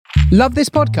Love this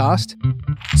podcast?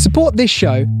 Support this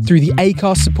show through the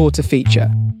Acast supporter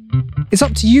feature. It's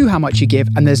up to you how much you give,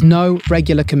 and there's no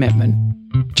regular commitment.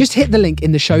 Just hit the link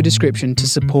in the show description to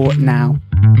support now.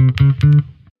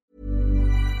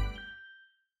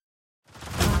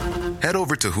 Head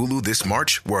over to Hulu this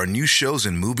March, where our new shows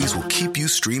and movies will keep you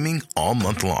streaming all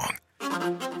month long.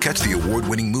 Catch the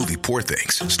award-winning movie Poor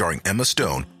Things, starring Emma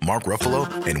Stone, Mark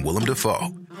Ruffalo, and Willem Dafoe.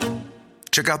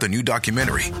 Check out the new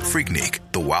documentary, Freaknik,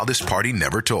 The Wildest Party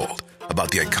Never Told,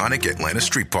 about the iconic Atlanta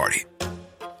street party.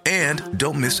 And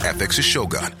don't miss FX's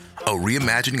Shogun, a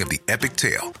reimagining of the epic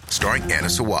tale, starring Anna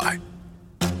Sawai.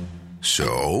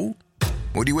 So,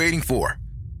 what are you waiting for?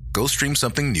 Go stream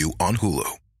something new on Hulu.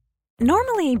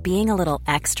 Normally, being a little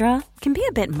extra can be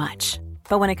a bit much.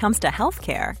 But when it comes to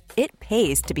healthcare, it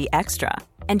pays to be extra.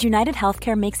 And United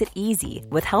Healthcare makes it easy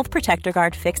with Health Protector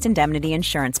Guard fixed indemnity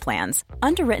insurance plans.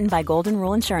 Underwritten by Golden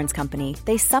Rule Insurance Company,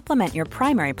 they supplement your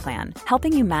primary plan,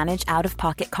 helping you manage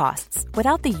out-of-pocket costs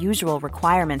without the usual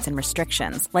requirements and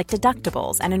restrictions like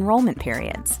deductibles and enrollment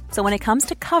periods. So when it comes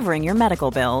to covering your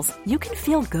medical bills, you can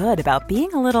feel good about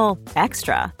being a little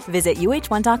extra. Visit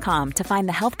uh1.com to find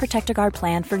the Health Protector Guard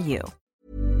plan for you.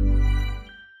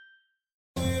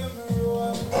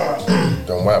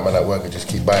 Don't white man at work and just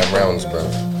keep buying rounds, bro.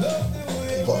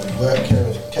 You got to be very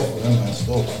careful, man,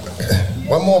 still.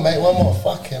 One more, mate, one more.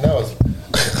 Fucking hell.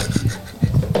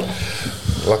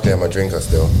 Luckily I'm a drinker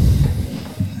still.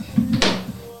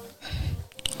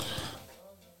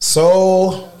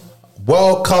 So,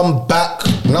 welcome back.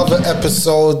 Another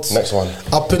episode. Next one.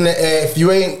 Up in the air. If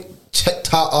you ain't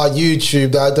checked out our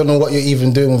YouTube, I don't know what you're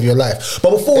even doing with your life.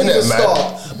 But before we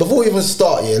even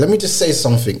start, yeah, let me just say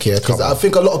something here, because I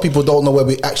think a lot of people don't know where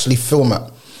we actually film at.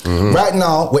 Mm-hmm. Right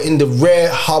now, we're in the Rare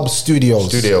Hub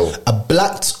Studios. A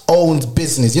black-owned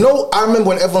business. You know, I remember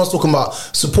when everyone was talking about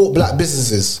support black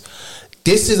businesses.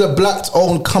 This is a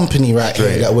black-owned company right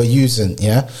here that we're using,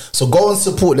 yeah? So go and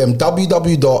support them,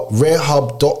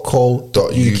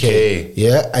 www.rarehub.co.uk,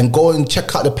 yeah? And go and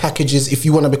check out the packages if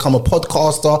you want to become a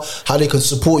podcaster, how they can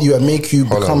support you and make you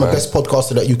become the best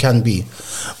podcaster that you can be.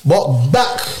 But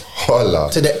back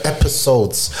to the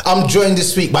episodes. I'm joined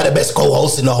this week by the best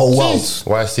co-host in the whole world.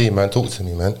 YC, man, talk to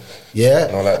me, man. Yeah?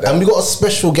 Not like that. And we got a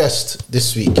special guest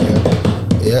this week, yeah?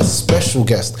 Yeah, special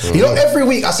guest. Mm-hmm. You know, every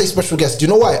week I say special guest. Do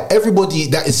you know why? Everybody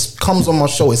that comes on my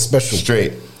show is special.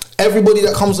 Straight. Everybody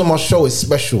that comes on my show is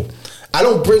special. I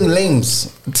don't bring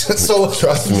lames. So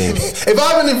trust me. If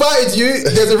I haven't invited you,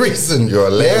 there's a reason. You're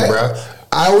a lame, bro.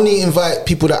 I only invite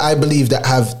people that I believe that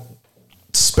have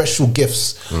special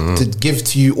gifts to give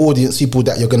to you, audience, people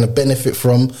that you're going to benefit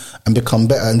from and become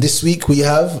better. And this week we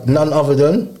have none other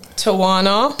than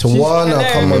Tawana. Hello,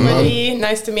 come on, man.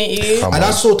 Nice to meet you.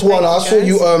 I saw Tawana. I saw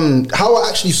you. How I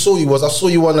actually saw you was I saw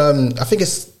you on. I think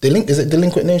it's Is it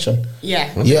Delinquent Nation?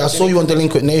 Yeah. Yeah, I saw you on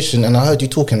Delinquent Nation, and I heard you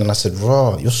talking, and I said,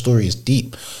 "Raw, your story is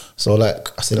deep." So I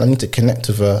said, I need to connect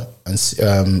with her, and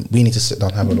we need to sit down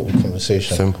and have a little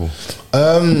conversation. Simple.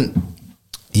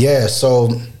 Yeah.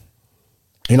 So,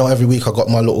 you know, every week I got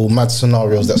my little mad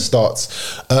scenarios that starts.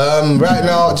 Right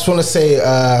now, I just want to say.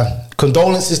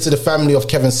 Condolences to the family of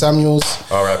Kevin Samuels.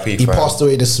 R.I.P. He passed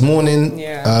away this morning.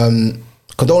 Yeah.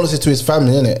 Condolences to his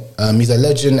family, innit? He's a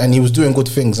legend and he was doing good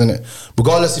things, innit?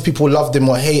 Regardless if people loved him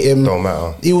or hate him. Don't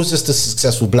matter. He was just a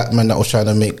successful black man that was trying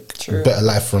to make a better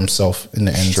life for himself in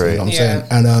the end. Straight. You know what I'm saying?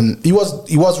 And he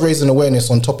was raising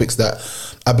awareness on topics that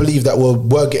I believe that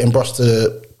were getting brushed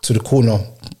to the corner.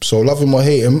 So love him or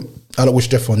hate him, I don't wish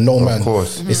death on no man. Of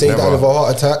course. They say he died of a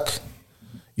heart attack.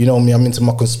 You know me, I'm into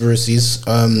my conspiracies.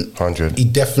 100. He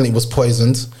definitely was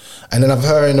poisoned. And then I've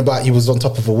heard about he was on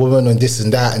top of a woman and this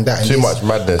and that and that. And Too much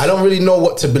madness. I don't really know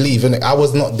what to believe. And I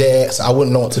was not there, so I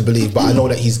wouldn't know what to believe. But I know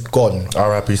that he's gone.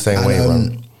 R.I.P. same way,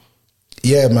 man.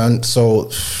 Yeah, man. So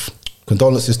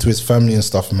condolences to his family and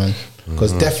stuff, man.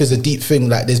 Because death is a deep thing.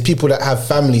 Like there's people that have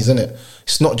families, innit?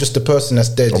 It's not just the person that's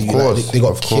dead. Of course. They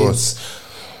got kids,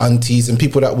 aunties, and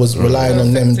people that was relying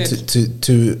on them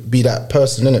to be that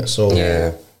person, innit? So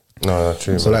yeah. No,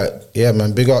 true. So man. yeah,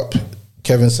 man, big up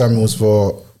Kevin Samuels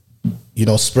for, you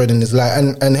know, spreading his light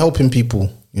and helping people,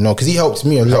 you know, because he helped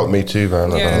me a lot. Helped me too, man.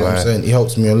 You know what I'm saying? He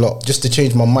helped me a lot just to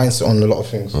change my mindset on a lot of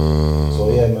things.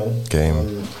 So yeah, man.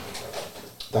 Game.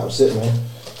 That was it, man.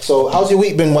 So how's your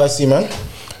week been, YC, man?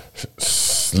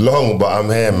 It's long, but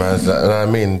I'm here, man. You know what I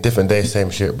mean? Different day,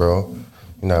 same shit, bro.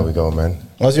 You know how we go, man.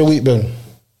 How's your week been?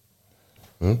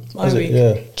 My week?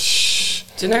 Yeah.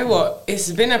 Do you know what? It's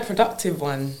been a productive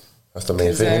one. That's the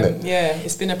main thing, isn't it? Yeah,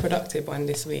 it's been a productive one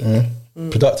this week.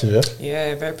 Productive, yeah?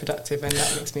 Yeah, very productive, and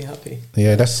that makes me happy.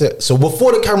 Yeah, that's it. So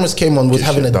before the cameras came on, we was Get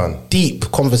having shit a done. deep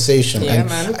conversation. Yeah, and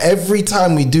man. every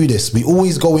time we do this, we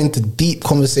always go into deep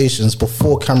conversations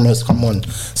before cameras come on.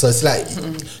 So it's like,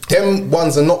 them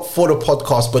ones are not for the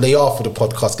podcast, but they are for the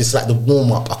podcast. It's like the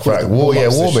warm-up. I call it Right, the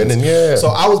warm-up warming, sessions. and yeah. So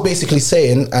I was basically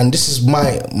saying, and this is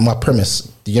my premise.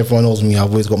 Everyone knows me. I've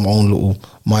always got my own little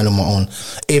mind on my own.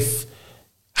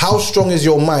 How strong is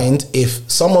your mind if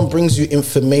someone brings you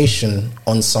information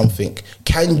on something?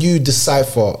 Can you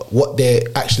decipher what they're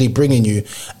actually bringing you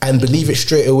and believe it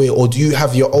straight away? Or do you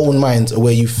have your own mind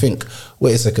where you think,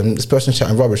 wait a second, this person's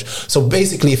chatting rubbish? So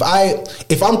basically, if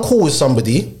I'm cool with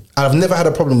somebody and I've never had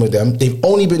a problem with them, they've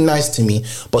only been nice to me,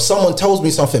 but someone tells me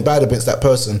something bad against that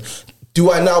person, do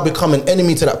I now become an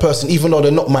enemy to that person even though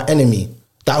they're not my enemy?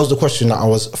 That was the question that I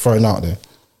was throwing out there.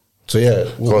 So yeah.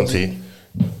 Go on, T.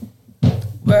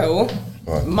 Well,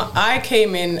 I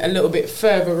came in a little bit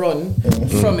further on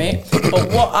from it, but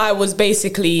what I was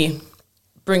basically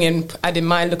adding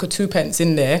my little 2 pence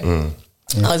in there,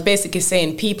 I was basically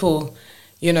saying people,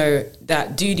 you know,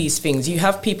 that do these things, you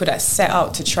have people that set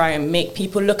out to try and make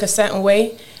people look a certain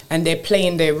way, and they're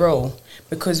playing their role.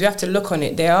 Because you have to look on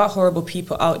it, there are horrible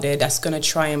people out there that's going to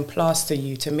try and plaster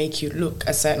you to make you look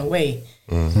a certain way.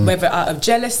 Whether out of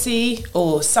jealousy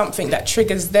or something that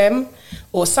triggers them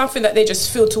or something that they just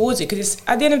feel towards you. Because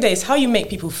at the end of the day, it's how you make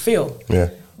people feel. Yeah.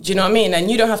 Do you know what I mean? And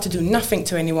you don't have to do nothing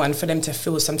to anyone for them to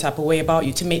feel some type of way about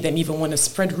you, to make them even want to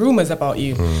spread rumours about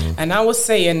you. And I was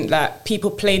saying that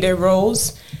people play their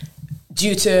roles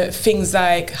due to things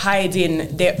like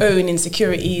hiding their own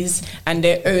insecurities and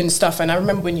their own stuff. And I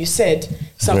remember when you said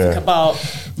something about,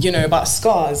 you know, about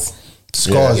scars.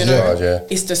 Scars, you know, yeah.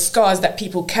 It's the scars that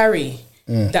people carry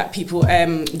that people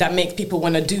that make people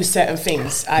want to do certain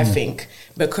things, I think,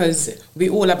 because we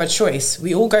all have a choice.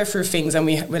 We all go through things and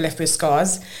we're left with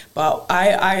scars. But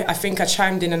I think I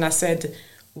chimed in and I said,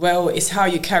 well, it's how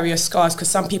you carry your scars, because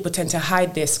some people tend to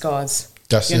hide their scars.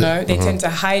 That's you know, it. they tend to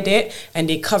hide it and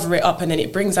they cover it up, and then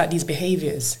it brings out these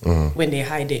behaviors when they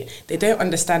hide it. They don't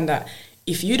understand that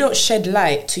if you don't shed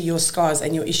light to your scars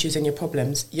and your issues and your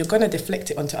problems, you're going to deflect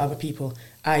it onto other people,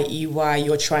 i.e. why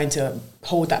you're trying to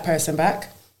hold that person back.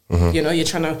 You know, you're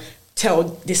trying to tell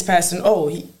this person,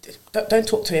 don't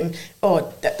talk to him,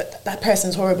 that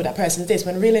person's horrible, that person's this,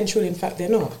 when really and truly, in fact, they're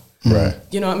not. Right.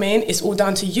 You know what I mean? It's all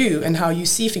down to you and how you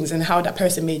see things and how that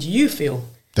person made you feel.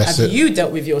 That's Have it. you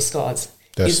dealt with your scars?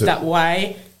 That's Is it. that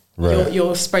why Right.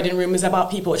 you're spreading rumors about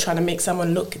people trying to make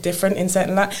someone look different in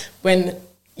certain light? When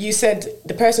you said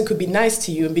the person could be nice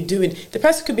to you and the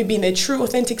person could be being their true,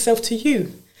 authentic self to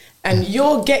you. And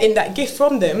you're getting that gift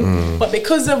from them, but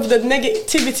because of the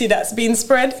negativity that's being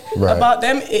spread about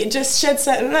them, it just sheds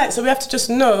certain light. So we have to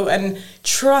just know and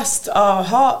trust our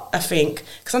heart, I think.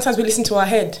 Because sometimes we listen to our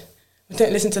head. We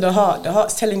don't listen to the heart. The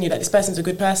heart's telling you that this person's a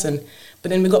good person.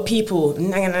 But then we got people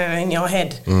in your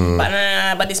head.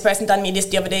 But this person done me this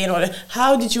the other day and all that.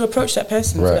 How did you approach that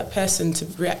person for that person to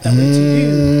react that way to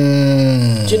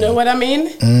you? Do you know what I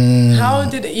mean? How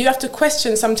did you have to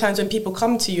question sometimes when people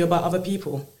come to you about other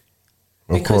people?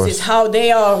 Because it's how they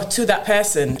are to that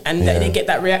person, and they get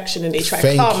that reaction, and they try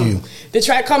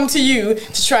to come to you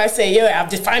to try to say, I've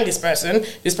defined this person.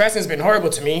 This person's been horrible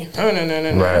to me. Oh,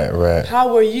 no. Right.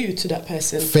 How were you to that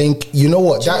person? You know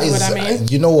what? Do you know what I mean?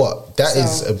 You know what? That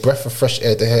is a breath of fresh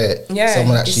air to hear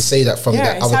someone actually say that from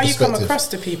that other perspective. It's how you come across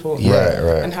to people.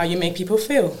 Right. And how you make people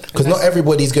feel. Because not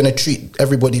everybody's going to treat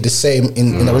everybody the same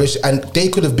in a relationship. And they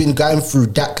could have been going through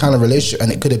that kind of relationship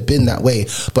and it could have been that way.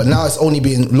 But now it's only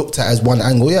being looked at as one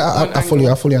angle. Yeah, I fully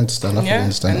understand. I fully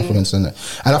understand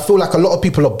that. And I feel like a lot of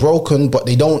people are broken, but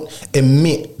they don't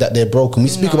admit that they're broken. We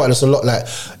speak about this a lot. Like,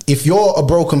 if you're a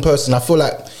broken person, I feel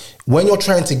like when you're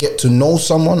trying to get to know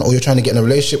someone or you're trying to get in a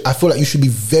relationship, I feel like you should be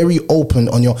very open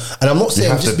on your... And I'm not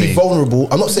saying just be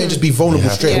vulnerable. I'm not saying just be vulnerable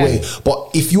straight away. But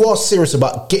if you are serious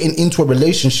about getting into a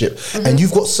relationship and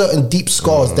you've got certain deep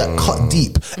scars that cut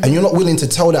deep and you're not willing to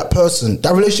tell that person,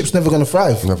 that relationship's never going to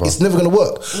thrive. It's never going to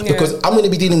work. Because I'm going to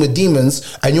be dealing with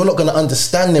demons and you're not going to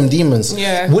understand them demons.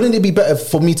 Wouldn't it be better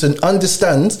for me to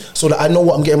understand so that I know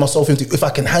what I'm getting myself into, if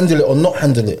I can handle it or not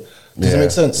handle it? Does it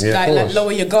make sense? Like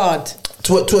lower your guard.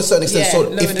 to a certain extent. Yeah,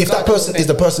 So if that person is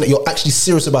the person that you're actually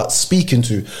serious about speaking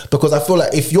to, because I feel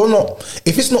like if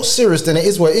it's not serious, then it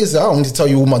is what it is. I don't need to tell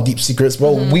you all my deep secrets,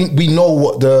 bro. We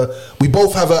know we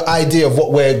both have an idea of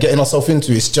what we're getting ourselves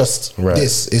into. It's just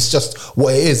this. It's just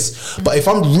what it is. But if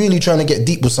I'm really trying to get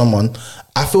deep with someone,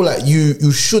 I feel like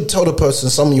you should tell the person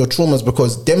some of your traumas,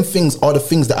 because them things are the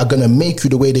things that are going to make you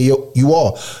the way that you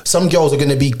are. Some girls are going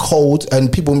to be cold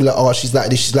and people will be like, oh, she's like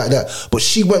this, she's like that. But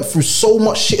she went through so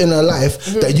much shit in her life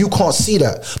that you can't see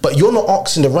that. But you're not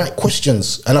asking the right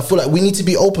questions. And I feel like we need to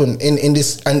be open in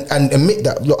this and admit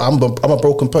that, look, I'm a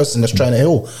broken person that's trying to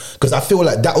heal. Because I feel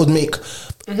like that would make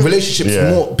relationships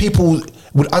more, people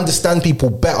would understand people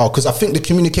better. Because I think the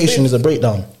communication is a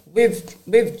breakdown.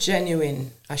 With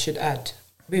genuine, I should add,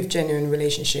 with genuine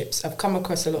relationships, I've come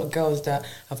across a lot of girls that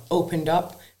have opened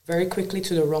up very quickly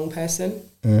to the wrong person,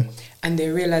 and they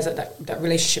realize that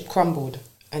relationship crumbled,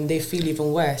 and they feel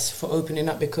even worse for opening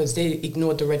up because they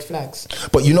ignored the red flags.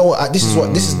 But you know what? This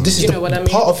is the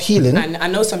part of healing. And I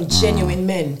know some genuine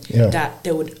men that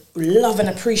they would love and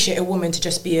appreciate a woman to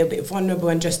just be a bit vulnerable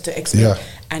and just to explain,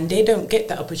 and they don't get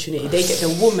that opportunity. They get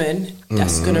the woman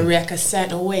that's going to react a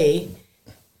certain way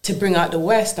to bring out the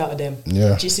worst out of them.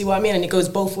 Yeah. Do you see what I mean? And it goes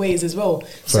both ways as well.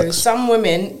 Facts. So some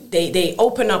women, they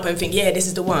open up and think, yeah, this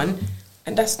is the one,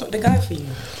 and that's not the guy for you.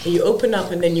 And you open up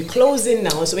and then you close in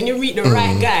now. So when you meet the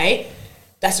right guy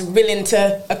that's willing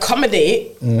to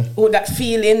accommodate all that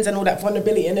feelings and all that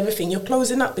vulnerability and everything, you're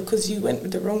closing up because you went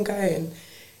with the wrong guy, and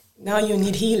now you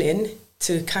need healing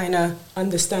to kind of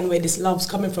understand where this love's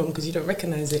coming from because you don't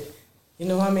recognize it. You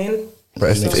know what I mean?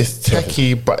 But it's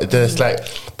techie, but there's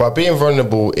but being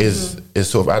vulnerable is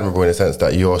sort of admirable in the sense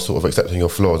that you're sort of accepting your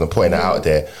flaws and putting it out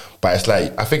there. But it's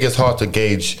like, I think it's hard to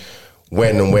gauge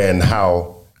when and where and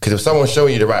how. Because if someone's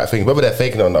showing you the right thing, whether they're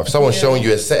faking it or not, if someone's showing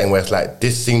you a setting where it's like,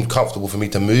 this seems comfortable for me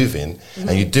to move in,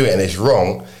 and you do it and it's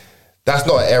wrong, that's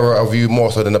not an error of you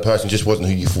more so than the person just wasn't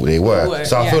who you thought they were.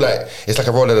 So I feel like it's like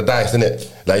a roll of the dice, isn't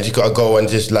it? Like, you just gotta go and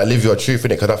just like live your truth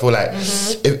in it. Because I feel like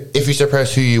if you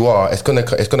suppress who you are, it's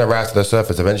gonna rise to the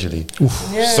surface eventually.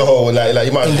 So like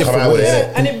you might as well come out with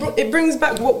it. And it brings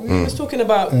back what we was talking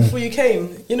about before you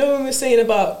came. You know, when we were saying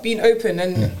about being open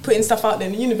and putting stuff out there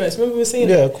in the universe. Remember we were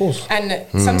saying of course. And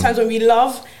sometimes when we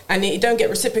love and it don't get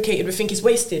reciprocated, we think it's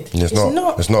wasted. It's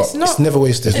not. It's never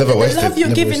wasted. It's never wasted. The love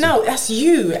you're giving out, that's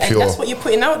you, and that's what you're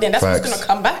putting out there. That's what's going to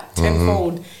come back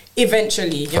tenfold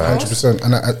eventually. 100%,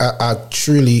 and I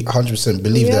truly 100%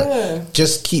 believe that.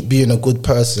 Just keep being a good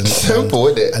person. Simple,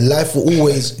 isn't it? And life will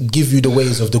always give you the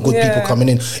ways of the good people coming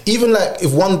in. Even like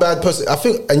if one bad person, I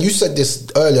think, and you said this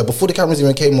earlier before the cameras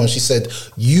even came on. She said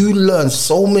you learn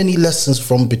so many lessons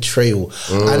from betrayal,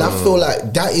 and I feel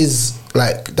like that is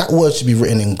like that word should be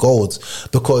written in gold,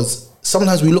 because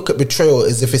sometimes we look at betrayal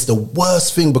as if it's the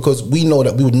worst thing because we know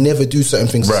that we would never do certain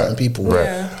things to certain people,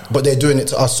 but they're doing it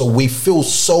to us, so we feel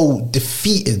so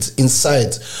defeated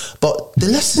inside. But the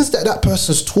lessons that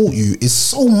person's taught you is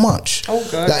so much.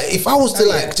 Like if I was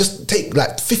to just take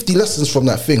like 50 lessons from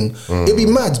that thing, it'd be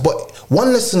mad. But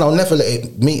one lesson I'll never let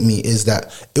it make me is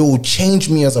that it will change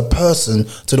me as a person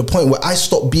to the point where I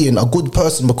stop being a good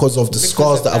person because of the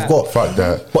scars that I've got. Fuck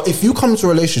that. But if you come to a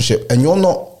relationship and you're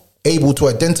not able to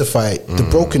identify the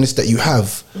brokenness that you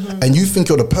have, and you think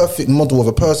you're the perfect model of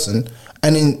a person,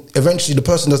 and then eventually the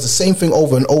person does the same thing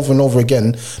over and over and over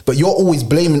again, but you're always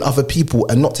blaming other people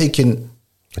and not taking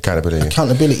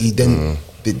accountability, then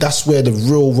that's where the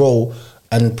real role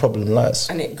and problem lies.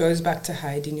 And it goes back to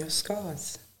hiding your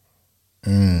scars.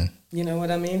 You know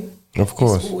what I mean? Of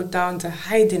course. It's all down to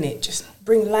hiding it. Just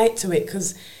bring light to it,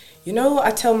 because you know, I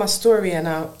tell my story and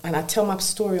I tell my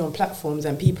story on platforms,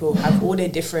 and people have all their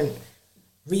different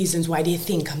reasons why they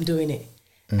think I'm doing it.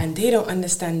 And they don't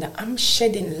understand that I'm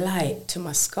shedding light to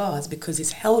my scars because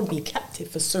it's held me captive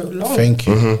for so long. Thank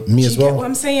you. Me as well. You get what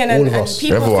I'm saying? All of and us.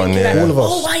 people Everyone, thinking all of us.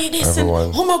 oh, why are you this? And,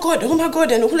 oh my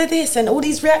God, and all of this and all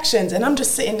these reactions. And I'm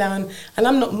just sitting down and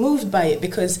I'm not moved by it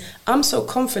because I'm so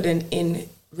confident in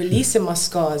releasing my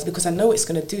scars, because I know what it's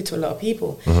going to do to a lot of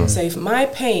people. So if my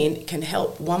pain can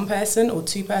help one person or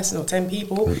two person or 10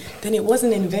 people, then it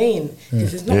wasn't in vain.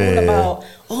 Because it's not all about,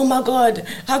 oh my God,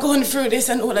 I've gone through this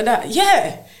and all of that.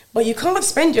 Yeah, but you can't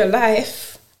spend your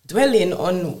life dwelling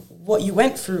on what you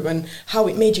went through and how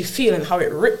it made you feel and how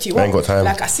it ripped you up. Ain't got time.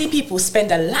 Like I see people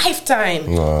spend a lifetime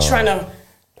trying to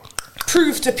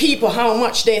prove to people how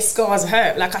much their scars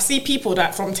hurt. Like I see people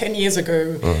that from 10 years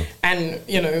ago and,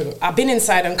 you know, I've been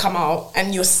inside and come out,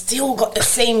 and you're still got the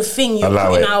same thing you're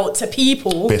putting out to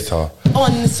people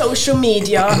on social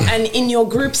media and in your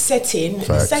group setting.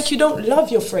 It's like you don't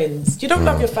love your friends. You don't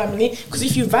love your family, because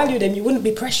if you value them, you wouldn't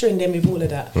be pressuring them with all of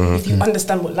that. If you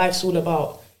understand what life's all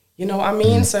about. You know what I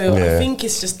mean? So I think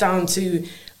it's just down to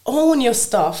own your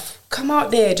stuff, come out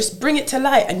there, just bring it to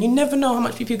light, and you never know how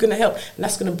much people you're going to help, and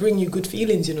that's going to bring you good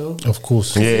feelings, you know. Of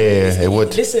course. Yeah, it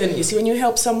would. Listen, you see, when you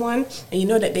help someone and you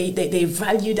know that they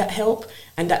value that help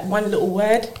and that one little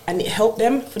word and it helped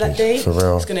them for that day, For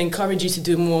real. it's going to encourage you to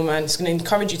do more, man. It's going to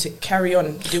encourage you to carry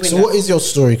on doing So that. what is your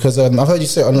story? Because I've heard you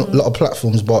say it on a lot of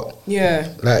platforms, but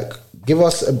like, give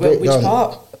us a breakdown. Which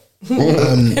part?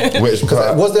 Which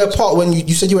part? Was there a part when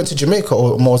you said you went to Jamaica,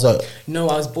 or was that? No,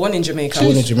 I was born in Jamaica.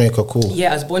 Born in Jamaica, cool. Yeah,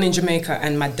 I was born in Jamaica,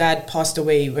 and my dad passed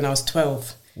away when I was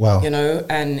 12. Wow. You know,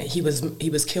 and he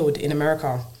was killed in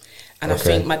America. And I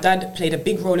think my dad played a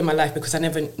big role in my life because I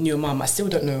never knew a mum. I still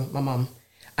don't know my mum.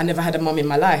 I never had a mum in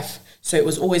my life. So it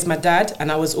was always my dad,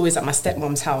 and I was always at my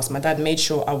stepmom's house. My dad made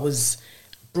sure I was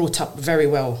brought up very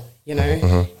well. You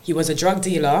know, he was a drug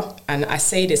dealer, and I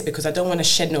say this because I don't want to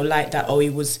shed no light that, he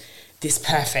was this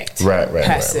perfect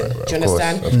person. Do you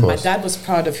understand? Of course. My dad was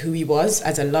proud of who he was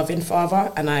as a loving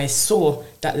father, and I saw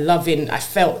that I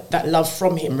felt that love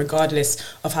from him regardless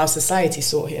of how society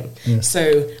saw him.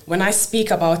 So when I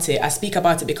speak about it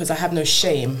because I have no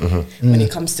shame when it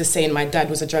comes to saying my dad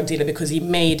was a drug dealer, because he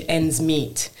made ends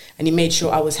meet, and he made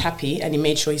sure I was happy, and he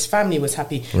made sure his family was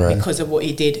happy because of what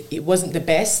he did. It wasn't the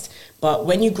best, but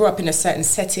when you grow up in a certain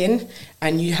setting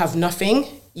and you have nothing,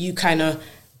 you kind of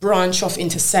branch off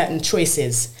into certain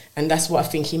choices, and that's what I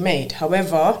think he made.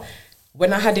 However,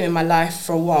 when I had him in my life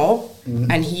for a while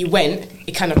and he went,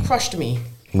 it kind of crushed me.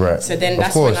 Right. So then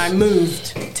that's when I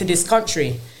moved to this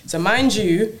country. So mind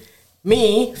you,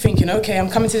 me thinking, okay, I'm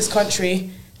coming to this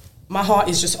country, my heart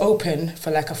is just open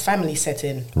for like a family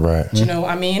setting. Right. Do you know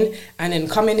what I mean? And then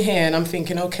coming here and I'm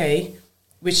thinking, okay,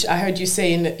 which I heard you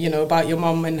saying, you know, about your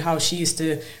mum and how she used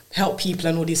to help people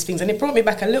and all these things. And it brought me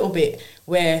back a little bit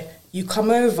where you come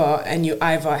over and you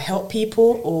either help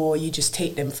people or you just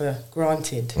take them for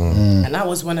granted. And that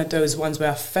was one of those ones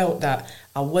where I felt that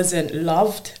I wasn't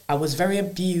loved. I was very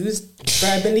abused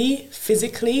verbally,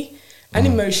 physically, and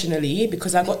emotionally,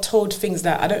 because I got told things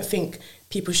that I don't think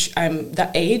people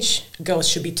that age, girls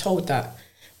should be told that.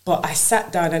 But I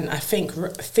sat down and I think,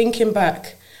 thinking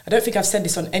back, I don't think I've said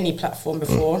this on any platform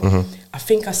before. I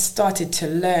think I started to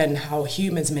learn how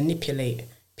humans manipulate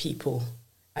people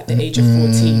at the age of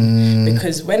 14.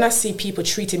 Because when I see people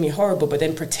treating me horrible, but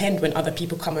then pretend when other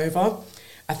people come over,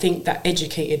 I think that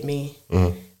educated me.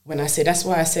 When I say, that's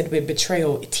why I said with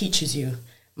betrayal, it teaches you.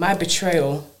 My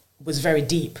betrayal was very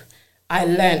deep. I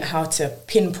learned how to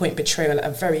pinpoint betrayal at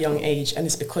a very young age, and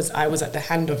it's because I was at the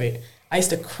hand of it. I used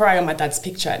to cry on my dad's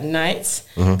picture at night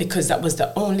because that was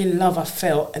the only love I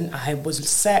felt, and I was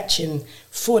searching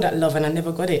for that love and I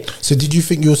never got it. So did you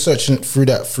think you were searching through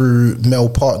that through male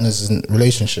partners and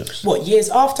relationships? What, years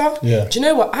after? Yeah. Do you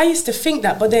know what? I used to think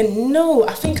that, but then no,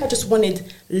 I think I just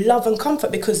wanted love and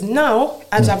comfort, because now,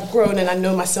 as I've grown and I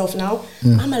know myself now,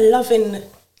 I'm a loving,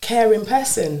 caring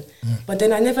person. But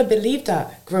then I never believed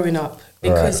that growing up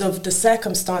because of the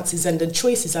circumstances and the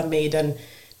choices I made and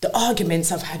the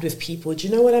arguments I've had with people. Do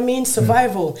you know what I mean?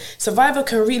 Survival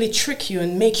can really trick you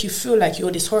and make you feel like you're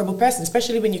this horrible person,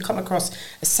 especially when you come across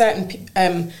a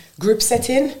certain group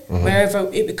setting, wherever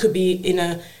it could be in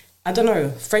a, I don't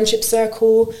know, friendship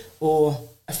circle or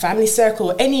a family circle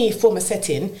or any form of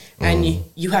setting, and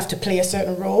you have to play a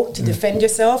certain role to defend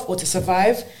yourself or to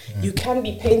survive. You can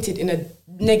be painted in a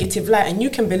negative light, and you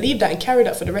can believe that and carry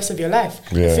that for the rest of your life.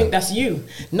 You think that's you.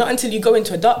 Not until you go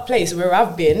into a dark place where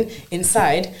I've been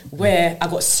inside, where I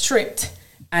got stripped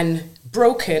and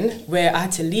broken, where I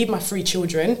had to leave my 3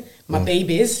 children, my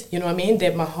babies, you know what I mean?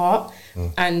 They're my heart.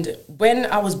 And when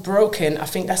I was broken, I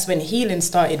think that's when healing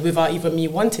started without even me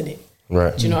wanting it.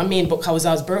 Right. Do you know what I mean? Because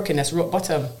I was broken, that's rock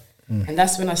bottom. And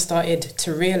that's when I started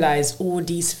to realize all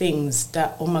these things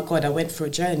that, oh my God, I went through a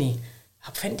journey. I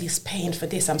went this pain for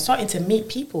this. I'm starting to meet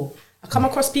people. I come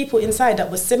across people inside that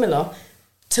were similar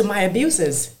to my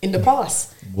abusers in the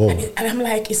past. And I'm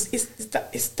like, is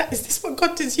this what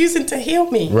God is using to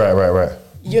heal me? Right.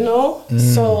 You know?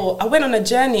 So I went on a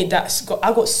journey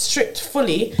I got stripped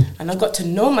fully, and I got to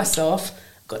know myself,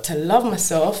 got to love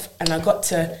myself, and I got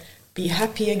to be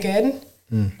happy again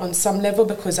on some level,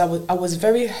 because I was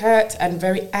very hurt and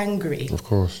very angry. Of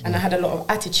course. And I had a lot of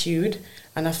attitude,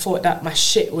 and I thought that my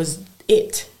shit was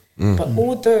it. But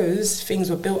all those things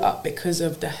were built up because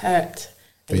of the hurt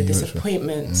and the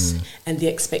disappointments and the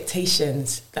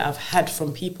expectations that I've had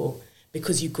from people.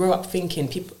 Because you grow up thinking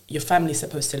your family's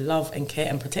supposed to love and care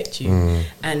and protect you.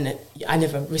 And I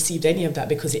never received any of that,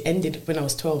 because it ended when I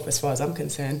was 12, as far as I'm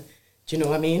concerned. Do you know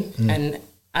what I mean? And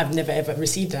I've never ever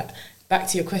received that. Back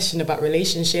to your question about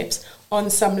relationships. On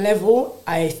some level,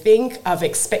 I think I've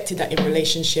expected that in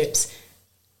relationships.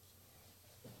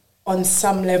 on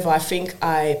some level, I think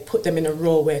I put them in a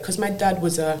role where, because my dad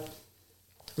was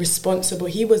responsible.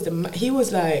 He was a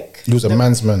man's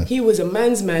man. He was a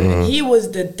man's man. And he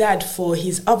was the dad for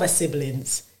his other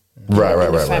siblings.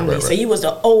 Right. So he was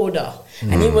the older,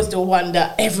 and he was the one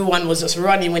that everyone was just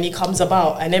running when he comes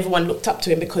about, and everyone looked up to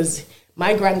him because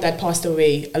my granddad passed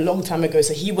away a long time ago.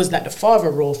 So he was like the father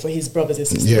role for his brothers and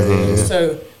sisters. Yeah.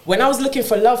 So when I was looking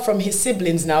for love from his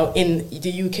siblings now in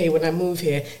the UK when I moved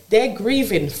here, they're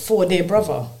grieving for their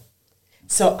brother.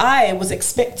 So I was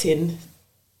expecting,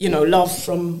 love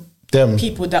from them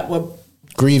people that were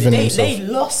grieving. They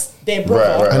lost their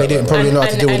brother, and they didn't probably know how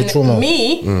to deal with the trauma.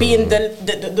 Me being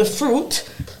the fruit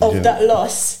of that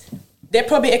loss, they're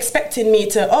probably expecting me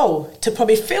to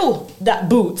probably fill that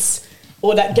boots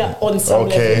or that gap on some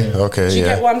level. Okay, do you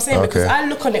get what I'm saying? Because I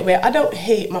look on it where I don't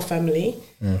hate my family.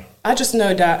 I just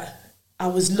know that I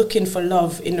was looking for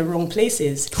love in the wrong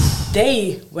places.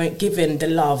 They weren't given the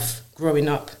love growing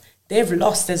up. They've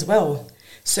lost as well.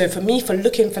 So for me, for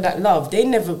looking for that love, they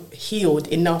never healed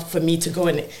enough for me to go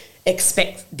and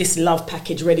expect this love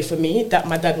package ready for me that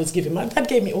my dad was giving. My dad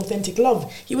gave me authentic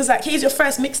love. He was like, here's your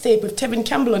first mixtape with Tevin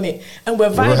Campbell on it, and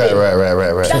we're vibing.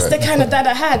 Right. That's the kind of dad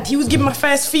I had. He was giving my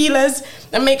first feelers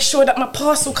and make sure that my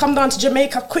parcel come down to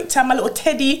Jamaica quick time, my little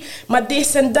teddy, my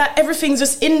this and that, everything's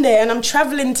just in there, and I'm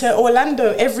traveling to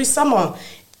Orlando every summer.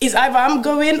 Is either I'm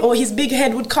going or his big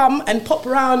head would come and pop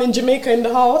around in Jamaica in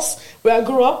the house where I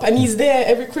grew up, and he's there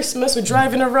every Christmas. We're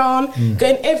driving around,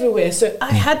 going everywhere. So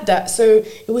I had that. So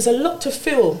it was a lot to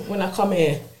feel when I come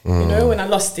here, when I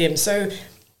lost him. So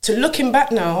to looking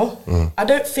back now, I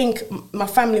don't think my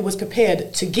family was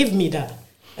prepared to give me that.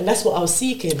 And that's what I was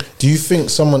seeking. Do you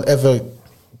think someone ever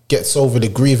gets over the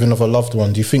grieving of a loved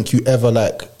one? Do you think you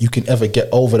can ever get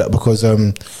over that? Because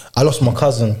I lost my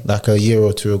cousin like a year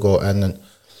or two ago, and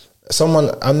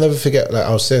I'll never forget, like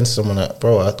I was saying to someone like,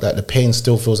 bro, like the pain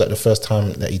still feels like the first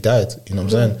time that he died, you know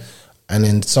what I'm saying? And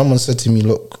then someone said to me,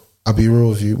 look, I'll be real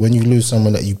with you, when you lose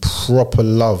someone that you proper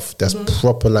love, that's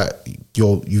proper, like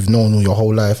you've known all your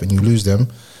whole life, and you lose them,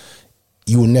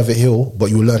 you will never heal, but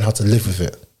you will learn how to live with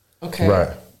it. Okay. Right.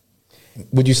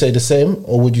 Would you say the same,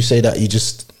 or would you say that you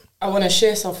just... I want to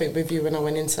share something with you when I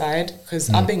went inside, because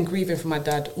I've been grieving for my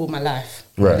dad all my life.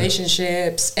 Right.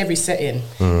 Relationships, every setting.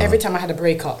 Every time I had a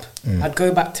breakup, I'd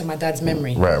go back to my dad's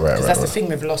memory. Because that's the thing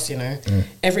with loss,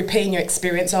 Every pain you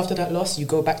experience after that loss, you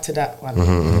go back to that one.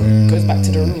 Goes back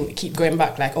to the root. You keep going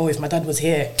back like, if my dad was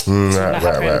here. Right.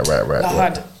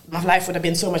 My life would have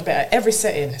been so much better. Every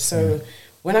setting. So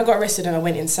when I got arrested and I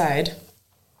went inside,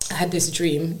 I had this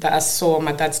dream that I saw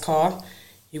my dad's car.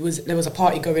 There was a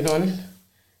party going on,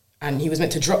 and he was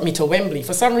meant to drop me to Wembley.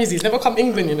 For some reason, he's never come to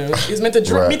England, He was meant to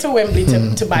drop me to Wembley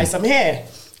to buy some hair.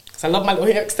 So I love my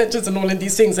little hair extensions and all of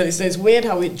these things. And it's weird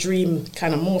how it dream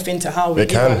kind of morph into how we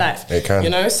live our life. It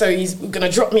can. So he's going to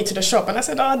drop me to the shop. And I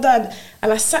said, Dad.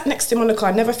 And I sat next to him on the car.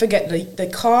 I'll never forget, the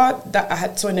car that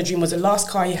I saw in the dream was the last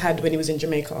car he had when he was in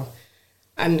Jamaica.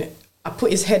 And I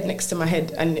put his head next to my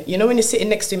head. And when you're sitting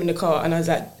next to him in the car, and I was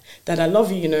like, Dad, I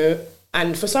love you,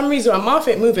 And for some reason, my mouth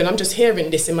ain't moving. I'm just hearing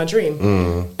this in my dream.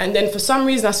 And then for some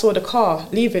reason, I saw the car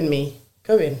leaving me,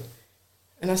 going.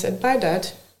 And I said, bye,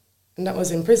 Dad. And that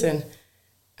was in prison.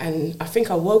 And I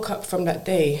think I woke up from that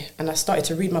day and I started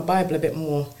to read my Bible a bit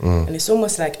more. And it's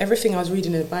almost like everything I was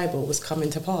reading in the Bible was coming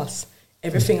to pass.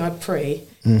 Everything I'd pray,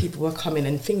 people were coming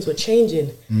and things were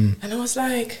changing. And I was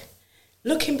like,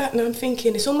 looking back now, I'm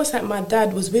thinking, it's almost like my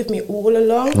dad was with me all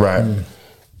along. Right.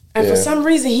 And for some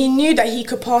reason, he knew that he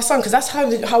could pass on, because that's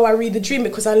how I read the dream,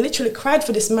 because I literally cried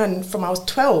for this man from I was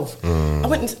 12. I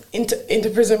went into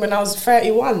prison when I was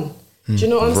 31. Do you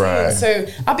know what I'm saying?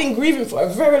 So I've been grieving for a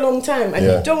very long time, and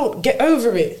you don't get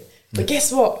over it. But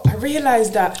guess what? I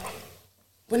realised that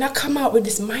when I come out with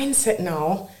this mindset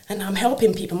now, and I'm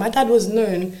helping people, my dad was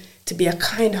known to be a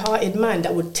kind-hearted man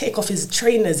that would take off his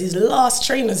trainers, his last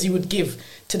trainers he would give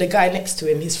to the guy next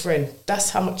to him, his friend. That's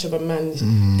how much of a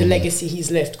man, the legacy he's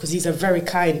left, because he's a very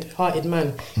kind-hearted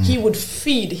man. He would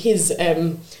feed his,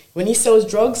 when he sells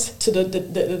drugs to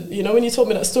the when you told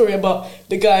me that story about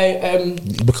the guy...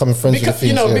 becoming friends with the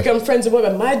thieves, become friends with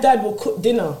women. My dad will cook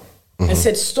dinner and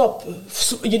said, stop,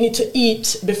 you need to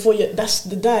eat before you... That's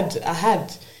the dad I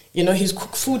had. He's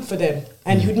cook food for them,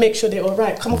 and he would make sure they're all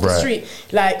right. Come off the street,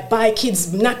 like buy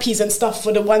kids nappies and stuff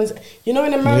for the ones, in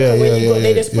America where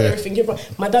they just put everything.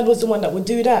 My dad was the one that would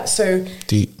do that. So,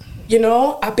 deep.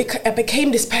 I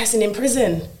became this person in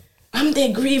prison. I'm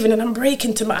there grieving and I'm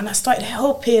breaking and I started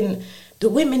helping the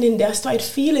women in there. I started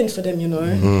feeling for them,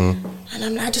 and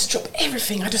I'm like, I just dropped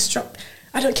everything. I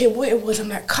don't care what it was. I'm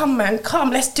like, come man,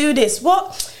 come, let's do this.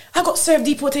 What? I got served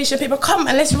deportation paper. Come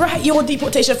and let's write your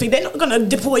deportation thing. They're not gonna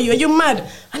deport you. Are you mad?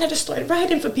 And I just started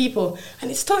writing for people, and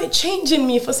it started changing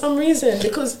me for some reason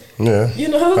because you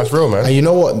know that's real, man. And you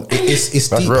know what? It's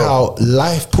deep real. how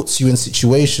life puts you in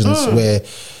situations where,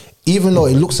 even though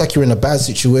it looks like you're in a bad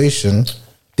situation,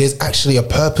 there's actually a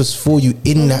purpose for you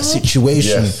in that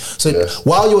situation. So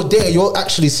while you're there, you're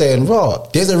actually saying, "Raw,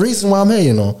 there's a reason why I'm here."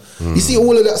 You know, you see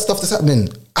all of that stuff that's happening.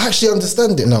 I actually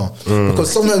understand it now because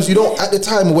sometimes you don't. At the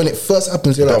time when it first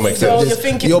happens, you're like,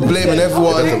 you're blaming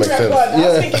everyone. I was thinking, God, why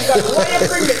are you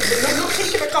bringing it? I'm not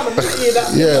thinking accountability.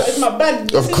 It's my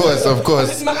bad. Of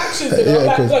course. It's my actions. I'm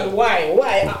like, God,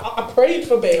 why? I prayed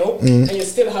for bail, and you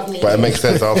still have me. But it makes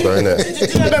sense after, innit?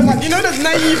 You know that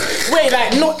naive way,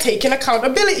 like not taking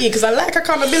accountability, because I like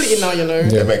accountability now. You know,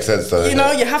 it makes sense though. You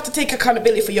know, you have to take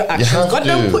accountability for your actions. God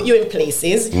don't put you in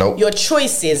places. Nope. Your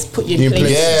choices put you in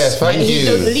places. Yes, thank you. He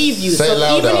don't leave you. Say so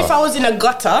louder. even if I was in a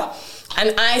gutter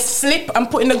and I slip and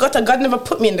put in the gutter, God never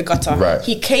put me in the gutter. Right.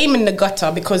 He came in the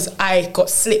gutter because I got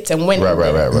slipped and went.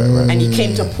 Right. And he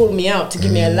came to pull me out, to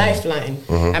give me a lifeline.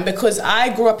 And because I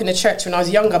grew up in the church when I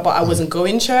was younger, but I wasn't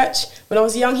going church when I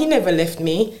was young, he never left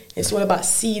me. It's all about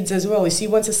seeds as well. You see,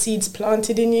 once a seed's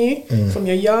planted in you from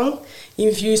your young,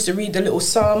 if you used to read the little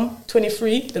Psalm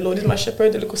 23, the Lord is my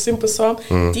shepherd, the little simple Psalm,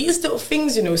 these little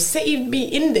things, you know, saved me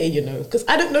in there, you know, because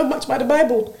I don't know much about the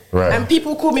Bible. Right. And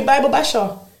people call me Bible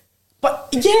basher. But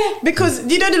yeah,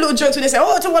 because you know the little jokes when they say,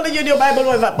 "Oh, to one of you in your Bible,"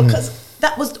 or that, because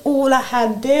that was all I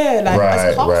had there, like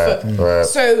as comfort. Right.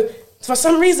 So for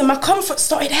some reason, my comfort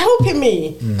started helping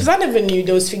me because I never knew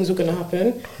those things were going to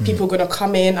happen. People are going to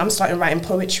come in. I'm starting writing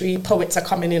poetry. Poets are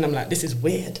coming in. I'm like, this is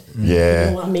weird. Yeah. You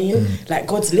know what I mean? Like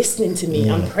God's listening to me.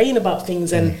 I'm praying about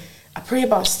things and I pray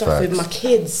about stuff with my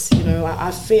kids. You know, I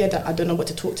fear that I don't know what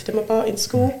to talk to them about in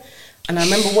school. And I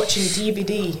remember watching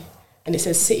DVD. And it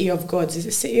says City of Gods. Is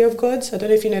it City of Gods? I don't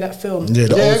know if you know that film. Yeah,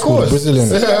 the old school Brazilian.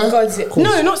 City of Gods.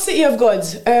 No, not City of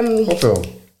Gods. What film?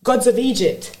 Gods of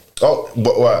Egypt. Oh,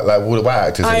 what? Like all the white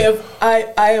actors?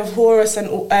 I have Horus and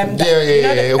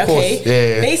of course.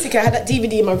 Yeah. Basically, I had that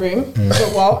DVD in my room for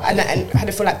a while, and I had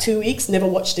it for like 2 weeks. Never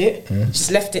watched it. Just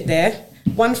left it there.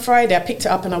 One Friday, I picked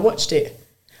it up and I watched it.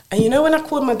 And you know, when I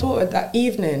called my daughter that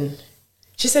evening,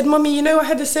 she said, "Mommy, you know, I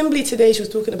had assembly today." She was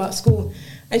talking about school.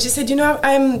 And she said, "You know,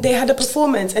 they had a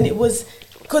performance and it was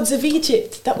Gods of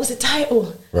Egypt. That was the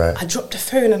title." Right. I dropped the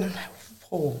phone and I'm like,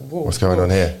 whoa. What's going on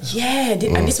here? Yeah,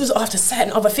 and this was after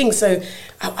certain other things. So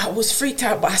I was freaked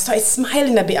out, but I started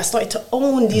smiling a bit. I started to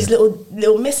own these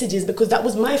little messages because that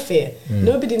was my fear.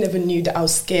 Nobody never knew that I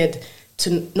was scared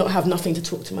to not have nothing to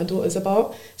talk to my daughters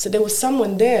about. So there was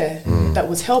someone there that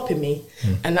was helping me.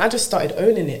 And I just started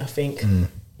owning it, I think.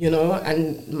 You know,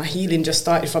 and my healing just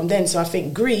started from then. So I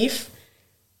think grief,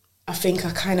 I think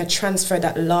I kind of transferred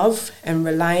that love and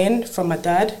relying from my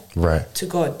dad to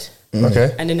God.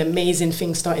 Okay. And then amazing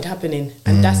things started happening.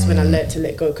 And that's when I learned to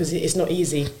let go because it's not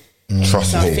easy.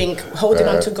 Trust so me. I think holding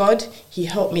on to God, he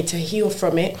helped me to heal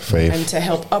from it. Faith. And to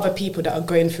help other people that are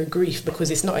going through grief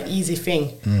because it's not an easy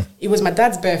thing. It was my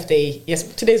dad's birthday. Yes,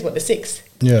 today's what, the 6th?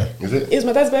 Yeah. Is it? It was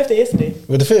my dad's birthday yesterday.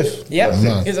 With the 5th? Yep. Oh,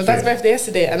 nice. It was my dad's birthday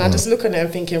yesterday. And I just look at it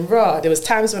and thinking, raw, there was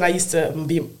times when I used to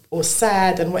be all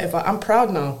sad and whatever. I'm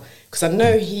proud now. Because I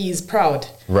know he's proud,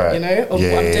 right? You know, of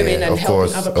what I'm doing and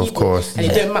helping other people. Of course. And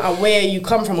it don't matter where you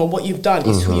come from or what you've done,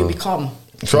 it's who you become.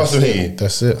 Trust me.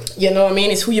 That's it. You know what I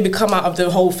mean? It's who you become out of the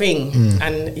whole thing.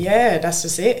 And yeah, that's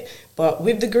just it. But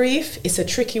with the grief, it's a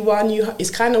tricky one. It's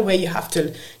kind of where you have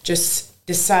to just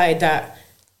decide that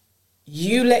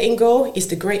you letting go is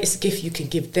the greatest gift you can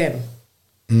give them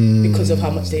because of how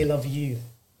much they love you.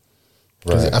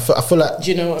 Right. I feel like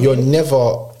Do you know what you're I mean?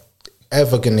 never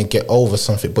ever gonna get over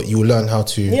something, but you learn how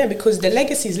to. Yeah, because the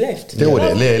legacy's left. Deal with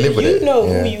it, live with it. You know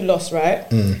who you lost, right?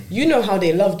 You know how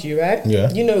they loved you, right? Yeah.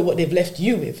 You know what they've left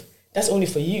you with. That's only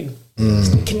for you.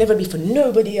 It can never be for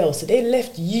nobody else. So they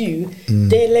left you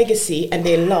their legacy and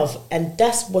their love, and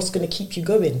that's what's going to keep you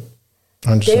going.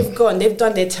 100%. They've gone, they've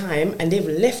done their time, and they've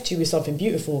left you with something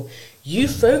beautiful. You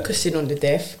focusing on the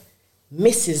death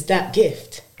misses that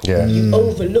gift. Yeah. You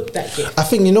overlook that gift. I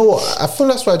think, you know what, I feel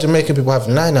that's why Jamaican people have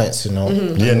 9 nights, you know.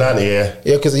 Yeah, 90, yeah.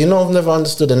 Yeah, because you know, I've never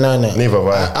understood a 9 night. Neither have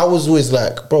I. I was always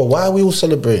like, bro, why are we all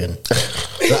celebrating?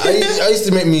 Like,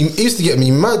 it used to get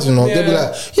me mad, you know. They'd be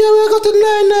like, yeah, I got the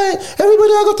 9-night.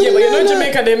 Everybody, I got the 9-night. Yeah, but you know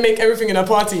Jamaica, they make everything in a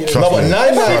party. You know? No, but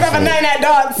 9-night. You have a 9-night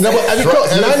dance. No, but have you got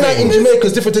 9-night in Jamaica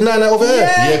is different to 9-night over here.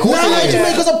 Yeah, of course 9-night it is. in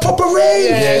Jamaica's a proper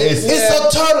rave. Yeah, it's a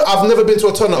turn. I've never been to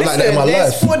a turn up like that in my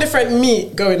there's life. 4 different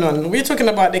meat going on. We're talking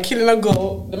about the killing a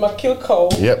goat, the kill cow.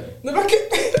 Yep.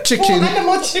 The chicken.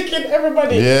 Animal chicken,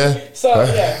 everybody. Yeah. So,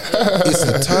 yeah. It's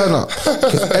a turn up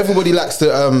because everybody likes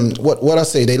to what I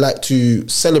say, they like to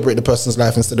celebrate the person's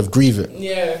life instead of grieve it.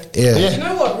 Yeah. Yeah. You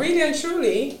know what? Really and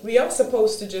truly, we are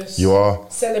supposed to just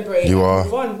celebrate and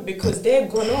move on because they're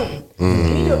gone on.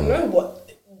 We don't know what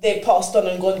they passed on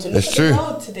and gone to. Look at the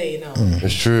world today now.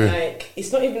 It's true. Like,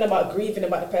 it's not even about grieving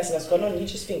about the person that's gone on. You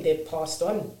just think they've passed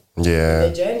on. Yeah.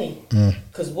 Their journey.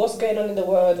 Because what's going on in the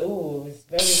world, it's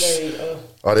very, very...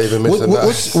 Are they even missing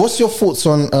that? What's your thoughts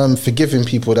on forgiving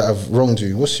people that have wronged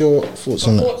you? What's your thoughts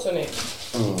on that? Thoughts on it?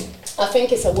 I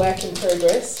think it's a work in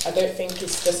progress. I don't think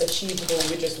it's just achievable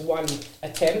with just one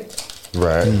attempt.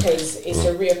 Right. Because it's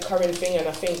a reoccurring thing, and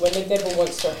I think when the devil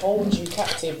wants to hold you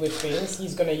captive with things,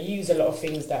 he's going to use a lot of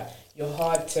things that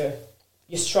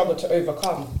you struggle to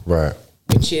overcome. Right.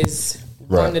 Which is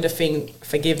one of the things,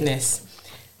 forgiveness.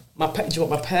 Do you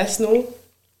want my personal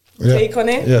take on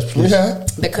it? Yes, please. Yeah.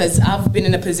 Because I've been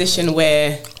in a position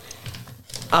where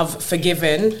I've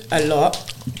forgiven a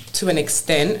lot to an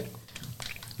extent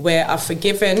where I've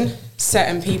forgiven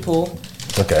certain people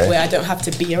where I don't have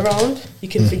to be around. You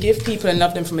can forgive people and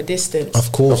love them from a distance.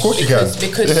 Of course you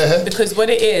can. Because what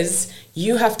it is,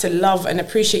 you have to love and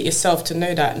appreciate yourself to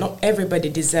know that not everybody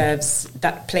deserves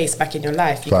that place back in your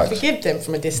life. You can forgive them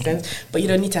from a distance, but you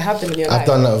don't need to have them in your life. I've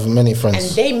done that with many friends.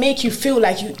 And they make you feel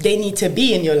like they need to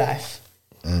be in your life.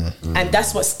 And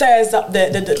that's what stirs up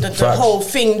the whole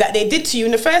thing that they did to you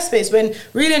in the first place, when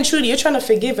really and truly you're trying to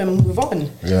forgive and move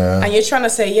on. And you're trying to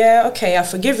say, yeah, okay, I've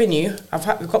forgiven you, I've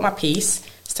got my peace,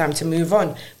 it's time to move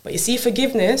on. But you see,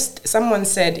 forgiveness, someone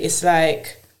said it's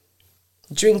like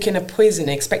drinking a poison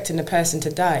expecting the person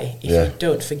to die if you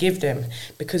don't forgive them.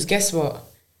 Because guess what?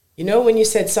 You know, when you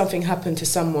said something happened to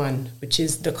someone, which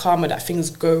is the karma that things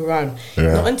go around,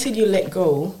 not until you let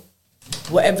go,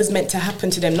 whatever's meant to happen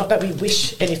to them, not that we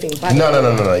wish anything bad. No.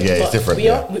 Yeah, it's different. We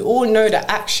all know that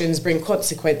actions bring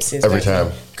consequences. Every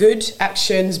time. Good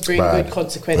actions bring good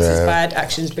consequences. Bad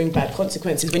actions bring bad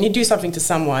consequences. When you do something to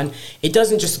someone, it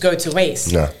doesn't just go to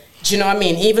waste. No. Do you know what I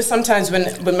mean? Even sometimes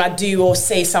when I do or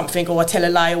say something or I tell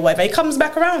a lie or whatever, it comes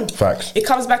back around. Facts. It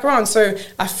comes back around. So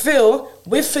I feel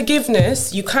with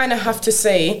forgiveness, you kind of have to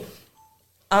say,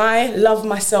 I love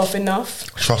myself enough.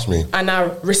 Trust me. And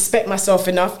I respect myself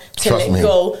enough to let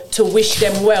go, to wish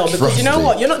them well. Because you know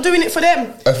what? You're not doing it for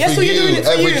them. Guess what? You're doing it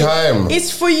for you. Every time.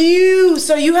 It's for you.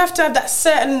 So you have to have that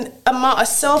certain amount of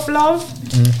self-love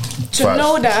to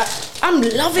know that I'm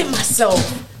loving myself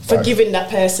for giving that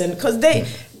person. Because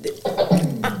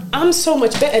I'm so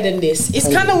much better than this. It's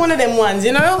kind of one of them ones,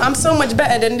 you know? I'm so much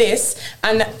better than this.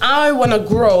 And I want to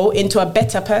grow into a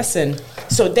better person.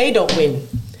 So they don't win.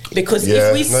 Because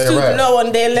if we stoop low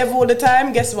on their level all the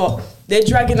time, guess what? They're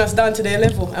dragging us down to their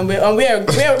level, and we're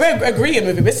agreeing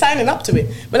with it. We're signing up to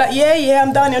it. We're like, yeah,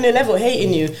 I'm down on your level,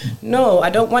 hating you. No, I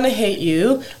don't want to hate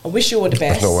you. I wish you all the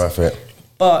best. It's not worth it.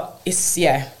 But it's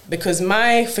because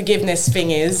my forgiveness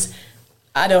thing is,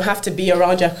 I don't have to be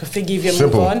around you. I can forgive you and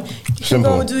move on. You can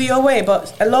go do your way.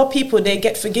 But a lot of people, they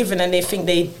get forgiven and they think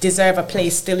they deserve a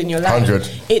place still in your life.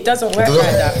 100. It doesn't work like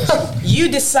that. You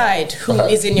decide who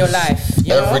is in your life.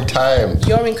 Every time.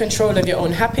 You're in control of your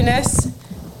own happiness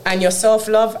and your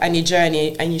self-love and your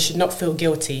journey, and you should not feel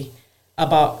guilty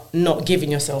about not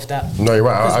giving yourself that. No, you're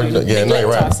right. You're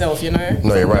right. Ourselves, you know.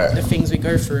 No, you're right. The things we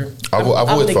go through. I've always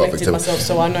felt neglected victim. myself,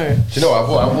 so I know. Do you know? I've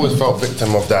always felt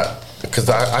victim of that, because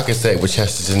I can say it with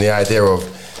chest, in the idea of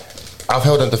I've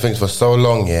held on to things for so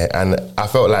long, and I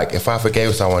felt like if I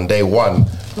forgave someone day one,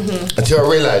 until I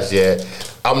realised,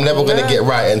 I'm never going to get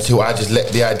right until I just let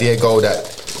the idea go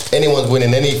that anyone's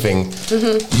winning anything.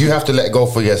 You have to let go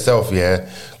for yourself,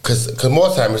 because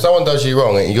more time, if someone does you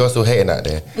wrong and you're still hating out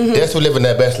there, they're still living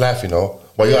their best life, you know,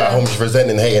 while you're at home just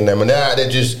resenting, hating them, and they're out there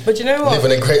just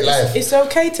living a great life. It's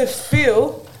okay to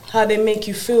feel how they make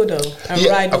you feel though, and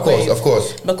ride the wave. Of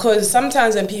course. Because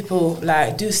sometimes when people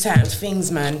like do certain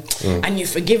things, man, and you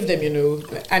forgive them, you know,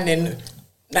 and then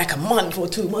like a month or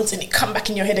 2 months, and it come back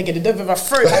in your head again, the devil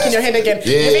throw it back in your head again.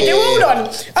 You're thinking, hold on,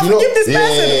 I forgive this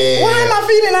person. Why am I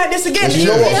feeling like this again? You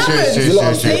know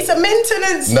what? It's a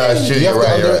maintenance. No, it's true.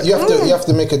 You have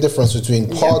to make a difference between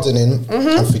pardoning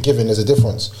and forgiving. There's a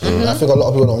difference. I think a lot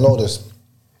of people don't know this.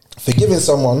 Forgiving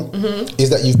someone is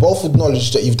that you've both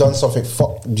acknowledged that you've done something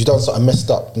messed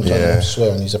up. I'm trying to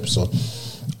swear on these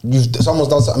episodes. Someone's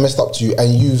done something messed up to you,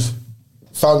 and you've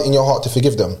found it in your heart to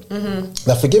forgive them.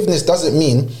 Now, forgiveness doesn't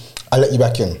mean I let you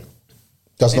back in.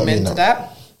 Does not mean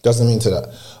that. Doesn't mean to that.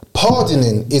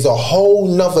 Pardoning is a whole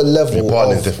nother level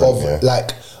of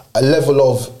like a level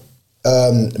of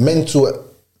mental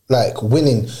like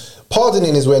winning.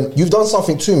 Pardoning is when you've done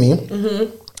something to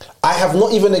me, I have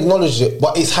not even acknowledged it,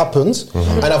 but it's happened,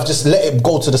 and I've just let it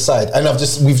go to the side, and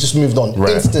we've just moved on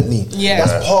instantly. Yeah,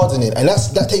 that's pardoning, and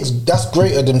that's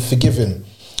greater than forgiving,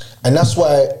 and that's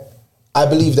why I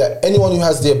believe that anyone who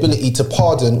has the ability to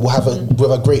pardon will have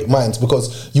a great mind,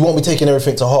 because you won't be taking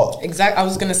everything to heart. Exactly, I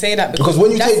was going to say that because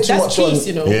when you take too much peace,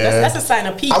 on, that's a sign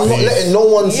of peace. I'm not letting no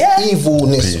one's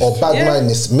evilness or bad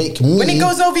mindedness make me. When it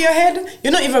goes over your head,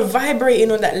 you're not even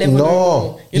vibrating on that level.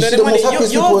 No, you know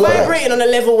you're vibrating on a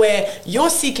level where you're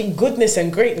seeking goodness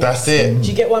and greatness. That's it. Do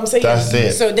you get what I'm saying? That's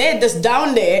it. So they're just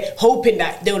down there hoping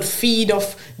that they would feed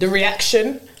off the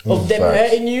reaction of them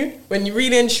hurting you, when you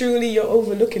really and truly you're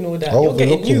overlooking all that. You're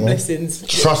getting new blessings.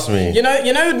 Trust me. You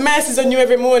know, mercy's on you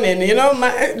every morning. You know,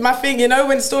 my thing, you know,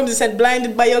 when Stormzy said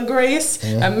blinded by your grace,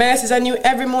 and mercy's on you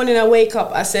every morning I wake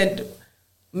up, I said,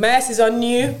 mercy's on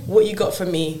you, what you got for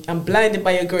me? I'm blinded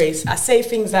by your grace. I say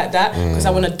things like that because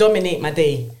I want to dominate my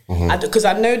day. Because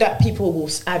I know that people will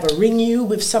either ring you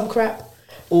with some crap,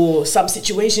 or some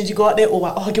situations you go out there, or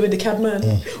I argue with the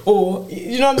cabman, or,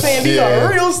 you know what I'm saying? These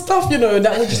are real stuff, you know,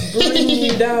 that will just bring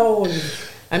you down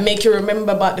and make you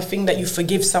remember about the thing that you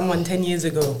forgive someone 10 years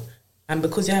ago. And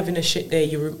because you're having a shit day,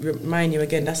 you remind you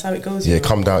again. That's how it goes. Yeah,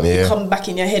 come down, You come back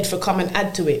in your head for come and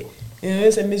add to it. You know,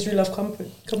 it's a misery love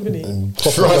company. Trust me,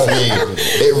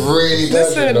 it really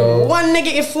does. Listen, one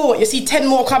negative thought, you see 10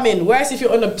 more come in. Whereas if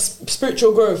you're on a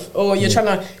spiritual growth, or you're trying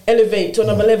to elevate to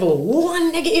another level,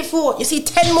 one negative thought, you see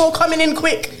 10 more coming in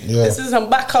quick. This is some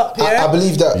backup. I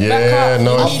believe that. Yeah,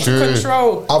 no, it's true.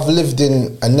 Control. I've lived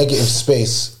in a negative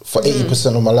space for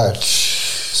 80% of my life.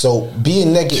 So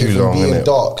being negative and being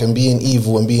dark and being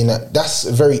evil and being that's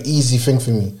a very easy thing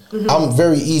for me. I'm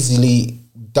very easily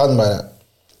done by that.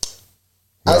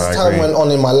 As time went on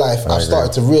in my life, I've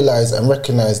started to realize and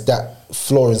recognize that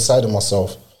flaw inside of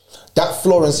myself. That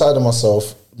flaw inside of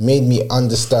myself made me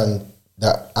understand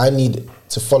that I need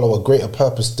to follow a greater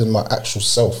purpose than my actual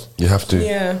self. You have to.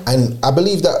 Yeah. And I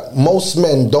believe that most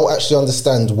men don't actually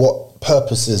understand what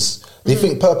purpose is. They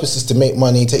think purpose is to make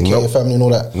money, take care of your family and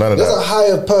all that. None of There's that. a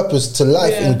higher purpose to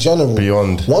life in general.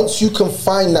 Beyond. Once you can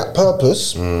find that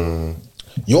purpose,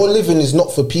 your living is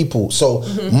not for people. So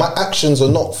my actions are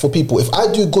not for people. If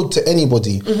I do good to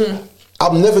anybody,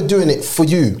 I'm never doing it for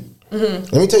you.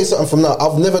 Let me tell you something from now.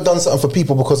 I've never done something for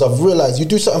people because I've realized you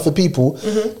do something for people,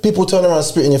 people turn around and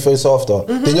spit in your face after.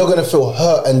 Then you're going to feel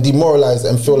hurt and demoralized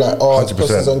and feel like, oh, this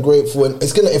person's ungrateful. And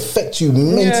it's going to affect you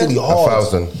mentally hard.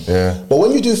 1,000, But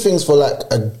when you do things for like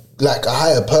a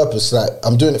higher purpose, like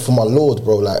I'm doing it for my Lord,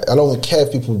 bro. Like I don't care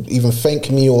if people even thank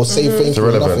me or say thank you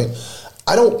or nothing.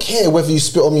 I don't care whether you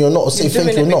spit on me or not or say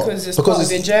thank you or not. Because it's part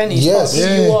of your journey. Yes. It's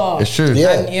part of who you are. It's true.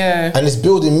 Yeah. And it's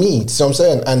building me. See what I'm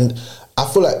saying? And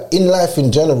I feel like in life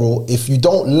in general, if you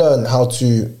don't learn how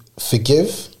to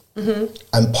forgive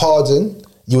and pardon,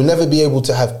 you'll never be able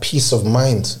to have peace of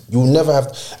mind. You'll never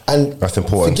have, and that's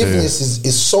important. Forgiveness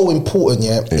is so important,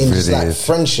 in really just like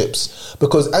friendships,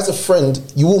 because as a friend,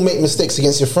 you will make mistakes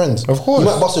against your friend. Of course, you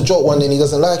might bust a joke one day and he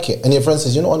doesn't like it, and your friend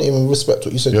says, "You know, I don't even respect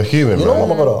what you said. You're human, you know what,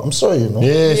 my brother? I'm sorry, you know.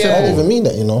 I don't even mean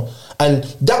that, you know." And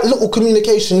that little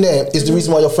communication there is the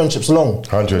reason why your friendship's long.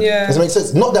 100. Does it make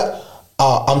sense? Not that.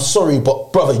 I'm sorry,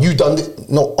 but brother, you done it.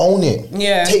 No, own it.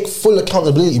 Yeah. Take full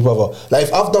accountability, brother. Like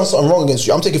if I've done something wrong against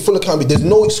you, I'm taking full accountability. There's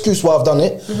no excuse why I've done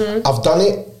it. I've done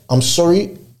it. I'm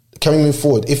sorry. Can we move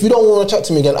forward? If you don't want to chat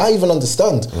to me again, I even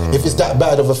understand if it's that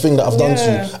bad of a thing that I've done to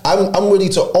you. I'm ready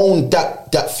to own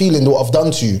that feeling that what I've done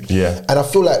to you. Yeah. And I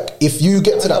feel like if you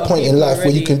get to that point in life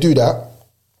where you can do that,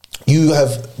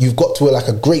 you've got to like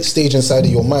a great stage inside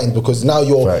of your mind, because now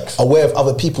you're aware of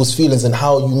other people's feelings and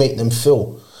how you make them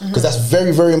feel. Because that's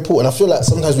very, very important. I feel like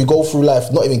sometimes we go through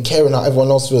life not even caring how everyone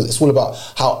else feels. It's all about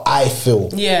how I feel.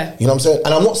 Yeah. You know what I'm saying?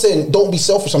 And I'm not saying don't be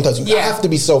selfish sometimes. You have to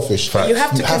be selfish. You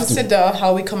have to consider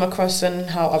how we come across and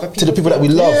how other people... To the people that we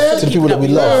love. To the people that we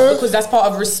love. Because that's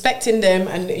part of respecting them,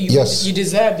 and you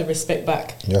deserve the respect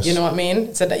back. Yes. You know what I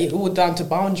mean? So that it's all down to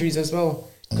boundaries as well.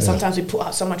 Because sometimes we put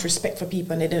out so much respect for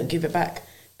people and they don't give it back.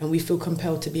 And we feel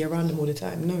compelled to be around them all the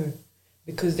time. No.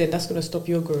 Because then that's going to stop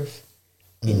your growth.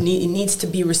 It needs to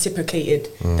be reciprocated.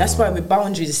 That's why with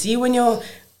boundaries, see, when you're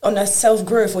on a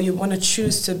self-growth or you want to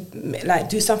choose to like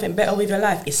do something better with your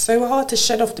life, it's so hard to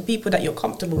shed off the people that you're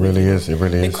comfortable with. It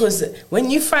really is. Because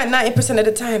when you find 90% of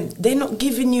the time, they're not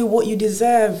giving you what you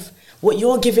deserve, what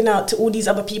you're giving out to all these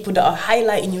other people that are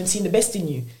highlighting you and seeing the best in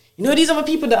you. You know, these other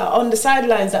people that are on the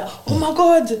sidelines that, oh my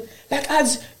God, like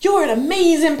Ads, you're an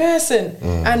amazing person.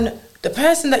 And the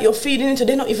person that you're feeding into,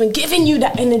 they're not even giving you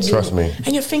that energy. Trust me.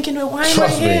 And you're thinking, well, why am I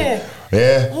here?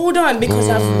 Yeah. Hold on, because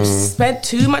I've spent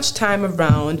too much time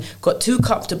around, got too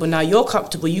comfortable. Now you're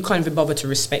comfortable, you can't even bother to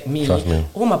respect me, Trust me.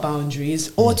 or my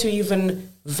boundaries, or to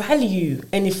even value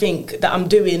anything that I'm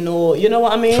doing, or you know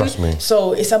what I mean? Trust me.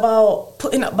 So it's about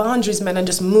putting up boundaries, man, and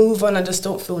just move on. I just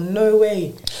don't feel no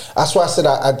way. That's why I said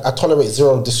I tolerate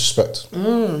zero disrespect.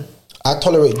 I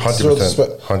tolerate 100%, zero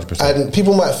disrespect. 100%. And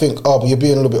people might think, oh, but you're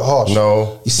being a little bit harsh.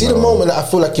 No. You see the moment that I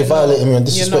feel like you're violating me and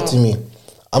disrespecting me,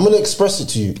 I'm going to express it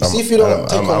to you. See if you don't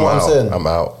take on what I'm saying. I'm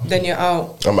out. Then you're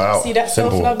out. I'm out. See that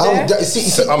Simple. self-love there? I'm out. See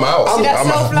that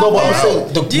I'm self-love No, but I'm there?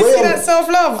 saying the Do you way see that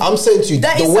self-love? I'm saying to you,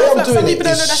 That the is way I'm self-love. Some doing it people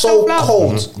don't know is that's so self-love.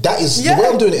 cold. That is the way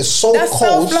I'm doing it is so That's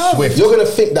cold. self-love. Swift. You're gonna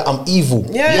think that I'm evil.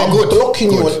 Yeah. I'm Good.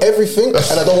 blocking you on everything, and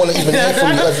I don't want to even hear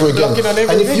from you ever again. Blocking on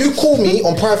And if everything. you call me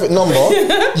on private number,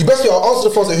 you best be I'll answer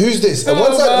the phone. And say, who's this? And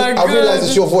once I my realize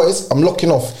God. it's your voice, I'm locking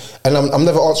off, and I'm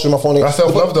never answering my phone. That's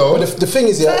self-love, though. But the thing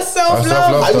is, yeah, That's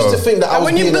self-love. I used to think that I And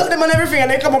was when you being block them on everything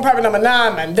and they come on private number, nah,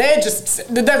 man, they're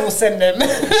just the devil send them.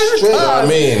 Straight, I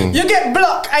mean. You get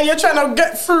blocked and you're trying to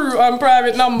get through on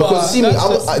private number. Because see me,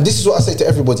 That's just- this is what I say to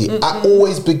everybody. I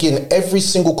always begin every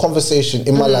single conversation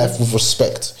in my life with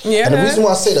respect. Yeah. And the reason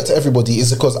why I say that to everybody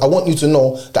is because I want you to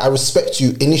know that I respect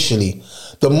you initially.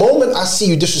 The moment I see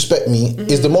you disrespect me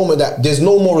is the moment that there's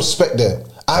no more respect there.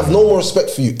 I have no more respect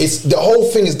for you. It's the whole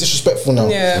thing is disrespectful now.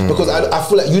 Yeah. Because I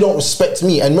feel like you don't respect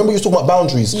me. And remember you were talking about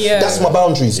boundaries. Yeah. That's my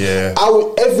boundaries. Yeah.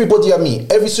 Everybody I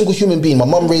meet, every single human being, my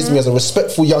mum raised me as a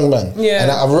respectful young man. Yeah.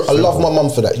 And I love my mum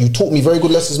for that. You taught me very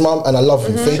good lessons, mum, and I love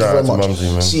you. Thank Shout you out very to much.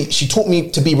 Mumsy, man. She taught me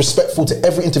to be respectful to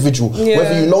every individual, Yeah.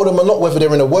 whether you know them or not, whether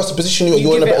they're in a worse position or You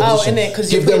you're in a give it better out, position. innit? 'Cause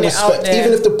Give you're them putting it out respect. there.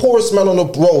 Even if the poorest man on the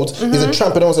road is a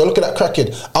tramp and everyone's like, look at that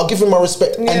crackhead, I'll give him my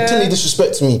respect Yeah. until he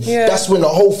disrespects me. Yeah. That's when the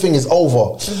whole thing is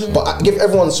over. But I give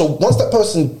everyone, so once that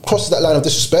person crosses that line of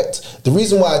disrespect, the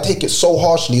reason why I take it so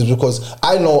harshly is because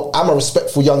I know I'm a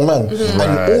respectful young man.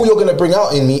 And all you're going to bring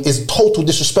out in me is total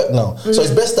disrespect now. So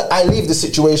it's best that I leave the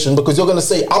situation because you're going to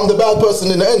say I'm the bad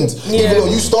person in the end. Even though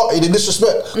you started in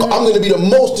disrespect. I'm going to be the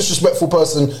most disrespectful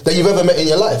person that you've ever met in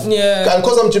your life. Yeah. And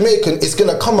because I'm Jamaican, it's going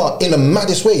to come out in the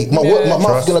maddest way. My mouth's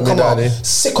Trust going to me, come out daddy.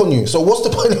 sick on you. So what's the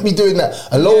point of me doing that?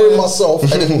 And lowering myself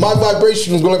and if my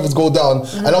vibration levels go down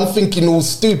and I'm thinking all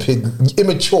stupid,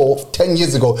 immature 10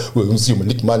 years ago, well, I'm seeing my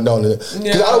lick man down.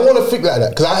 Because I don't want to think like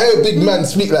that. Because I hear a big man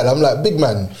speak like that. I'm like, big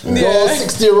man, you're a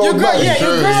 60-year-old man. Yeah,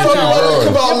 you're grown. Stop trying to lick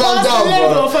about a You're man past down, the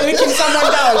level bro. for licking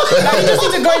someone down. Like, you just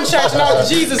need to go in church and ask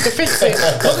Jesus to fix it.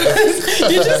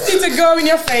 You just need to go in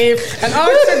your faith and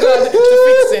ask God to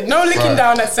fix it. No licking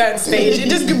down at certain stage. It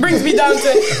just brings me down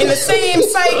to in the same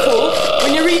cycle.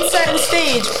 When you reach certain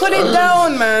stage, put it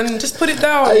down, man. Just put it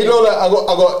down. And you know, like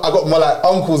I got my like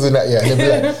uncles in that, yeah. And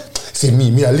they be like, say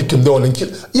me, I lick him down and kill.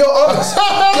 Yo, unks,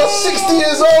 you're 60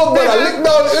 years old, man. I lick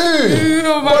down who?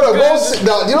 Oh my Brother, go God. sit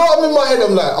down. You know what I'm in my head?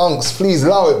 I'm like, unks, please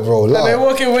allow it, bro. Allow They're it.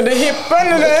 walking with the hip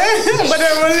under there, but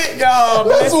they will lick down.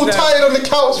 That's all tired on the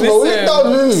couch, bro. Lick Listen. down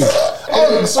who?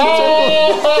 Unks.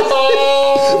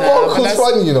 Uncle's that's-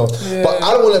 funny, you know. But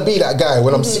I don't want to be that guy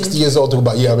when I'm 60 years old talking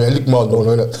about, yeah, I mean, I lick my no.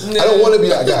 I don't want to be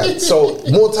that guy. So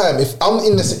more time, if I'm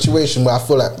in a situation where I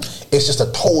feel like it's just a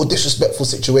total disrespectful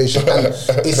situation and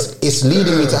it's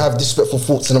leading me to have disrespectful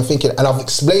thoughts and I'm thinking, and I've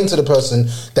explained to the person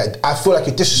that I feel like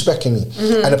you're disrespecting me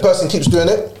and the person keeps doing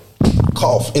it, cut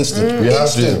off, instant. You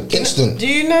have to. Instant. Do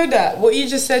you know that? What you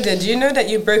just said there, do you know that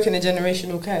you've broken a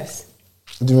generational curse?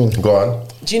 What do you mean? Go on.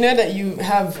 Do you know that you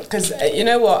have, because you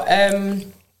know what,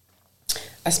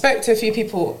 I spoke to a few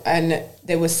people and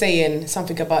they were saying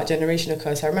something about generational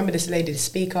curse. I remember this lady, the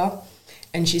speaker,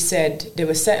 and she said there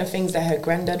were certain things that her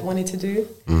granddad wanted to do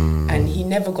and he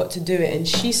never got to do it, and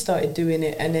she started doing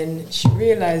it, and then she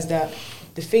realised that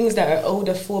the things that her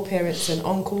older foreparents and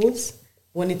uncles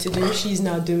wanted to do, she's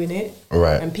now doing it.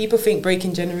 Right. And people think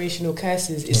breaking generational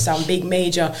curses is some big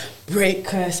major break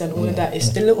curse and all of that. It's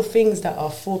the little things that our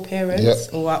foreparents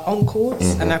or our uncles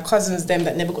and our cousins, them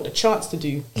that never got the chance to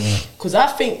do. Because I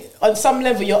think on some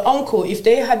level, your uncle, if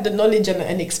they had the knowledge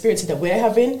and experiences that we're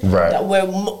having, Right. that we're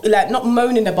like not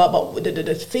moaning about, but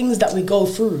the things that we go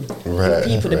through, Right, with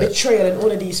people, the right. betrayal and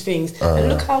all of these things. And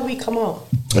look how we come out.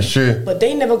 It's true. But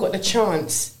they never got the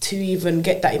chance to even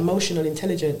get that emotional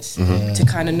intelligence to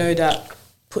kind of know that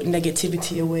put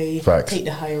negativity away, Facts. take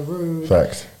the higher road,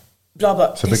 Facts. blah blah.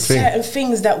 a big There's thing. certain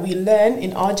things that we learn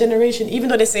in our generation, even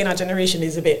though they say in our generation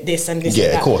is a bit this and this Yeah,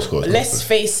 and that. of course. But let's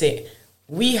face it,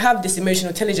 we have this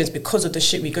emotional intelligence because of the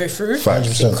shit we go through,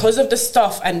 Facts. because of the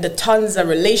stuff and the tons of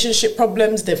relationship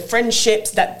problems, the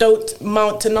friendships that don't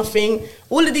mount to nothing.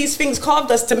 All of these things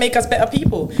carved us to make us better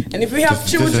people. And if we have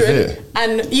This is children it.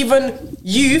 and even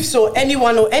youths or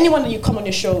anyone that you come on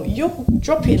your show, you're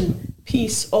dropping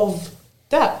piece of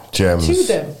that Gems. to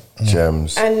them.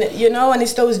 Gems. And you know, and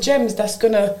it's those gems that's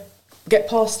gonna get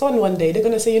passed on one day. They're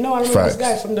gonna say, I remember this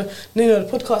guy from the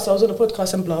podcast. I was on the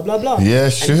podcast and blah blah blah. Yeah,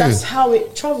 sure. And that's how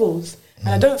it travels. And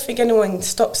I don't think anyone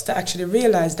stops to actually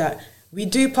realize that we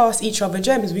do pass each other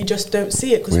gems. We just don't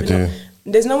see it because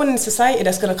there's no one in society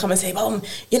that's gonna come and say,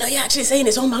 you're actually saying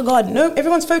this. Oh my God, no!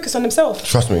 Everyone's focused on themselves.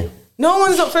 Trust me. No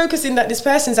one's not focusing that this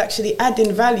person's actually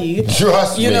adding value.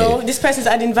 Trust me. This person's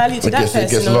adding value to that person. It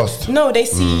gets lost. No, they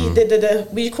see the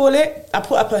what do you call it? I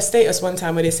put up a status one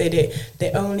time where they say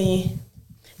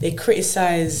they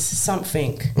criticize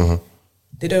something. Mm-hmm.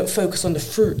 They don't focus on the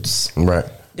fruits. Right.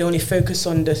 They only focus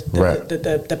on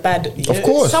the bad. Of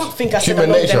course. Something I said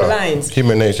along them lines.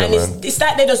 Human nature, and man. It's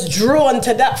like they just drawn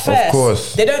to that first. Of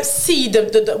course. They don't see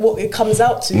the what it comes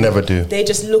out to. Never do. They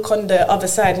just look on the other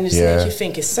side and just make you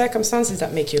think. It's circumstances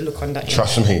that make you look on that.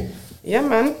 Trust me. Yeah,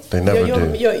 man. They never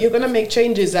do. You're going to make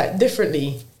changes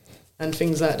differently and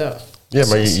things like that. Yeah,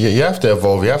 man, you have to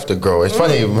evolve, you have to grow. It's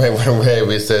funny when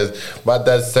Ray says, my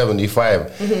dad's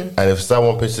 75, and if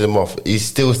someone pisses him off, he's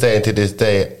still saying to this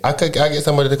day, I get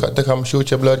somebody to come shoot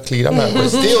your blood clean. I'm like, but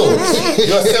still,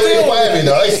 you're 75, You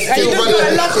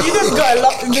just got to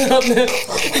love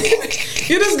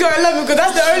You just got to love him because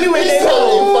that's the only way they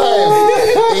know.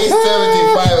 He's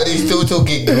 75 and he's still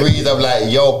talking grease. I'm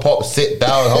like, yo, Pop, sit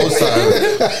down, hold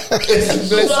something.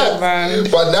 Listen,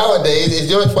 man. But nowadays,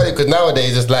 it's funny because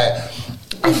nowadays it's like,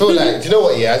 I feel like, do you know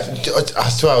what? Yeah, I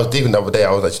swear I was deep the other day.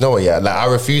 I was like, do you know what? Yeah, like I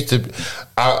refuse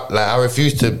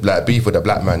to beef with a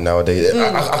black man nowadays.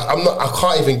 I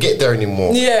can't even get there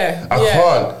anymore. Yeah, I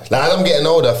can't. Like as I'm getting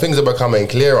older, things are becoming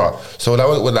clearer. So when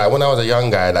I was a young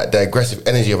guy, like the aggressive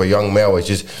energy of a young male was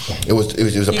just it was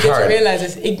apparent. You get to realize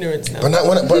it's ignorance now. But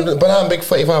now I'm big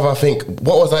 35. I think,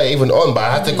 what was I even on? But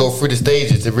I had to go through the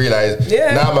stages to realize.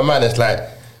 Yeah. Now I'm a man. It's like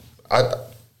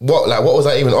what was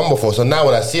I even on before? So now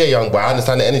when I see a young boy, I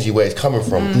understand the energy where it's coming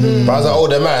from. Mm-hmm. But as an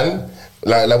older man,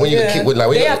 like when you keep with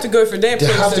they have to go through their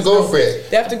process. They have to go through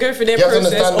it. They have to go through their process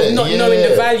of not knowing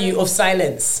the value of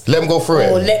silence. Let them go through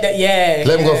it. Or let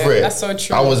them go through it. That's so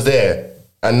true. I was there.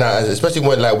 And now, especially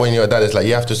when you're a dad, it's like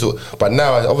you have to but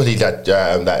now, obviously,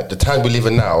 the time we live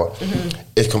in now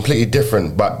is completely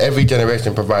different. But every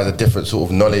generation provides a different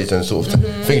sort of knowledge and sort of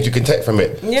things you can take from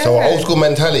it. Yeah. So our old school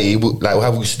mentality,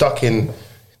 have we stuck in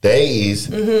the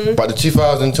 80s, but the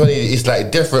 2020 is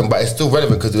like different, but it's still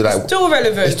relevant because we're like still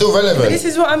relevant. It's still relevant. But this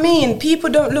is what I mean.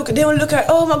 People don't look at.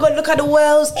 Oh my God, look at the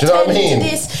world's turning to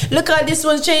this. Look how this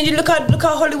one's changing. Look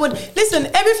how Hollywood. Listen,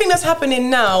 everything that's happening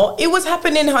now, it was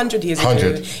happening 100 years ago.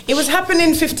 It was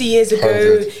happening 50 years ago.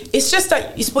 100. It's just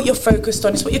that it's what you're focused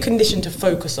on. It's what you're conditioned to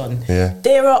focus on. Yeah.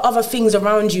 There are other things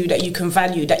around you that you can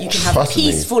value. That you can have a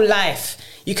peaceful life.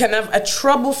 You can have a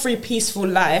trouble-free, peaceful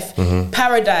life,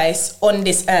 paradise on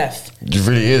this earth. It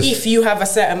really is. If you have a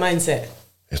certain mindset.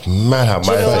 It's mad how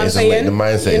mindset is. The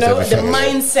mindset is everything. The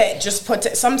mindset just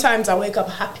sometimes I wake up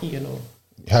happy, You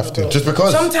have to. Just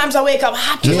because. Sometimes I wake up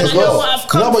happy when I know what I've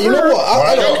come through. No, but you know what?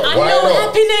 I know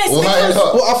happiness. Well, I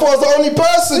thought I was the only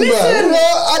person, man.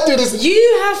 I do this.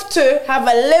 You have to have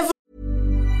a level.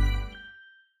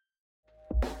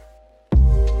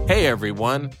 Hey,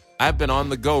 everyone. I've been on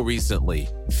the go recently.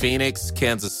 Phoenix,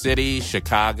 Kansas City,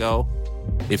 Chicago.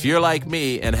 If you're like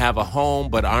me and have a home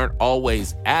but aren't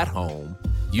always at home,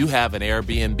 you have an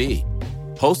Airbnb.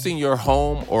 Hosting your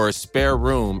home or a spare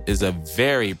room is a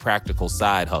very practical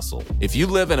side hustle. If you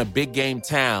live in a big game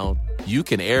town, you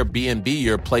can Airbnb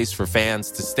your place for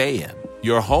fans to stay in.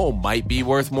 Your home might be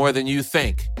worth more than you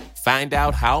think. Find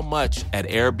out how much at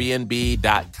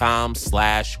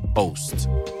airbnb.com/host.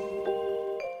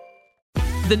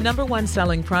 The #1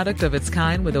 selling product of its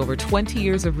kind with over 20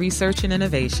 years of research and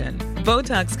innovation.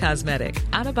 Botox Cosmetic,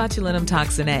 out of botulinum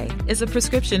toxin A, is a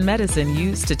prescription medicine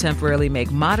used to temporarily make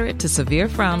moderate to severe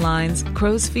frown lines,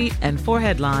 crow's feet, and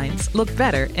forehead lines look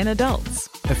better in adults.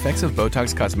 Effects of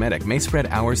Botox Cosmetic may spread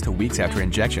hours to weeks after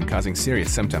injection, causing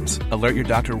serious symptoms. Alert your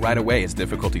doctor right away as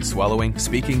difficulty swallowing,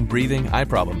 speaking, breathing, eye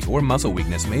problems, or muscle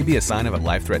weakness may be a sign of a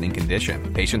life-threatening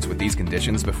condition. Patients with these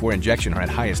conditions before injection are at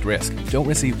highest risk. Don't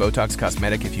receive Botox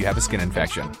Cosmetic if you have a skin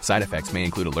infection. Side effects may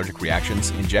include allergic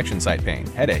reactions, injection site pain,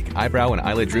 headache, eyebrow and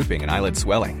eyelid drooping, and eyelid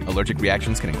swelling. Allergic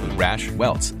reactions can include rash,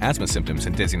 welts, asthma symptoms,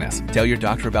 and dizziness. Tell your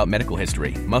doctor about medical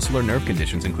history, muscle or nerve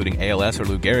conditions including ALS or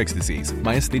Lou Gehrig's disease,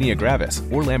 myasthenia gravis,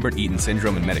 or Lambert-Eaton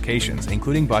syndrome and medications,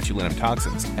 including botulinum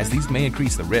toxins, as these may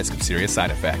increase the risk of serious side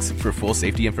effects. For full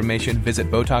safety information, visit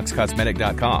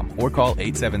BotoxCosmetic.com or call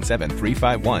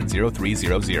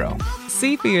 877-351-0300.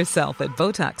 See for yourself at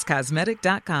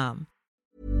BotoxCosmetic.com.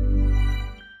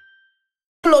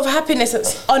 Of happiness,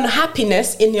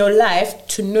 unhappiness in your life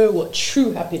to know what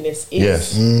true happiness is.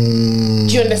 Yes. Do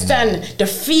you understand the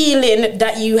feeling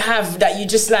that you have, that you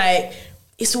just like,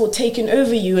 it's all taken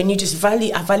over you, and you just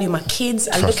I value my kids.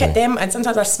 I look at them, and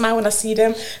sometimes I smile when I see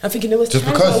them. I'm thinking there was times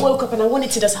when I woke up and I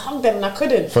wanted to just hug them, and I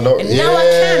couldn't. Now I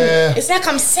can. It's like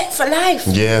I'm set for life.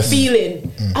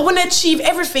 Feeling. I want to achieve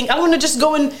everything. I want to just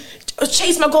go and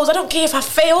chase my goals. I don't care if I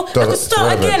fail. I can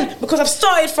start again because I've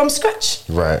started from scratch.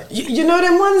 Right. You know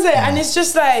them ones there, and it's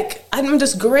just like I'm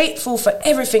just grateful for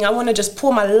everything. I want to just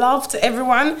pour my love to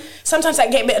everyone. Sometimes I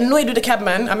get a bit annoyed with the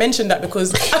cabman. I mentioned that because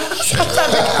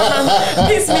sometimes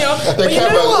piss me off. The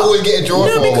cabman always get a draw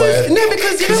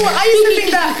because you know what? I used to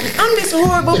think that I'm this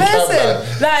horrible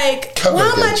person. Like,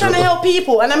 why am I trying to help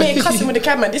people? And I'm here cussing with the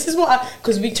cabman. This is what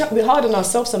because we're hard on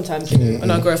ourselves sometimes on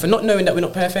our growth, and not knowing that we're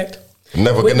not perfect.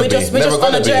 We're just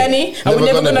on a journey, and we're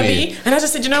never gonna be. And I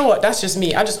just said, you know what? That's just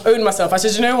me. I just own myself. I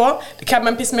said, you know what? The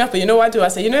cabman pissed me off, but you know what I do? I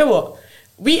said, you know what?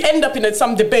 We end up in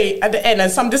some debate at the end and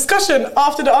some discussion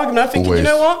after the argument. I'm thinking, you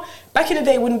know what? Back in the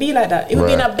day, it wouldn't be like that. It would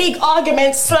be in a big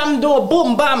argument, slam door,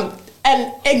 boom, bam,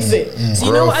 and exit. So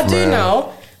you know what I do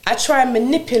now? I try and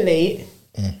manipulate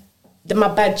my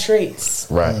bad traits.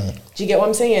 Right. Do you get what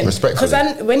I'm saying? Respectfully.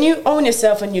 Because when you own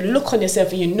yourself and you look on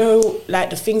yourself and you know like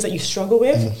the things that you struggle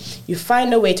with, you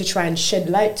find a way to try and shed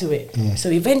light to it. So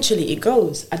eventually it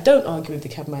goes. I don't argue with the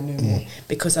cabman no more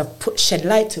because I've shed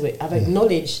light to it. I've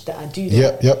acknowledged that I do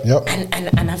that. Yep.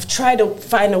 And I've tried to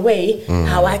find a way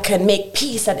how I can make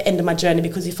peace at the end of my journey,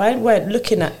 because if I weren't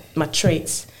looking at my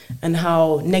traits and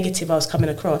how negative I was coming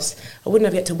across, I wouldn't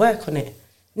have get to work on it.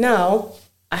 Now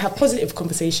I have positive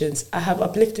conversations. I have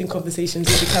uplifting conversations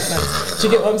with the cabman. Do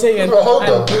you get what I'm saying?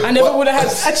 I never would have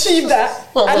achieved that.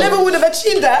 I never would have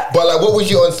achieved that. But like, what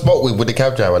was you on spot with the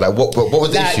cab driver? Like, what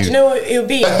was the issue? Do you know what it would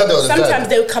be? Sometimes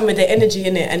they'll come with their energy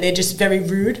in it, and they're just very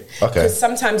rude. Okay. Because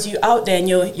sometimes you're out there and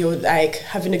you're like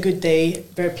having a good day,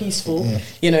 very peaceful.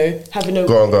 You know, having a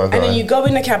go on. Then you go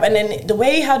in the cab, and then the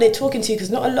way how they're talking to you, because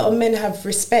not a lot of men have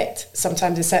respect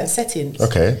sometimes in certain settings.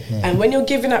 Okay. And when you're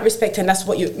giving that respect, and that's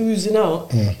what you're oozing out.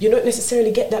 You don't necessarily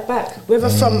get that back, whether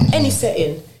from any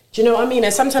setting. Do you know what I mean?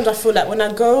 And sometimes I feel like when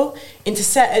I go into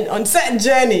certain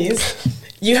journeys,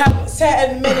 you have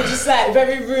certain men are just like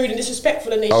very rude and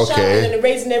disrespectful, and they shout and they're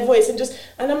raising their voice, and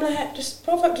I'm like, just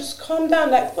calm down,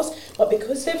 like, but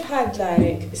because they've had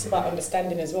like, it's about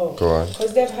understanding as well. Go on.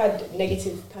 Because they've had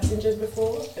negative passengers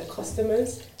before and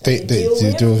customers. They deal with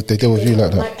you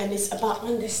like that. And it's about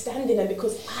understanding them,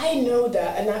 because I know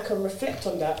that and I can reflect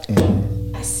on that.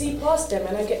 I see past them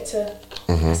and I get to,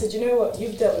 I said, you know what,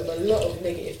 you've dealt with a lot of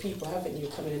negative people, haven't you,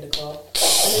 coming in the car? And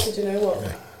I said, you know what?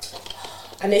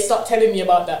 And they start telling me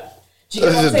about that. Do you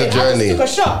get what I'm saying? I just took a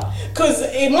shot. Because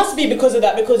it must be because of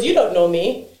that, because you don't know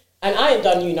me and I ain't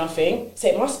done you nothing. So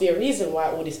it must be a reason why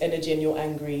all this energy and you're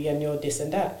angry and you're this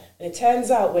and that. And it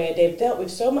turns out where they've dealt with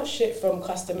so much shit from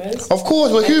customers. Of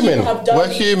course, we're human. We're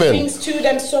human. Things to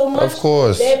them so much. Of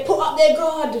course. They put up their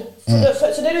guard.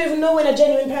 So they don't even know when a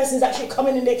genuine person's actually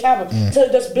coming in their cabin. To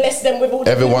just bless them with all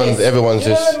the everyone's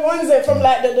just... Everyone's there from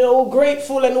like they're all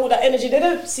grateful and all that energy. They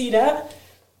don't see that.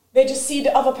 They just see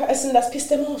the other person that's pissed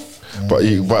them off. But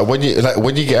when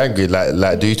you get angry,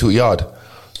 like do you talk yard?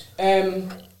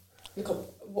 Look up.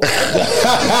 100%.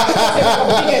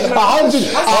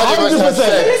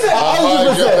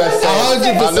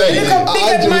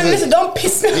 Listen, don't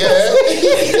piss me off.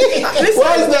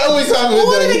 Why is that always happening?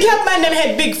 All the cab man them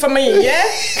head big for me, yeah?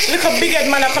 Look how big head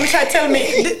man come try to tell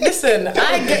me. Listen,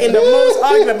 I get in the most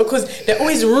argument because they're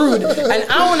always rude, and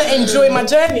I want to enjoy my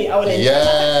journey. I want to enjoy my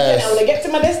journey. I want to get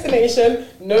to my destination.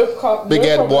 Big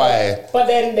head boy. But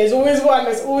then there's always one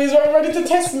that's always ready to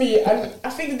test me, and I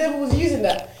think the devil was using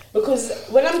that. Because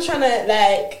when I'm trying to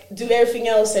like do everything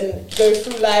else and go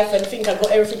through life and think I've got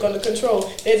everything under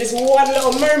control, there's this one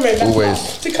little moment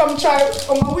to come try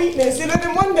on my weakness. You know,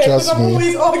 then one day, because I'm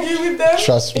always arguing with them,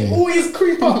 they always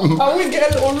creep up. I always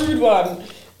get a little rude one.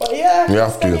 But yeah, you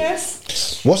have to.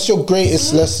 Yes. What's your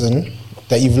greatest lesson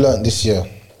that you've learned this year?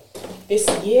 This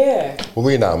year? What are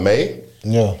we now, May?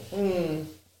 Yeah.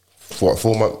 What,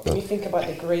 4 months? Let me think about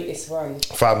the greatest one.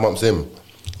 5 months in.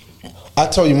 I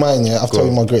tell you mine, yeah. I've told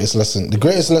you my greatest lesson. The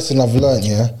greatest lesson I've learned,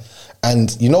 yeah.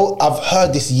 And you know, I've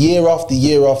heard this year after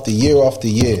year after year after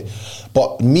year.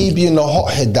 But me being the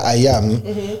hothead that I am,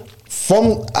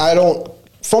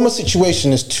 from a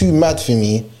situation that's too mad for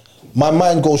me, my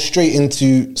mind goes straight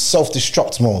into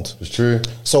self-destruct mode. It's true.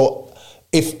 So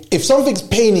if something's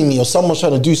paining me, or someone's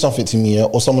trying to do something to me,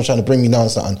 or someone's trying to bring me down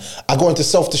something, I go into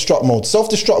self-destruct mode.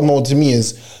 Self-destruct mode to me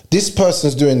is, this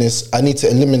person's doing this, I need to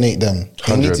eliminate them.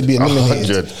 They need to be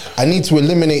eliminated. 100. I need to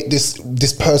eliminate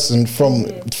this person from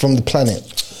the planet.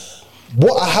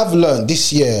 What I have learned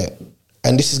this year,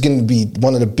 and this is going to be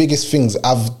one of the biggest things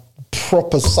I've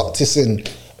proper sucked this in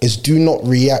is do not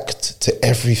react to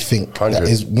everything 100.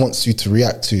 that wants you to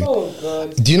react to. Oh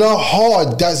God. Do you know how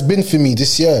hard that's been for me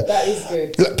this year? That is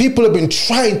good. Like, people have been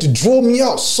trying to draw me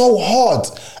out so hard,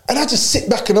 and I just sit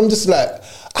back and I'm just like,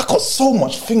 I got so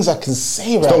much things I can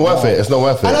say right now. It's not worth it. It's not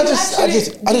worth it. And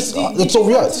I just don't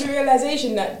react. The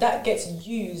realization that gets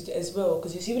used as well,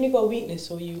 because you see, when you got a weakness,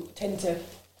 or you tend to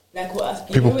like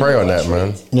what people prey on that,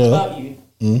 man. About you,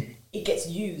 it gets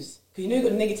used. Because you know you've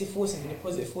got negative forces and the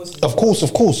positive forces. Of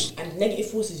course. And negative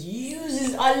forces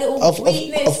uses our little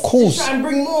weakness of course. to try and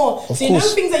bring more. So you know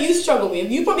things that you struggle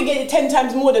with, you probably get it 10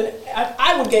 times more than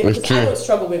I would get, because I don't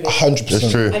struggle with it. 100%.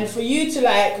 That's true. And for you to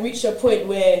like reach a point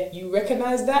where you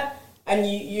recognize that, and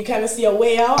you kind of see a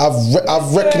way out.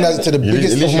 I've recognized it to the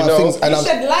biggest of my things, and you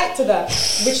shed light to that,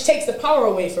 which takes the power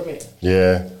away from it.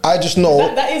 Yeah. I just know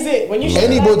that is it. When you shed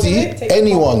light to it, it takes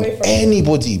the power away from it.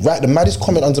 anybody, write the maddest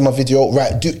comment under my video,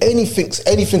 right? Do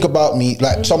anything about me,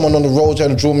 like someone on the road trying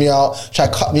to draw me out, try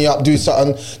to cut me up, do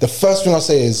something. The first thing I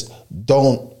say is,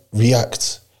 don't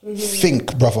react.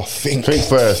 Think, brother. Think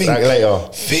first, act later.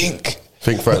 Think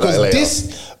first, because act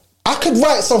later. I could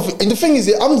write something, and the thing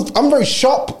is, I'm very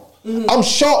sharp. I'm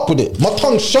sharp with it. My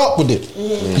tongue's sharp with it.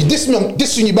 You diss me, I'm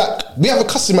dissing you back. We have a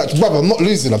cussing match, brother. I'm not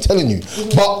losing, I'm telling you.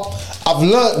 But I've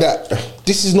learned that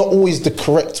this is not always the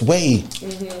correct way.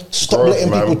 Stop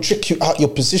letting people trick you out your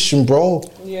position, bro.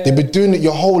 Yeah. They've been doing it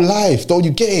your whole life. Don't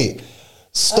you get it?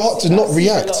 Start to not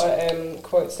react. A lot of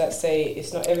quotes that say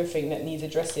it's not everything that needs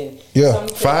addressing. Yeah,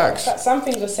 facts. Some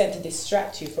things are sent to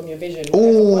distract you from your vision.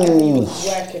 Whatever you was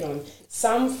working on.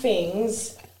 Some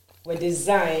things were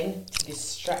designed to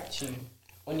distract you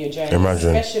on your journey.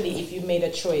 Imagine. Especially if you made a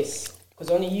choice.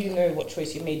 Because only you know what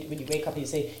choice you made when you wake up and you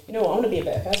say, you know what, I want to be a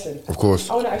better person. Of course.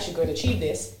 I want to actually go and achieve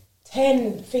this.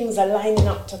 10 things are lining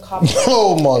up to come.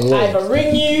 Oh my Lord. Either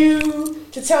ring you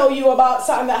to tell you about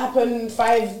something that happened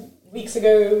 5 weeks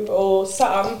ago or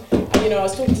something. And, you know, I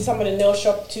was talking to someone in a nail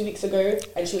shop 2 weeks ago,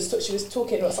 and she was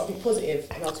talking about something positive,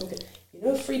 and I was talking,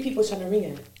 3 people trying to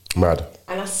ring her. Mad.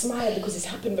 And I smiled because it's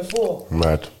happened before.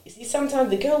 Mad. You see, sometimes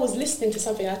the girl was listening to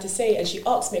something I had to say, and she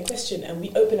asked me a question, and we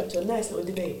opened up to a nice little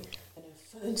debate. And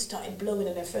her phone started blowing,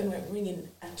 and her phone went ringing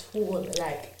at all,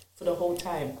 like, for the whole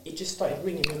time. It just started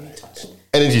ringing when we touched.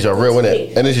 Energies are real,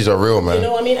 innit? Energies are real, man. You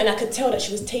know what I mean? And I could tell that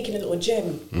she was taking a little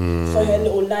gem for her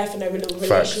little life and her little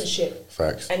relationship.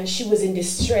 Facts. And she was in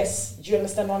distress. Do you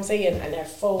understand what I'm saying? And her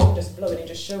phone just blowing. It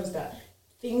just shows that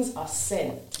things are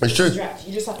sent. It's true.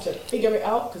 You just have to figure it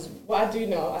out. Because what I do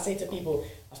now, I say to people,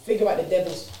 I figure out the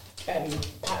devil's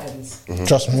patterns.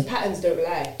 Trust me. Patterns don't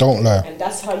lie. Don't lie. And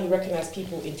that's how you recognize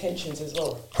people's intentions as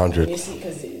well. 100. You see,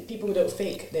 because people who don't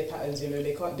fake their patterns, you know,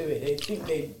 they can't do it. They think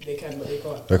they can, but they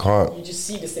can't. They can't. You just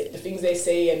see the things they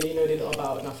say, and you know they're not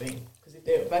about nothing. Because if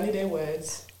they don't value their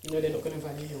words, you know they're not going to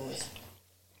value yours.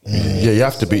 Yeah, you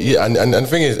have to be. Yeah, and the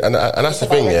thing is, and that's the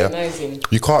thing. Yeah,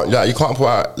 you can't put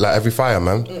out like every fire,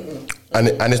 man. And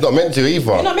it's not meant to either.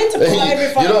 You're not meant to put out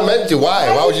every fire. You're not meant to.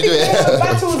 Why would you do it? There are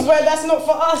battles where that's not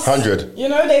for us. 100. You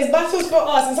know, there's battles for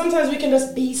us, and sometimes we can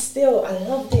just be still. I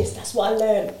love this. That's what I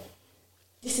learned.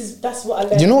 That's what I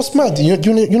learned. You know what's mad? You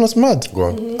know what's mad? Go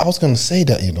on. I was going to say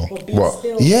that, you know. What?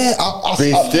 Still. Yeah,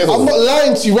 I'm not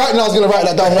lying to you. Right now, I was going to write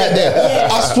that down right there. Yeah.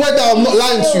 I swear that I'm not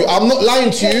lying to you. I'm not lying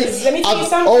to you. Let me tell you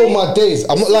something. Oh my days.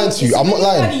 I'm not lying to you. I'm not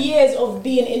lying. You've had years of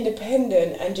being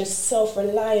independent and just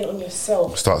self-relying on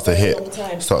yourself. Starts to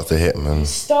hit, man.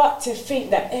 Start to think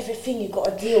that everything you got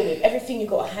to deal with, everything you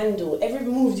got to handle, every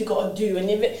move you got to do, and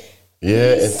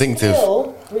instinctive.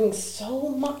 Still brings so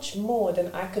much more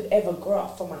than I could ever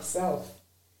grasp for myself.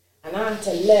 And I had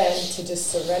to learn to just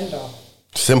surrender.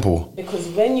 Simple. Because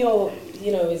when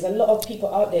there's a lot of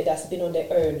people out there that's been on their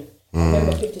own. I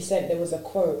remember 50 Cent, there was a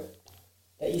quote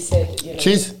that he said,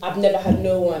 Jeez. I've never had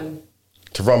no one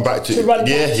to run back to.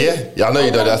 Yeah, I know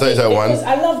you don't. That's that one.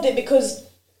 I loved it because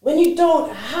when you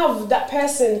don't have that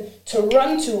person to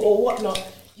run to or whatnot,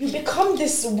 you become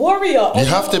this warrior. You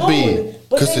have to be.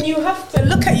 But then you have to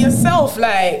look at yourself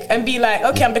and be like,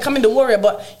 okay, I'm becoming the warrior,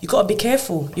 but you got to be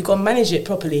careful. You got to manage it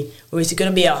properly. Or is it going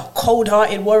to be a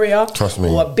cold-hearted warrior? Trust me.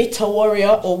 Or a bitter warrior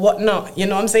or whatnot? You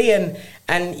know what I'm saying?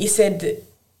 And he said,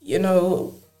 he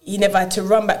never had to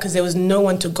run back because there was no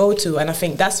one to go to. And I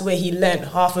think that's where he learned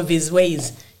half of his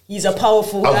ways. He's a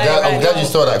powerful guy. I'm glad you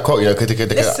saw that quote,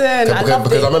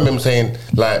 because I remember him saying,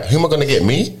 like, who am I going to get?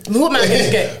 Me? Who am I going to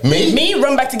get? Me?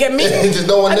 Run back to get me? There's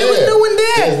no one there. There was no one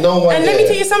there. There's no one and there. let me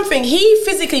tell you something. He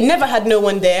physically never had no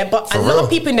one there, but For a lot real? of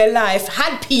people in their life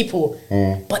had people,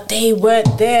 but they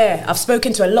weren't there. I've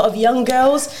spoken to a lot of young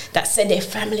girls that said their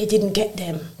family didn't get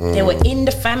them. They were in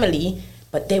the family,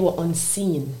 but they were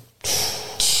unseen.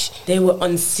 They were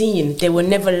unseen. They were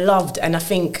never loved. And I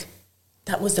think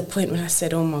that was the point when I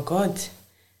said, oh my God,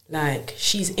 like,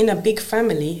 she's in a big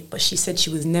family, but she said she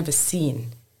was never seen.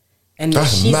 And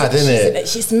that's mad, isn't it?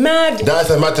 She's mad.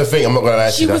 That's a mad to think. I'm not gonna lie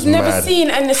to you. She was never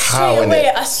seen, and straight away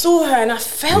I saw her and I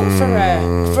felt for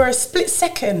her for a split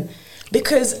second,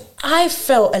 because I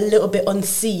felt a little bit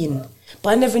unseen.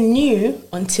 But I never knew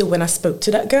until when I spoke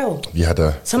to that girl. You had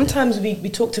a... Sometimes we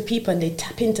talk to people and they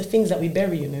tap into things that we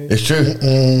bury, you know. It's true.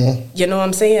 You know what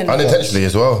I'm saying? Unintentionally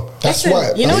as well. That's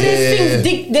why. You know,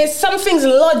 there's some things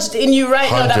lodged in you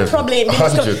right now that probably ain't been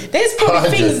discovered. There's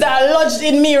probably things that are lodged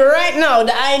in me right now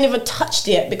that I ain't even touched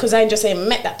yet because I ain't just ain't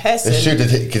met that person. It's true to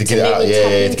get it out.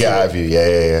 Yeah, to get out of you.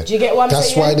 Yeah. Do you get what I'm saying?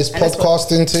 That's why this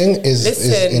podcasting thing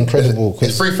is incredible.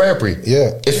 It's free for everybody.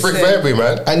 Yeah. It's free for everybody,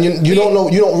 man. And you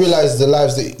don't realize the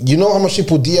lives that, you know how much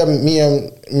people DM me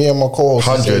and my co-host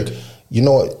 100. You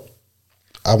know what?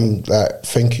 I'm like,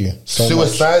 thank you so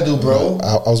suicidal, much. bro.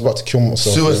 I was about to kill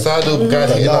myself. Suicidal guy.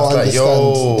 But now I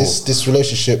understand this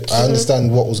relationship. I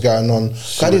understand what was going on.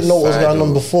 I didn't know what was going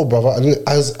on before, brother.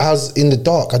 I was in the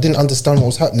dark. I didn't understand what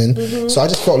was happening. So I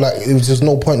just felt like it was just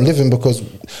no point living, because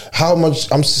how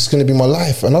much I'm just going to be my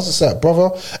life. And I was just like, brother.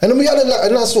 And then we had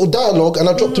a nice little dialogue, and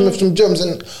I dropped him some gems,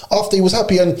 and after he was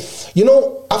happy. And you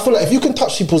know, I feel like if you can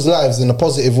touch people's lives in a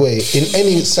positive way in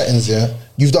any settings,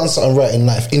 you've done something right in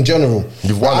life in general.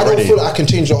 You've won I don't already. feel like I can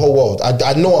change the whole world.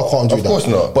 I know I can't do that. Of course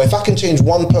not. But if I can change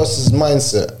one person's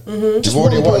mindset, you've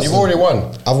already won. You've already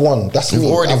won. I've won. That's me.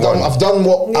 I've done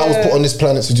what I was put on this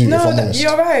planet to do. No, if I'm honest.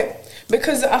 you're right.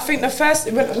 Because I think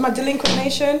my Delinquent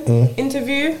Nation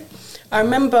interview, I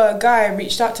remember a guy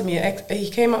reached out to me. He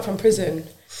came out from prison,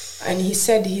 and he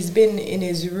said he's been in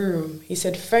his room. He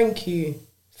said, thank you,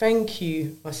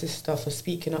 my sister, for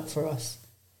speaking up for us.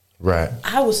 Right.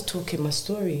 I was talking my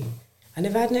story. I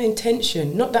never had no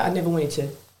intention. Not that I never wanted to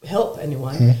help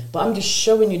anyone, but I'm just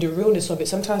showing you the realness of it.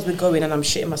 Sometimes we go in and I'm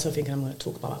shitting myself thinking I'm going to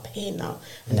talk about my pain now.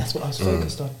 And that's what I was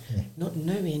focused on. Not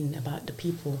knowing about the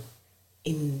people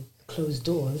in closed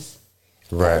doors.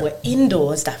 Right. That were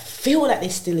indoors that feel like they're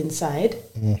still inside.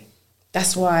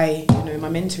 That's why, you know, my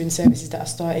mentoring services that I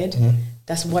started,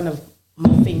 that's one of my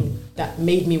thing that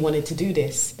made me wanted to do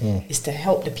this, is to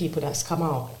help the people that's come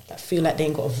out that feel like they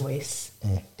ain't got a voice,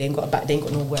 they ain't got a back, they ain't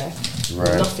got no worth,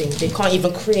 nothing. They can't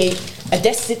even create a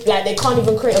they can't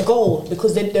even create a goal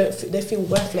because they feel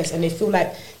worthless and they feel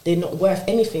like they're not worth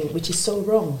anything, which is so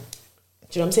wrong.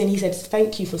 Do you know what I'm saying? He said,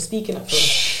 thank you for speaking up for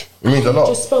us. It means a lot.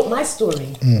 Just spoke my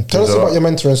story. Tell us about your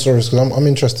mentoring service, because I'm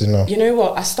interested now. You know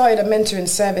what? I started a mentoring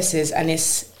services, and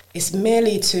it's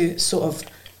merely to sort of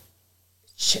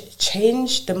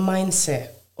change the mindset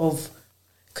of,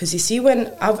 because you see,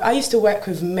 when I used to work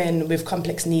with men with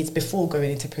complex needs before going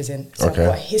into prison, so I've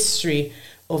got a history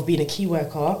of being a key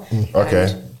worker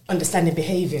and understanding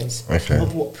behaviours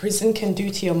of what prison can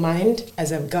do to your mind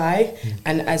as a guy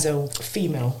and as a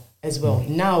female as well.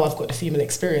 Now I've got the female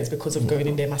experience because of going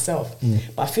in there myself,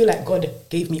 but I feel like God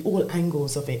gave me all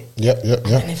angles of it.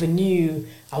 I never knew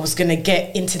I was going to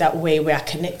get into that way where I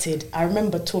connected. I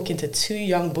remember talking to 2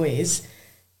 young boys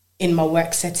in my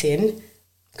work setting,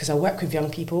 because I work with young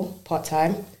people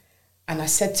part-time, and I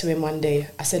said to him one day,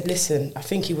 I said, listen, I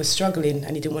think he was struggling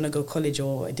and he didn't want to go college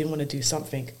or he didn't want to do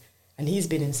something, and he's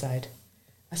been inside.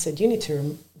 I said, you need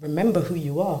to remember who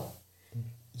you are.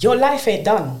 Your life ain't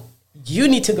done. You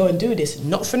need to go and do this,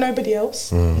 not for nobody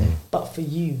else, but for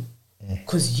you,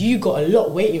 because you got a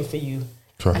lot waiting for you.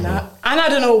 And I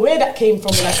don't know where that came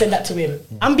from when I said that to him.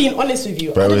 I'm being honest with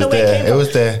you. But I don't know where it came from. It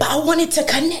was there. But I wanted to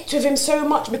connect with him so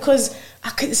much because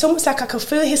it's almost like I could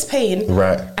feel his pain,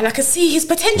 and I could see his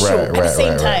potential at the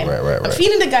same time. I'm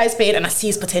feeling the guy's pain and I see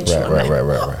his potential. I'm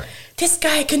like, this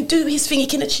guy can do his thing. He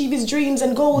can achieve his dreams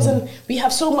and goals, and we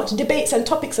have so much debates and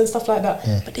topics and stuff like that.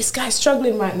 But this guy's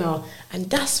struggling right now, and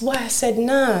that's why I said,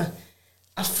 nah.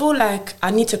 I feel like I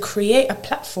need to create a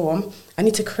platform. I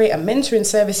need to create a mentoring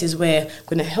services where I'm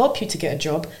going to help you to get a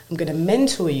job. I'm going to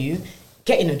mentor you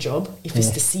getting a job. If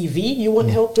it's the CV you want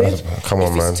help with, come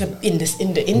on, man. In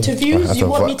the interviews you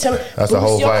want me to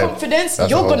boost your confidence,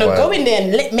 you're going to go in there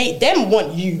and make them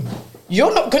want you.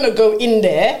 You're not going to go in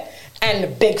there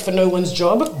and beg for no one's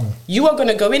job. You are going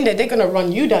to go in there. They're going to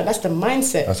run you down. That's the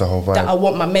mindset that I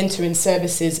want my mentoring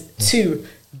services to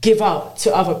give out to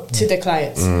the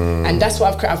clients, and that's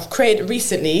what I've created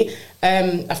recently.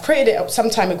 I've created it some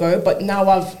time ago, but now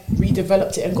I've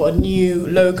redeveloped it and got a new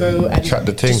logo and track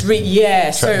the thing.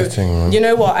 You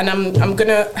know what? And I'm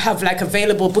gonna have like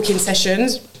available booking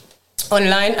sessions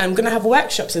online. I'm gonna have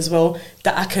workshops as well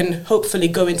that I can hopefully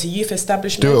go into youth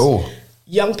establishments. Do it all.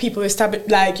 Young people establish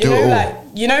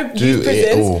youth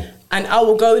prisons, and I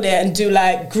will go there and do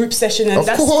like group sessions, and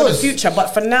that's for the future.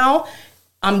 But for now,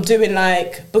 I'm doing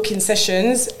like booking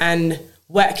sessions and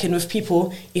working with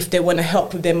people if they want to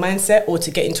help with their mindset or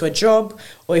to get into a job,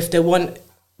 or if they want.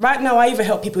 Right now, I even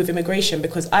help people with immigration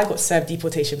because I got served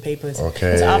deportation papers.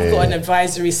 Okay. So I've got an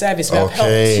advisory service where I've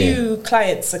helped 2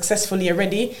 clients successfully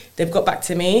already. They've got back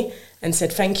to me and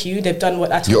said thank you. They've done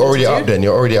what I told them to do. You're already up then.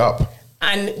 You're already up.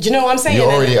 And do you know what I'm saying?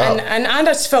 You're already up. And I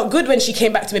just felt good when she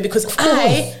came back to me because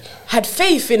I had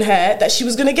faith in her that she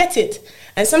was going to get it.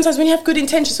 And sometimes when you have good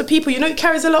intentions for people, you know, it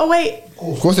carries a lot of weight.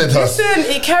 Of course it does.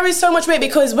 Listen, it carries so much weight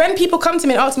because when people come to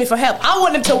me and ask me for help, I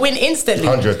want them to win instantly.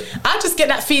 100. I just get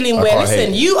that feeling where,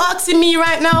 listen, you asking me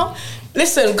right now,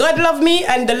 listen, God love me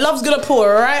and the love's going to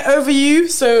pour right over you.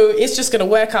 So it's just going to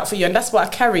work out for you. And that's what I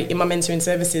carry in my mentoring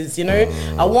services, you know.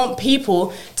 I want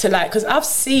people to like, because I've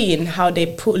seen how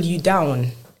they pull you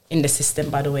down in the system,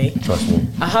 by the way. Trust me.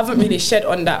 I haven't really shed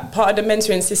on that. Part of the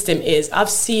mentoring system is I've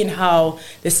seen how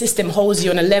the system holds you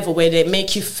on a level where they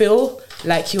make you feel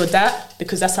like you're that,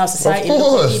 because that's how society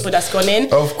looks at people that's gone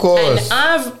in. Of course.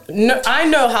 And I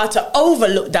know how to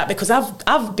overlook that because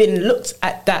I've been looked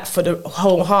at that for the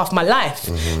whole half my life.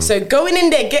 So going in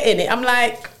there, getting it, I'm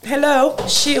like, hello,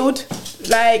 shield,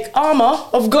 like armor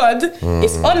of God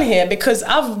is on here because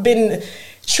I've been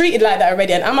treated like that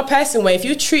already, and I'm a person where if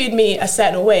you treat me a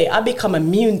certain way, I become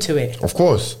immune to it. Of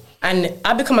course. And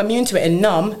I become immune to it and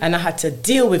numb, and I had to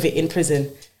deal with it in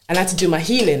prison, and I had to do my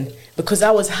healing because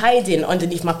I was hiding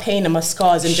underneath my pain and my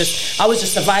scars, and I was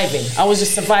just surviving. I was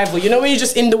just survival. You know when you're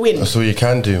just in the wind? That's all you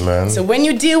can do, man. So when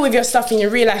you deal with your stuff and you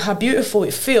realize how beautiful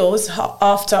it feels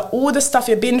after all the stuff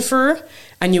you've been through,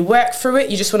 and you work through it,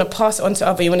 you just want to pass it on to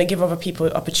others. You want to give other people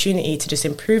an opportunity to just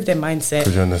improve their mindset.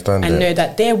 Because you understand and it. know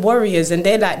that they're warriors and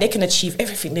they're like, they can achieve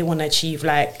everything they want to achieve.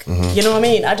 Like, you know what I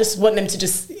mean? I just want them to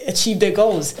just achieve their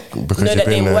goals. Because know that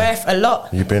they're worth a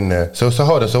lot. You've been there. So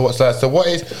hold on. So what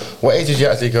age did you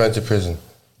actually go into prison?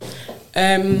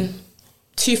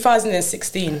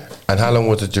 2016. And how long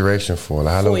was the duration for?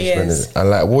 Like how long 4 years. did you spend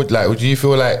it? And what do you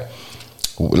feel like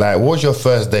what was your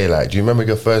first day like? Do you remember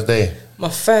your first day? My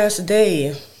first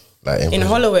day like in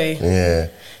Holloway. Yeah.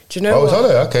 Do you know it was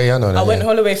Holloway? Okay, I know that. I went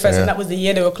Holloway first, and that was the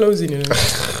year they were closing. You know?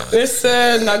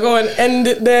 Listen, I go and end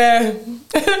it there.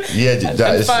 Yeah,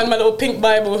 and find my little pink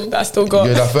Bible that I still got.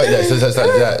 Yeah,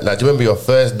 like, do you remember your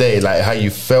first day? Like how you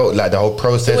felt, like the whole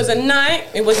process? It was a night.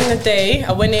 It wasn't a day.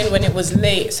 I went in when it was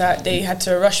late, so they had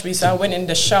to rush me. So I went in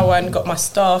the shower and got my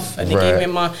stuff, and they gave me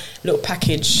my little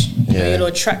package. You know, your little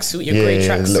tracksuit, your grey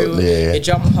tracksuit, your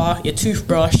jumper, your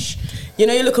toothbrush. You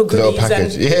know, your little goodies,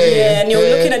 and and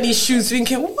you're looking at these shoes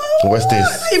thinking, what's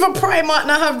this? Even Primark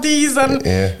now have these, and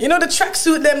you know the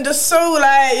tracksuit them just so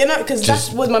like, you know, because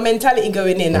that was my mentality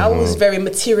going in. I was very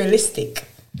materialistic.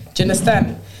 Do you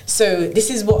understand? So this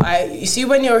is what you see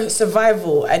when you're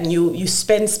survival and you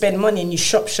spend money and you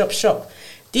shop.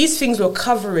 These things were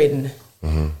covering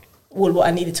all what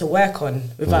I needed to work on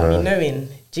without me knowing.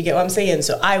 Do you get what I'm saying?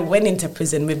 So I went into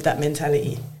prison with that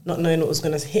mentality, not knowing what was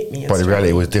going to hit me. But the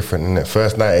reality was different, isn't it?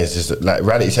 First night is just like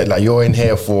reality said, like you're in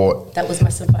here for. That was my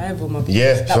survival mode.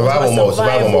 Yeah, survival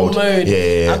mode.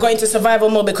 Yeah. I got into survival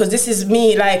mode because this is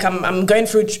me. Like I'm going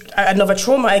through another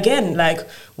trauma again. Like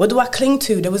what do I cling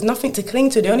to? There was nothing to cling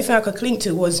to. The only thing I could cling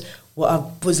to was what I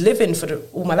was living for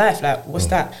all my life. Like what's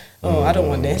that? Oh, I don't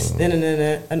want this. No,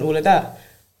 and all of that.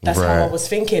 That's how I was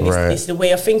thinking. It's the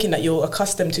way of thinking that you're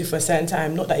accustomed to for a certain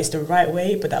time. Not that it's the right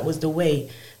way, but that was the way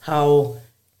how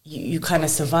you kind of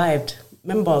survived.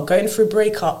 Remember, going through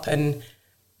breakup and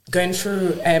going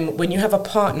through when you have a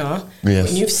partner,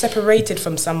 when you've separated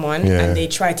from someone and they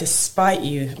try to spite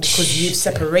you because you've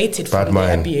separated from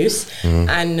the abuse,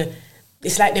 and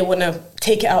it's like they want to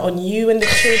take it out on you and the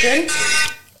children.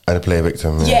 And play a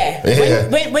victim. Yeah.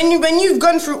 When you've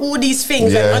gone through all these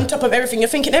things and on top of everything, you're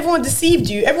thinking everyone deceived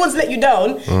you, everyone's let you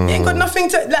down. You ain't got nothing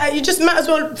to like. You just might as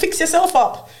well fix yourself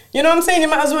up. You know what I'm saying? You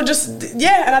might as well just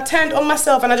And I turned on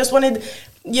myself, and I just wanted.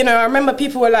 You know, I remember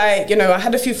people were like, you know, I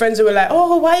had a few friends who were like,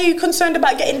 oh, why are you concerned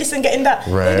about getting this and getting that?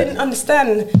 They didn't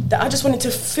understand that I just wanted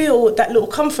to feel that little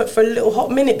comfort for a little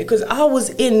hot minute because I was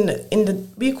in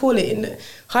the,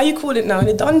 how you call it now, in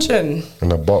the dungeon.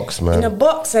 In a box, man. In a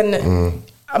box, and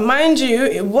mind you,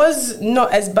 it was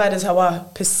not as bad as how I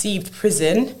perceived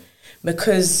prison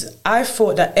because I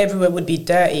thought that everywhere would be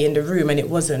dirty in the room, and it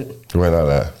wasn't. You went like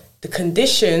that? The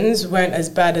conditions weren't as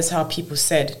bad as how people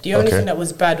said. The only thing that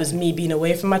was bad was me being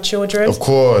away from my children. Of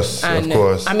course.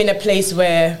 I'm in a place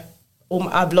where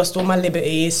I've lost all my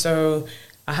liberty, so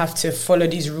I have to follow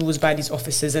these rules by these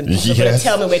officers, and people going to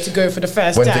tell me where to go for the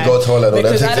first time. When to go toilet.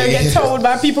 Because I don't get told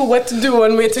by people what to do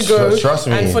and where to go. Trust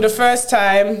me. And for the first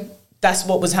time, that's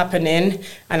what was happening,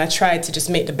 and I tried to just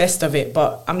make the best of it.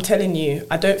 But I'm telling you,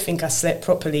 I don't think I slept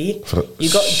properly. You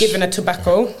got given a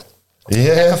tobacco.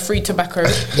 Yeah, like a free tobacco.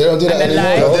 They don't do that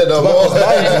anymore.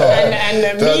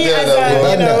 And me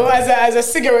as a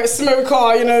cigarette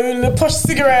smoker, you know, the posh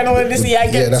cigarette and all of this, I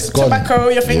get tobacco.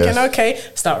 Gone. You're thinking, okay,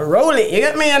 start roll it. You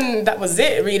get me? And that was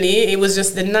it. Really, it was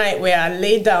just the night where I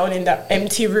laid down in that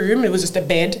empty room. It was just a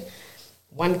bed,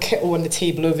 one kettle on the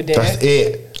table over there. That's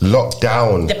it. Locked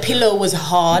down. The pillow was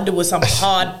hard. There was some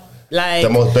hard. Like, the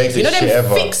most basic shit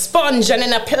ever. Thick sponge and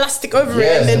then a plastic over it.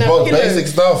 Yes, and then the most basic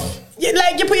stuff.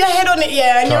 Like you put your head on it,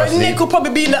 and your neck will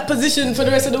probably be in that position for the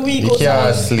rest of the week. You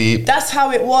can't sleep. That's how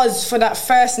it was for that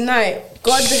first night.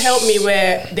 God help me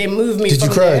where they moved me. Did you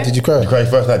cry? There. Did you cry? Did you cry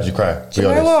your first night? Did you cry? Do you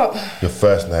know what? Your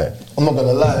first night. I'm not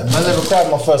gonna lie. I never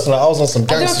cried my first night. I was on some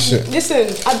gangster shit.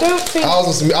 Listen, I don't think I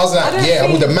was like,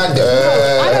 I'm with the man.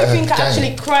 I don't think I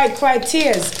actually cried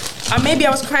tears. Maybe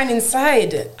I was crying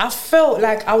inside. I felt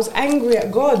like I was angry at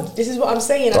God. This is what I'm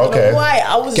saying. I don't know why.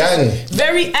 I was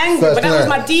very angry, but that was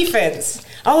my defense.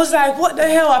 I was like, what the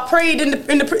hell? I prayed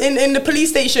in the police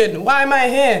station. Why am I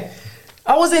here?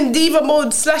 I was in diva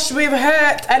mode / with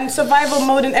hurt and survival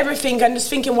mode and everything, and just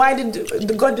thinking, why did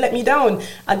the God let me down?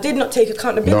 I did not take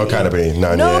accountability. No accountability.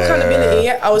 No accountability.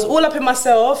 I was all up in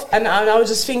myself, and I was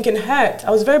just thinking hurt. I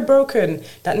was very broken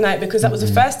that night because that was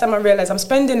the first time I realized I'm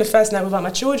spending the first night without my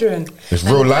children. It's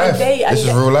real life. This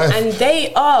is real life. And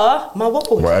they are my world.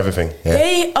 Well, everything. Yeah.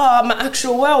 They are my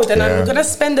actual world, and I'm going to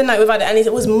spend the night without it. And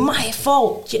it was my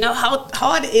fault. You know how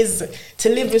hard it is to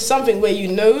live with something where you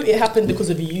know it happened because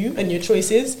of you and your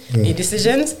choices, your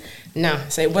decisions. No,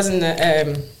 so it wasn't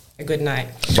a good night.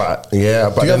 But do you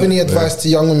have any advice to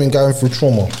young women going through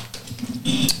trauma?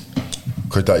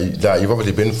 Because that you've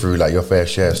obviously been through like your fair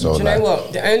share. So do you know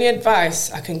what? The only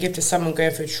advice I can give to someone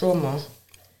going through trauma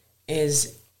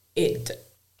is it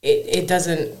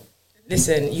doesn't.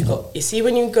 Listen, you see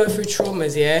when you go through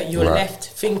traumas, you're left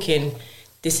thinking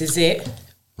this is it.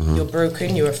 You're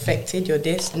broken. You're affected. You're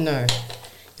this. No,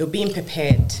 you're being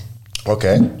prepared.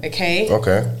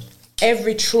 Okay.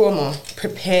 Every trauma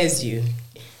prepares you.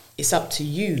 It's up to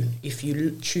you if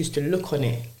you choose to look on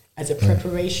it as a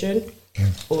preparation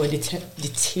or a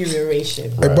deterioration.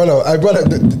 Hey brother,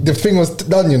 the thing was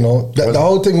done, you know. The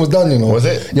whole thing was done, you know. Was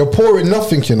it? You're pouring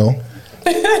nothing, you know.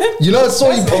 You know, I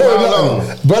saw you pouring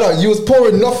nothing. Brother, you was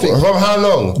pouring nothing. From how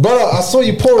long? Brother, I saw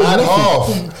you pouring nothing.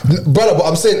 Half. Brother, but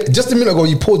I'm saying, just a minute ago,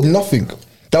 you poured nothing.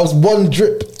 That was one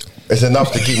drip. It's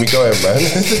enough to keep me going, man.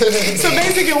 So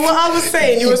basically, what I was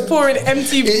saying, you was pouring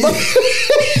empty. Not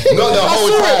the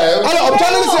whole time. I'm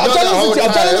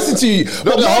trying to listen to you.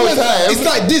 Not the whole time. It's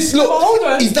like this. Look, hold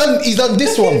on. He's done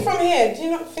this one. From here, do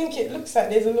you not think it looks like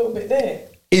there's a little bit there?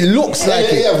 It looks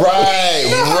like it. Yeah, right.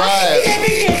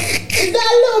 Is that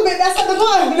a little bit? That's at the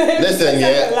bottom. Listen,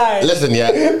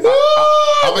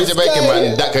 I'm a Jamaican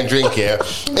man that can drink here.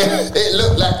 It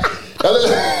looked like.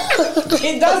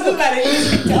 It does look like it.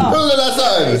 Look at that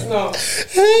sign. It's not.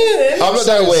 I'm not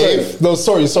that way. No,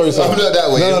 sorry. I'm not that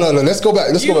way. No. Let's go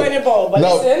back. You in a bowl, but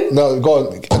listen. No, go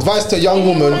on. Advice to a young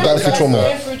woman going through trauma.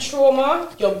 Going through trauma,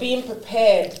 you're being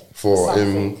prepared for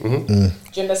something. Do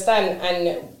you understand?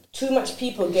 And too much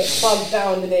people get bogged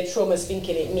down with their traumas,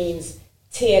 thinking it means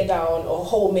tear down or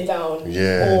hold me down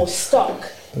or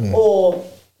stuck or.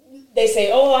 They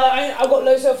say, I got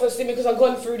low self-esteem because I've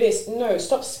gone through this. No,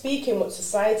 stop speaking what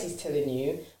society's telling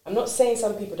you. I'm not saying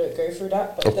some people don't go through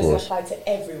that, but it doesn't apply to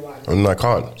everyone. No, I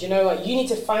can't. Do you know what? You need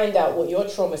to find out what your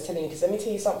trauma's telling you. Because let me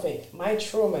tell you something. My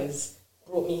traumas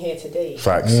brought me here today.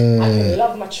 Facts. I can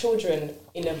love my children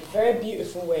in a very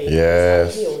beautiful way.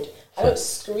 Yes. I'm healed. I don't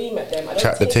scream at them. I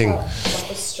don't take out my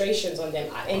frustrations on them.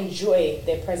 I enjoy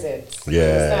their presence. Yeah.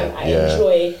 You understand? I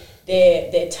enjoy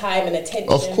their time and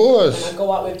attention. Of course. And I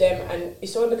go out with them, and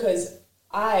it's all because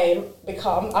I've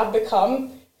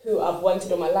become who I've wanted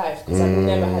all my life, because I've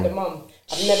never had a mum.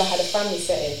 I've never had a family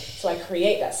setting. So I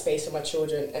create that space for my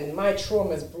children, and my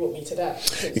traumas brought me to that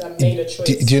because I made a choice.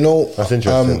 Do you know, that's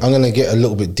interesting. I'm going to get a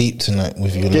little bit deep tonight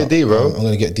with you. Get deep, bro. I'm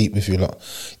going to get deep with you lot.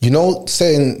 You know,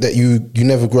 saying that you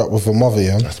never grew up with a mother,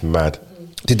 yeah? That's mad.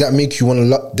 Did that make you want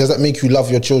to does that make you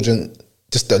love your children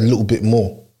just a little bit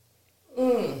more?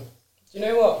 You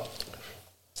know what?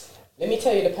 Let me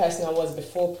tell you the person I was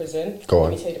before prison. Go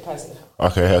on. Let me tell you the person.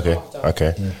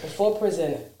 Okay. Before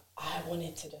prison, I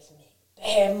wanted to just make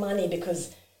bare money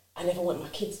because I never want my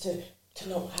kids to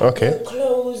not have good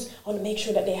clothes. I want to make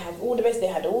sure that they have all the best. They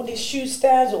had all these shoe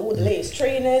stands, all the latest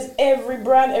trainers, every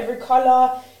brand, every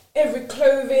colour, every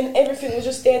clothing, everything was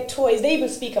just their toys. They even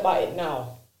speak about it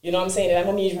now. You know what I'm saying? Like,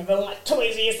 Mummy used to have like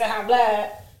toys we used to have, blah.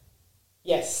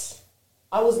 Yes.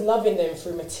 I was loving them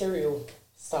through material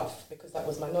stuff because that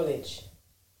was my knowledge.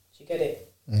 Do you get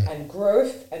it? And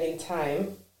growth, and in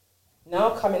time,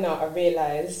 now coming out, I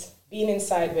realised being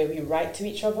inside where we write to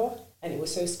each other, and it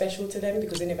was so special to them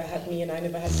because they never had me and I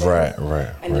never had them.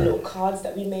 Right. And the little cards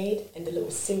that we made and the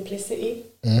little simplicity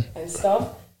and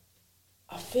stuff.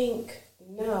 I think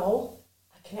now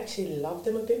I can actually love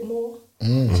them a bit more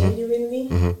genuinely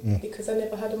because I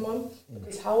never had a mum.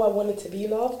 Because how I wanted to be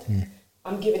loved,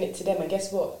 I'm giving it to them. And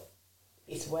guess what?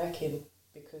 It's working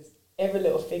because every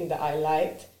little thing that I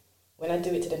liked, when I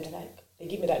do it to them, they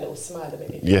give me that little smile that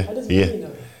make me how does it really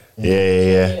know?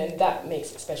 Yeah. And that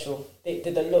makes it special.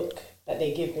 The look that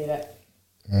they give me, that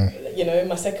you know,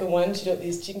 my second one, she got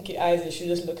these chinky eyes and she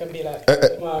just look and be like,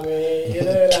 mommy, you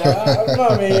know, like,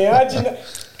 mommy, how'd you know?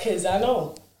 Because I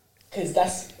know, because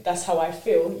that's how I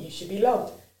feel you should be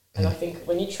loved. And I think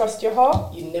when you trust your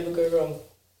heart, you never go wrong.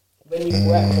 When you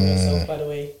work on yourself, by the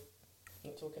way. I'm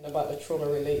not talking about the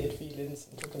trauma-related feelings.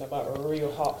 I'm talking about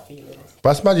real heart feelings. But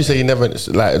it's mad you say you never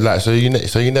so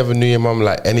you never knew your mum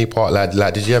like any part like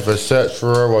did you ever search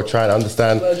for her or try and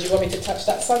understand? Well, do you want me to touch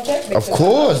that subject? Because of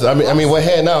course. I mean we're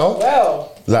here now.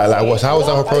 Well, how was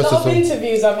our process? A lot of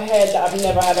interviews I've heard that I've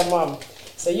never had a mum.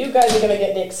 So you guys are gonna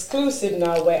get the exclusive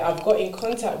now, where I've got in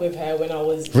contact with her when I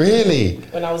was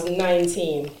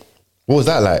 19. What was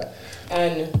that like?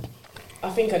 And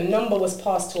I think a number was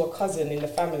passed to a cousin in the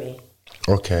family.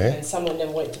 Okay. And someone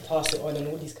then wanted to pass it on and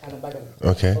all these kind of bag of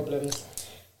problems.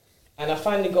 And I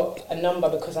finally got a number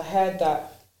because I heard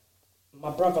that my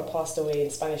brother passed away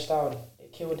in Spanish Town. They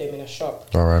killed him in a shop.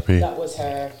 R.I.P. That was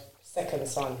her second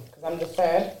son. Because I'm the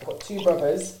third. I've got two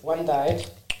brothers. One died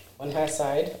on her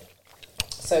side.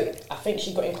 So I think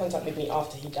she got in contact with me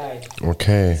after he died.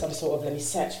 Okay. Some sort of, let me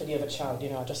search for the other child. You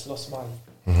know, I just lost one.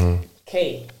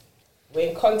 Okay. We're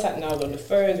in contact now, we're on the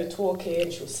phone, we're talking,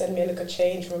 she'll send me a little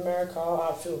change from America,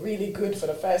 I feel really good for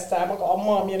the first time, I got a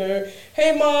mum, you know,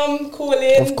 hey mum,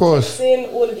 calling, of course,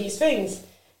 texting, all of these things.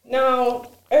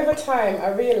 Now, over time,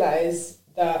 I realised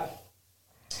that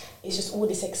it's just all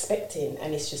this expecting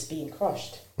and it's just being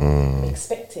crushed. I'm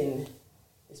expecting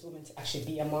this woman to actually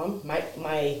be a mum,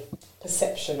 my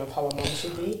perception of how a mum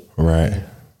should be. Right.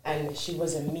 And she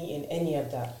wasn't meeting any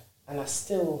of that. And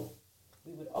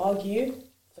we would argue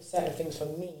for certain things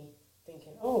from me,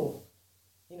 thinking, oh,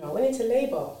 you know, I went into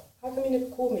labour. How come you never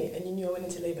called me and you knew I went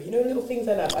into labour? You know, little things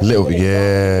like that.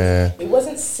 It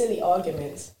wasn't silly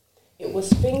arguments. It was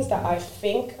things that I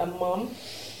think a mum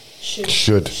should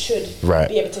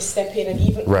be able to step in and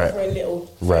even offer a little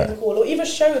phone call or even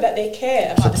show that they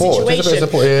care about the situation.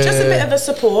 Just a bit of a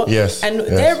support. Yes. And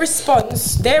their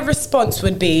response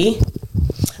would be,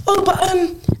 oh, but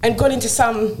and gone into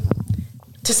some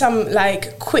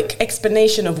like quick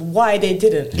explanation of why they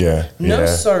didn't.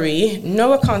 Sorry,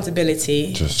 no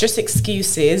accountability, just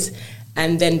excuses,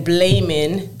 and then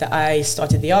blaming that I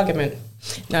started the argument.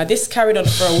 Now this carried on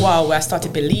for a while where I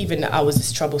started believing that I was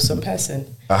this troublesome person.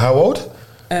 How old?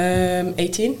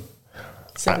 18,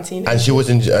 17. And she was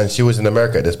in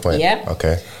America at this point. Yeah.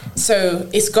 Okay. So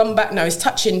it's gone back now. It's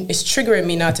triggering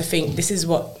me now to think this is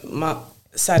what my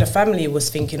side of family was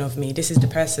thinking of me. This is the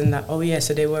person that, oh yeah,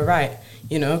 so they were right,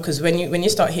 you know, because when you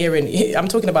start hearing, I'm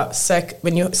talking about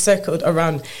when you're circled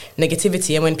around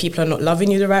negativity and when people are not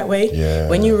loving you the right way,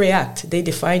 when you react, they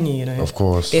define you, you know. Of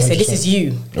course. They say, this is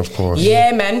you. Of course.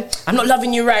 Yeah, man, I'm not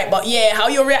loving you right, but yeah, how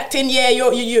you're reacting, yeah,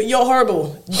 you're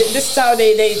horrible. This is how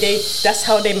that's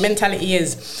how their mentality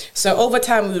is. So over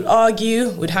time, we would argue,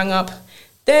 we'd hang up,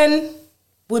 then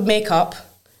we'd make up.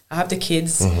 I have the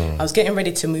kids. I was getting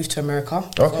ready to move to America.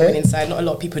 Going inside. Not a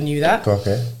lot of people knew that.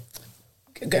 Okay.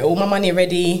 Get all my money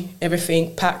ready,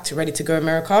 everything packed, ready to go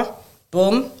America.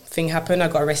 Boom, thing happened. I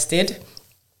got arrested.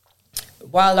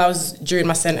 While I was during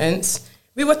my sentence,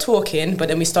 we were talking, but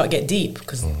then we start get deep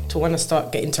because to want to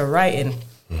start getting to writing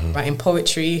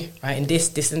poetry, writing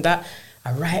this and that.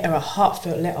 I write her a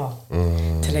heartfelt letter,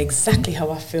 tell her exactly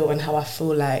how I feel and how I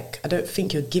feel like I don't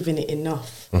think you're giving it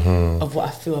enough of what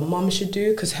I feel a mum should do.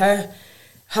 Because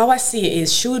how I see it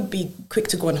is she would be quick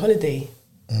to go on holiday,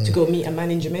 to go meet a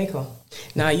man in Jamaica.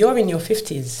 Now you're in your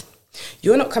 50s.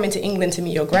 You're not coming to England to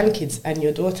meet your grandkids and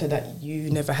your daughter that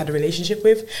you never had a relationship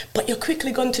with, but you're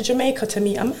quickly gone to Jamaica to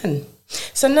meet a man.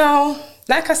 So now,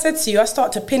 like I said to you, I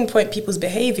start to pinpoint people's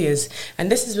behaviours, and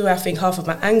this is where I think half of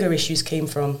my anger issues came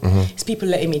from. It's people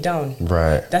letting me down.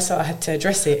 Right. That's how I had to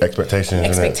address it.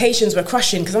 Expectations were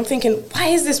crushing, because I'm thinking, why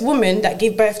is this woman that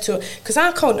gave birth to... Because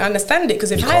I can't understand it,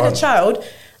 because if I had a child...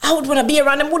 I would want to be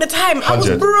around them all the time. 100. I was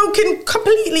broken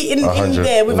completely in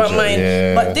there with my mind.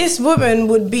 Yeah. But this woman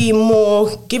would be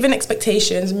more giving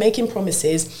expectations, making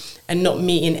promises, and not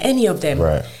meeting any of them.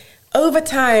 Right. over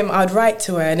time, I'd write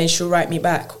to her and then she'll write me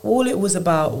back. All it was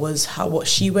about was what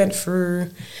she went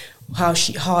through, how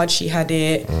hard she had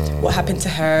it, what happened to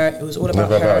her. It was all about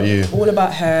Never her. about you. All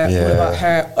about her, all about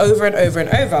her, over and over and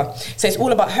over. So it's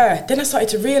all about her. Then I started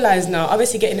to realise now,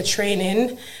 obviously getting the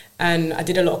training, and I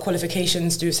did a lot of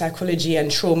qualifications, do psychology and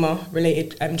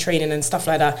trauma-related training and stuff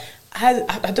like that.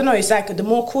 I don't know, it's like the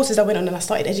more courses I went on and I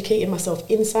started educating myself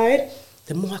inside,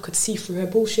 the more I could see through her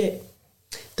bullshit.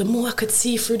 The more I could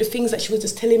see through the things that she was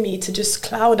just telling me to just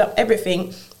cloud up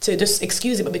everything, to just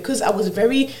excuse it. But because I was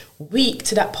very weak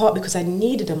to that part, because I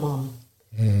needed a mum.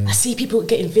 I see people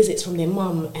getting visits from their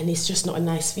mum and it's just not a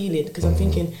nice feeling, because I'm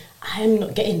thinking, I am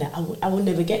not getting that. I will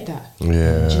never get that.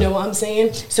 Yeah. Do you know what I'm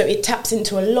saying? So it taps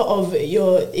into a lot of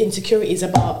your insecurities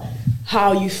about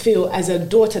how you feel as a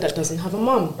daughter that doesn't have a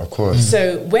mum. Of course.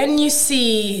 So when you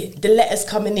see the letters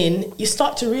coming in, you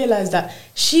start to realise that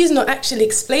she's not actually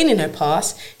explaining her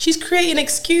past. She's creating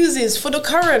excuses for the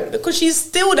current, because she's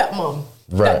still that mum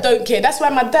that don't care. That's why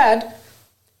my dad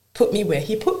put me where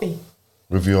he put me.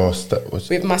 With your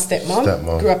with my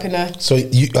stepmom. Grew up in a... So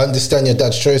you understand your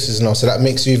dad's choices now, so that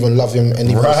makes you even love him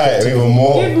any more. Right, even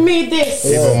more. Give me this.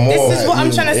 Even more. This is what I'm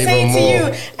trying to say to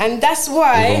you. And that's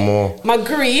why my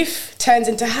grief turns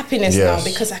into happiness now,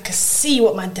 because I can see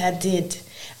what my dad did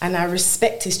and I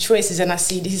respect his choices, and I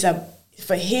see these are...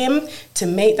 For him to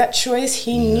make that choice,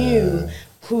 he knew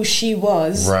who she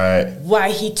was, why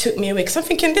he took me away. Because I'm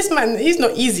thinking, this man, he's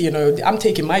not easy, you know. I'm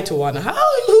taking my Tawana.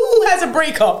 Who has a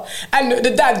breakup and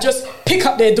the dad just pick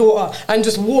up their daughter and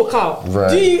just walk out?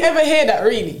 Do you ever hear that,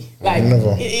 really? Like,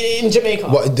 never. In Jamaica?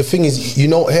 But the thing is, you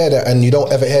don't hear that, and you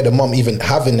don't ever hear the mum even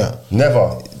having that.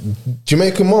 Never.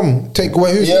 Jamaican mum, take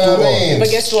away who's the daughter. But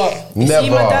guess what? You see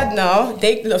my dad now,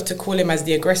 they love to call him as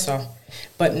the aggressor.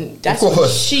 But that's what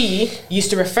she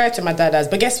used to refer to my dad as.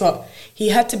 But guess what? He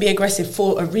had to be aggressive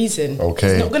for a reason.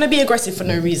 Okay. He's not going to be aggressive for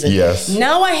no reason. Yes.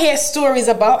 Now I hear stories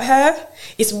about her.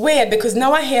 It's weird, because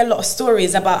now I hear a lot of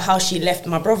stories about how she left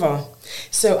my brother.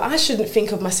 So I shouldn't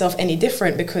think of myself any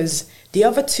different, because the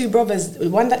other two brothers, the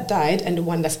one that died and the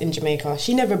one that's in Jamaica,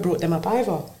 she never brought them up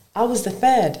either. I was the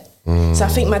third. So I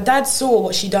think my dad saw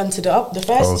what she done to the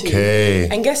first two.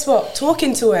 And guess what?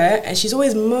 Talking to her, and she's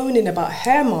always moaning about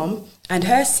her mom and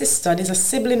her sister. There's a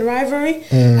sibling rivalry.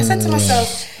 I said to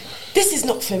myself, this is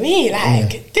not for me.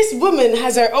 Like, this woman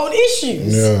has her own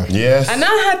issues. Yes. And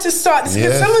I had to start this,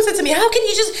 because someone said to me, how can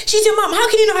you she's your mom, how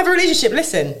can you not have a relationship?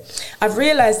 Listen, I've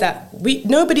realised that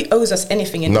nobody owes us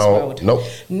anything in this world.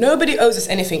 Nobody owes us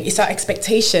anything. It's our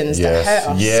expectations that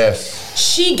hurt us.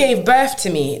 She gave birth to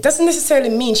me. It doesn't necessarily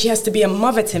mean she has to be a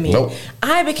mother to me.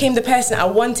 I became the person I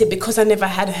wanted because I never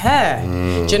had her.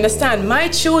 Do you understand? My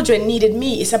children needed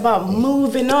me. It's about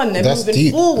moving on and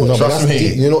moving forward. No, that's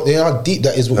deep. You know how deep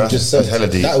that is, what you just said.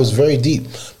 That was very deep,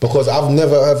 because I've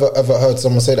never ever heard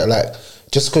someone say that, like,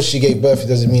 just because she gave birth, it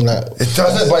doesn't mean like... It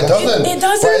doesn't, but it doesn't. It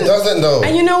doesn't. But it doesn't, though.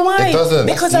 And you know why? It doesn't.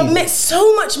 Because I've met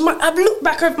so much... I've looked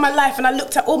back over my life and I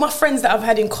looked at all my friends that I've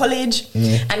had in college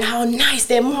and how nice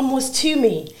their mum was to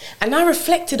me. And I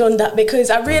reflected on that, because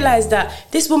I realised that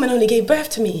this woman only gave birth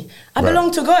to me. I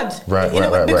belong to God.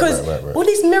 Because all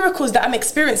these miracles that I'm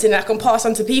experiencing that I can pass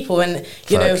on to people, and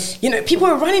you know, people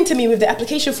are running to me with their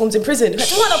application forms in prison. Like,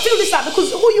 I feel this out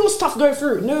because all your stuff go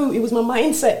through. No, it was my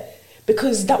mindset.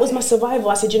 Because that was my survival.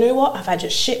 I said, you know what? I've had a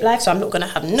shit life, so I'm not going to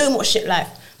have no more shit life.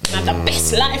 I have the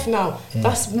best life now.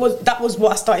 That was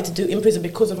what I started to do in prison,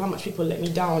 because of how much people let me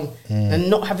down. And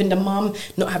not having the mum,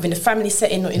 not having the family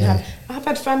setting, I've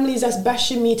had families that's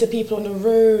bashing me to people on the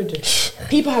road.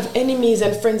 People have enemies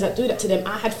and friends that do that to them.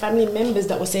 I had family members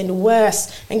that were saying the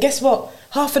worst. And guess what?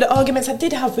 Half of the arguments I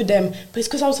did have with them, but it's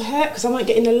because I was hurt, because I'm not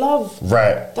getting the love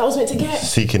that I was meant to get.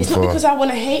 Seeking it's not because I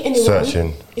want to hate anyone.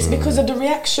 Searching. It's because of the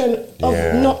reaction of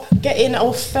not getting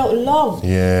or felt love.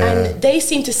 And they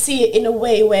seem to see it in a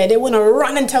way where they want to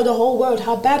run and tell the whole world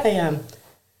how bad I am.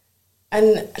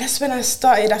 And that's when I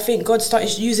think God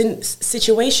started using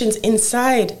situations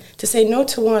inside to say, no,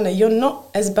 Tawana, you're not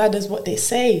as bad as what they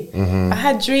say. I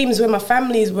had dreams where my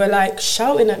families were like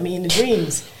shouting at me in the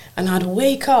dreams, and I'd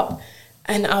wake up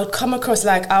and I would come across,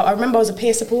 like, I remember I was a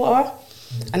peer supporter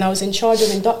and I was in charge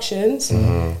of inductions.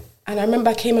 And I remember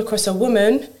I came across a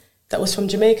woman that was from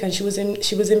Jamaica, and she was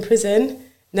in prison.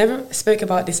 Never spoke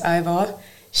about this either.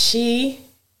 She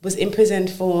was imprisoned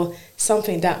for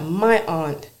something that my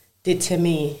aunt did to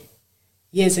me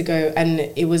years ago, and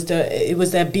it was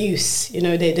the abuse. You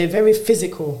know, they're very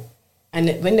physical,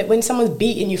 and when someone's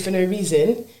beating you for no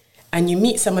reason, and you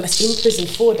meet someone that's in prison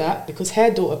for that because her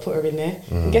daughter put her in there,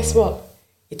 and guess what?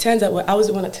 It turns out I was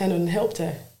the one that turned on and helped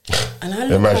her. And I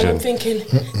look and I'm thinking,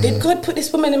 did God put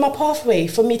this woman in my pathway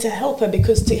for me to help her to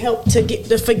get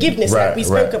the forgiveness that we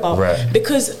spoke about? Right.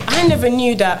 Because I never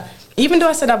knew that, even though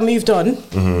I said I've moved on,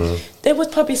 there was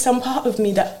probably some part of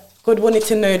me that God wanted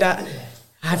to know that,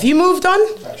 have you moved on?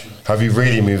 Have you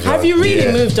really moved on? Have you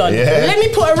really moved on? Yeah. Let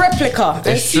me put a replica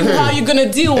and see how you're going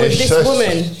to deal with this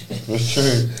woman. It's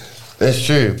true. It's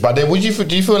true. But then do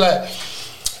you feel like,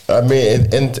 I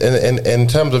mean, in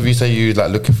terms of, you say you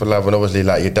like looking for love, and obviously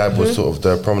like your dad was sort of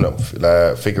the prominent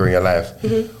figure in your life.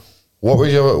 What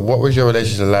was your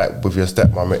relationship like with your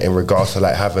stepmom in regards to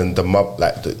like having the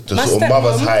sort of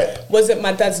mother's hype? Wasn't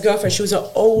my dad's girlfriend. She was an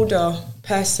older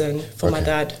person for my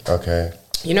dad. Okay.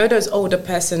 You know those older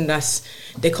person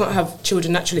they can't have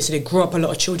children naturally, so they grow up a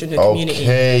lot of children in the community.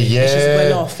 Okay, yeah. And she's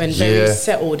well off and very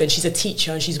settled, and she's a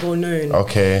teacher and she's well known.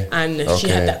 Okay. And she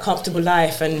had that comfortable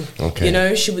life, and you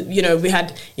know, we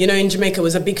had, you know, in Jamaica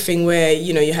was a big thing where,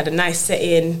 you know, you had a nice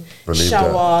setting,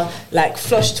 shower, like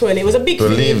flush toilet. It was a big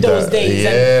thing in those days.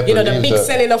 And you know, the big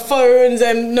cellular phones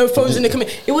and no phones in the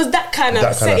community. It was that kind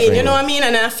of setting, you know what I mean?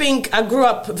 And I think I grew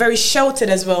up very sheltered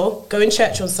as well, going to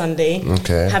church on Sunday,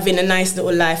 having a nice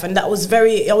little life, and that was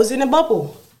I was in a bubble.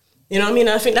 You know what I mean?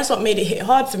 And I think that's what made it hit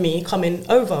hard for me coming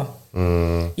over.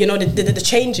 You know, the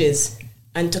changes,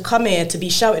 and to come here to be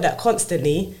shouted at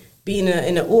constantly, being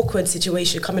in an awkward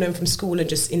situation, coming home from school and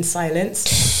just in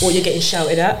silence, or you're getting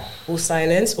shouted at, or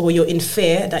silence, or you're in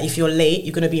fear that if you're late,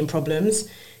 you're going to be in problems.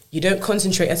 You don't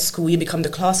concentrate at school, you become the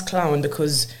class clown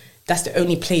because that's the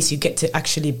only place you get to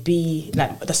actually be,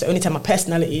 like, that's the only time my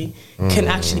personality can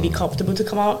actually be comfortable to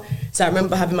come out. So I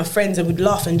remember having my friends and we'd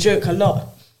laugh and joke a lot.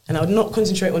 And I would not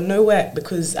concentrate on no work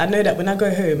because I know that when I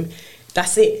go home,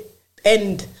 that's it.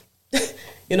 End.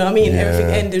 You know what I mean? Everything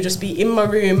end. It'll just be in my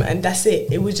room and that's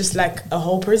it. It was just like a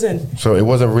whole prison. So it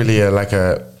wasn't really like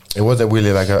a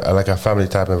family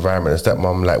type environment. A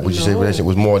stepmom, like, would you say relationship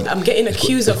was more? I'm getting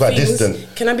accused of quite things.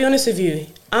 Distant. Can I be honest with you?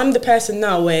 I'm the person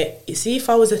now where, you see, if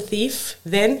I was a thief,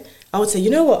 then I would say, you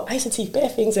know what? I used to thief bare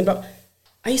things, but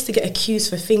I used to get accused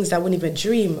for things that I wouldn't even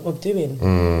dream of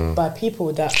doing by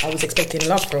people that I was expecting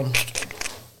love from.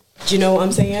 Do you know what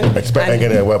I'm saying?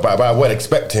 By what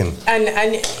expecting? And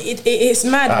it's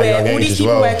mad where all these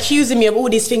people were accusing me of all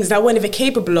these things that I wasn't even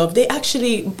capable of. They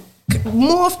actually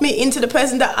morphed me into the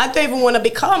person that I don't even want to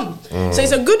become. So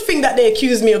it's a good thing that they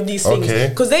accuse me of these things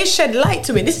because they shed light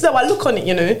to it. This is how I look on it,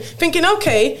 you know, thinking,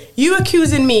 okay, you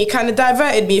accusing me kind of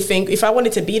diverted me. Think if I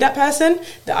wanted to be that person,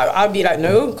 I'd be like,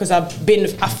 no, because I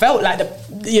felt like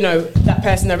that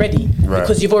person already,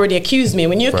 because you've already accused me.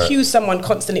 When you accuse someone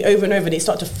constantly over and over, they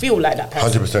start to feel like that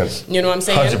person. 100%. You know what I'm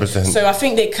saying? 100%. So I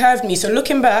think they curved me. So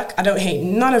looking back, I don't hate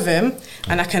none of them,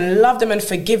 and I can love them and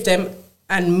forgive them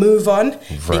and move on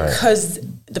because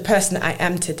the person I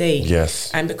am today.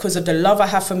 Yes. And because of the love I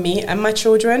have for me and my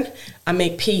children, I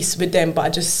make peace with them. But I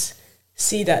just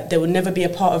see that they will never be a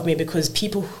part of me because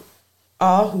people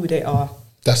are who they are.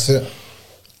 That's it.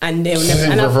 And they'll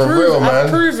never. And I've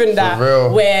proven that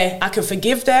where I can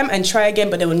forgive them and try again,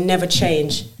 but they will never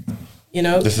change. You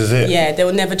know, this is it. Yeah, they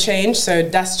will never change. So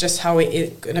that's just how it is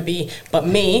gonna be. But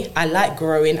me, I like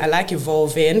growing, I like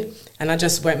evolving, and I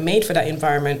just weren't made for that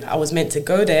environment. I was meant to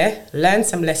go there, learn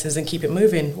some lessons, and keep it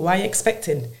moving. Why are you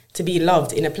expecting to be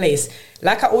loved in a place?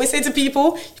 Like I always say to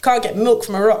people, you can't get milk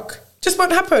from a rock. Just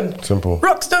won't happen. Simple.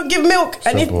 Rocks don't give milk.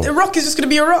 And if the rock is just going to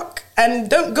be a rock. And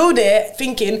don't go there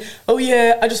thinking, oh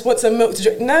yeah, I just want some milk to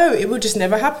drink. No, it will just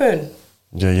never happen.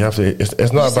 Yeah, you have to.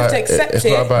 It's not about. It's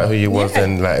not about who you was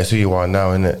then. Like, it's who you are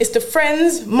now, isn't it? It's the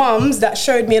friends, mums that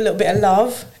showed me a little bit of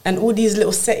love and all these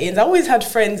little settings. I always had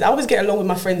friends. I always get along with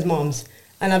my friends' mums.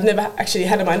 And I've never actually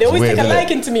had a man. They always take a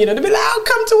liking to me, you know. They'll be like, "I'll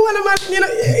come to one of my,"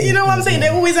 you know what I'm saying? They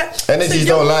always energies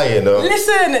don't lie, you know.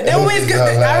 Listen, they always.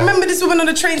 I remember this woman on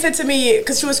the train said to me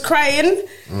because she was crying.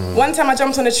 One time I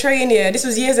jumped on a train. Yeah, this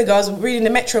was years ago. I was reading the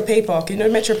Metro paper. You know,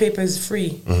 the Metro paper is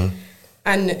free.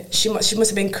 And she must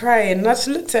have been crying. And I just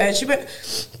looked at her. And she went,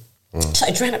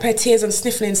 started drying up her tears and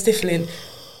sniffling.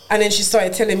 And then she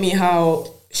started telling me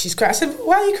how she's crying. I said,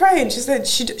 why are you crying? She said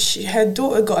her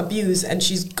daughter got abused and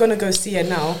she's going to go see her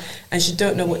now and she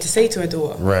don't know what to say to her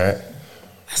daughter. Right.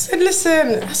 I said,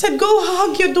 listen. I said, go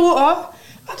hug your daughter.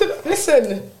 I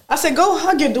said, go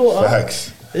hug your daughter.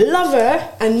 Facts. Love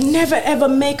her and never ever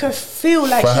make her feel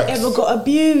like she ever got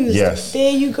abused. Yes.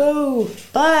 There you go.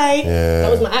 Bye. Yeah.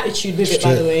 That was my attitude with it,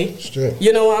 by the way. Straight.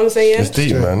 You know what I'm saying? It's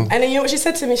deep, man. And then you know what she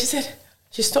said to me?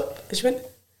 She stopped and she went,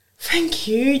 thank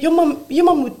you. Your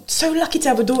mum was so lucky to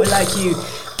have a daughter like you.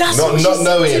 That's what she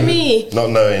said to me. Not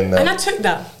knowing that. And I took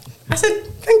that. I said,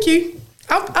 thank you.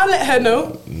 I'll let her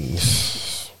know.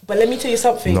 But let me tell you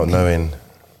something. Not knowing.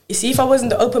 You see, if I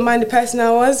wasn't the open-minded person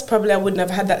I was, probably I wouldn't have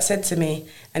had that said to me.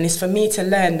 And it's for me to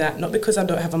learn that not because I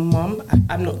don't have a mum,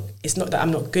 it's not that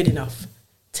I'm not good enough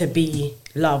to be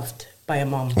loved by a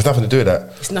mum. It's nothing to do with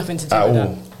that. It's nothing to do at with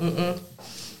all.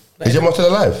 that. Is your mum still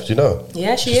alive? Do you know?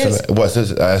 Yeah, she is.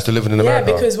 Still living in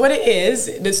America? Yeah, because what it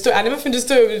is, the story, I never finished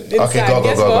the story inside.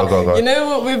 Okay, go. You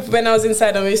know what? When I was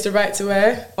inside, I used to write to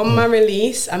her. On my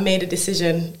release, I made a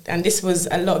decision, and this was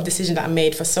a lot of decision that I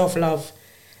made for self-love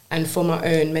and for my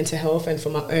own mental health and for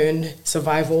my own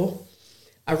survival.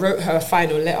 I wrote her a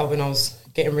final letter when I was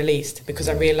getting released because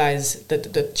I realised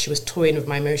that she was toying with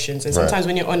my emotions. And sometimes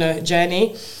when you're on a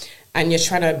journey and you're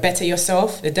trying to better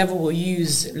yourself, the devil will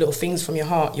use little things from your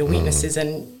heart, your weaknesses,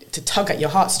 and to tug at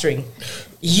your heartstring.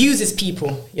 He uses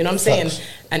people, you know what I'm saying?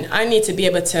 And I need to be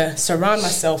able to surround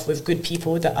myself with good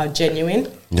people that are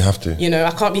genuine. You have to. You know,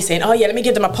 I can't be saying, oh yeah, let me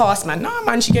give them a pass, man. No,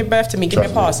 man, she gave birth to me, give me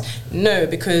a pass. No,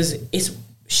 because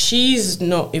she's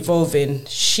not evolving.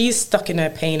 She's stuck in her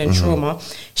pain and trauma.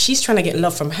 She's trying to get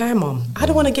love from her mom. I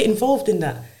don't want to get involved in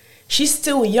that. She's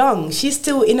still young. She's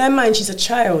still, in her mind, she's a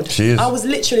child. She is. I was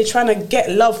literally trying to get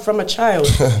love from a child.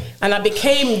 And I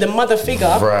became the mother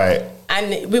figure. Right.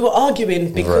 And we were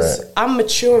arguing because I'm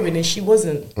maturing and she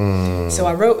wasn't. So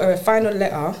I wrote her a final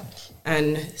letter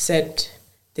and said,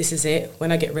 this is it.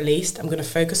 When I get released, I'm going to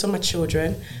focus on my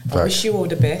children. I wish you all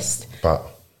the best.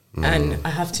 And I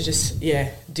have to just,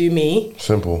 do me.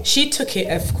 Simple. She took it,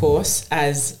 of course,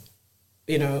 as,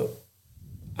 you know,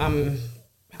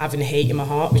 having hate in my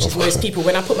heart, which is most people,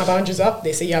 when I put my boundaries up,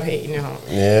 they say you have hate in your heart.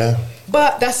 Yeah.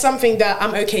 But that's something that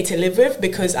I'm okay to live with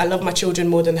because I love my children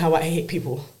more than how I hate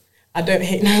people. I don't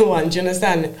hate no one, do you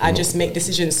understand? I just make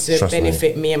decisions to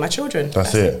benefit me and my children.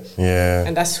 That's it. Yeah.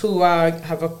 And that's who I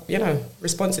have a,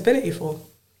 responsibility for.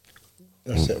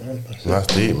 That's it, man. That's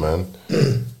deep, man.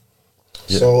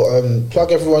 So,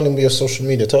 plug everyone in with your social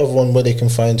media. Tell everyone where they can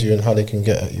find you and how they can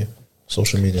get at you.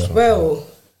 Social media. Well,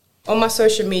 on my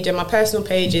social media, my personal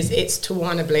page is It's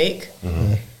Tawana Blake.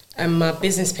 And my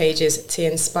business page is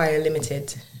T-Inspire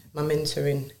Limited, my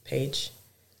mentoring page.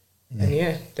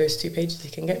 And those two pages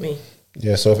you can get me.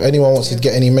 Yeah, so if anyone wants to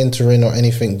get any mentoring or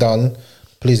anything done,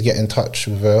 please get in touch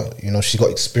with her. You know, she's got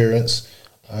experience.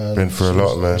 Been through a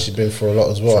lot, man. She's been through a lot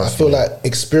as well. I feel like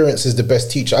experience is the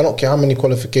best teacher. I don't care how many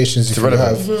qualifications you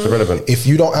have. It's irrelevant. If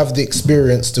you don't have the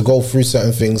experience to go through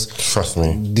certain things, trust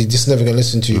me, they're just never gonna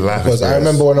listen to you. Because I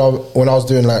remember when I was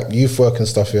doing like youth work and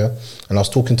stuff, and I was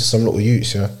talking to some little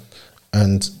youths,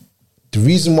 and the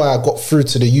reason why I got through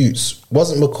to the youths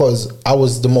wasn't because I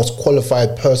was the most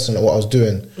qualified person at what I was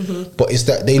doing, but it's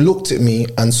that they looked at me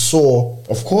and saw,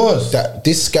 of course, that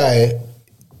this guy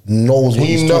knows what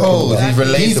he's talking about. He's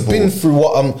relatable. He's been through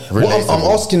what I'm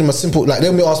asking him a simple, like,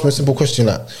 let me ask him a simple question,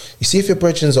 like, you see if your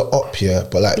brethrens are up here,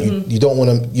 but like you don't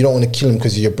want to kill him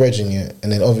because you're your brethren,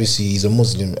 and then obviously he's a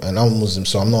Muslim and I'm a Muslim,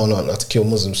 so I'm not allowed to kill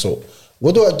Muslims, so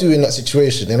what do I do in that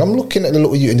situation? And I'm looking at the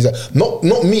little youth and he's like,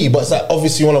 not me, but it's like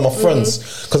obviously one of my friends.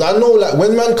 Because I know, like,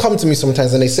 when men come to me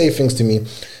sometimes and they say things to me,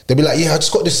 they'll be like, yeah, I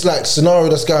just got this like scenario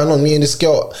that's going on, me and this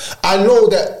girl. I know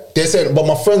that they're saying, but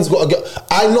my friend's got a girl.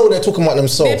 I know they're talking about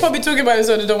themselves. They're probably talking about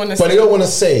themselves, they don't want to say. But they don't want to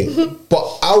say.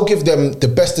 But I'll give them the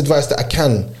best advice that I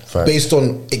can based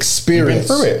on experience.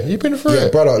 You've been through it. Yeah,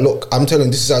 brother, look, I'm telling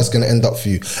you, this is how it's going to end up for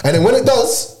you. And then when it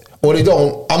does, or they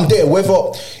don't, I'm there. Whether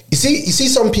you see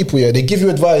some people, they give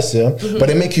you advice, but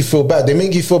they make you feel bad. They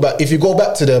make you feel bad. If you go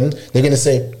back to them, they're gonna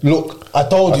say, "Look, I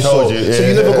told you so." So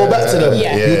you never go back to them.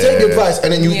 You take the advice,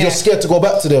 and then you're scared to go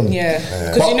back to them.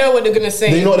 Because you know what they're gonna say.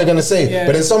 They know what they're gonna say.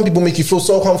 But then some people make you feel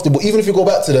so comfortable. Even if you go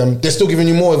back to them, they're still giving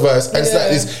you more advice. And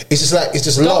it's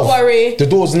just love. Don't worry. The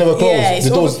door's never closed. Yeah, it's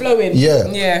overflowing.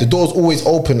 The door's always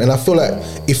open. And I feel like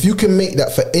if you can make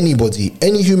that for anybody,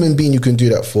 any human being, you can do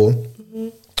that for.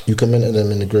 You can mentor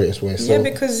them in the greatest way. So. Yeah,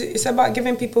 because it's about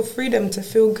giving people freedom to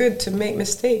feel good, to make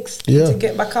mistakes, to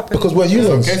get back up. Because we're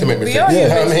humans. Okay to make mistakes. We are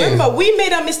humans. Remember, we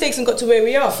made our mistakes and got to where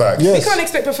we are. Facts. We can't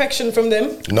expect perfection from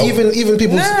them. No. Even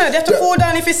people. Nah, they have to fall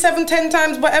down if it's 7-10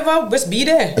 times, whatever. Just be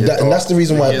there. And that's the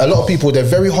reason why a lot of people, they're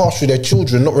very harsh with their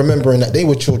children, not remembering that they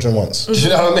were children once. Do you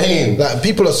know what I mean? Like,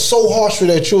 people are so harsh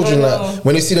with their children, like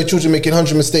when they see their children making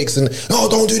 100 mistakes and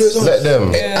don't do this. Let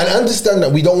them. And I understand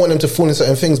that we don't want them to fall in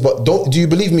certain things, but do you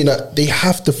believe me that they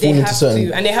have to fall into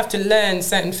certain, and they have to learn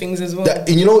certain things as well. That,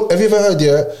 you know, have you ever heard?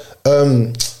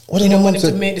 What did my mum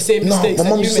say? To make the same mistakes. My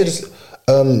mum said this.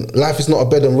 Life is not a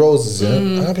bed and roses,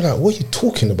 and I'd be like, what are you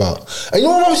talking about? And you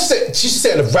know what mum said? She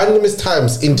said at the randomest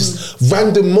times in just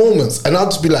random moments, and I'd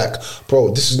just be like, bro,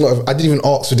 this is not. I didn't even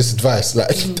ask for this advice. Like,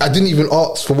 I didn't even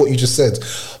ask for what you just said.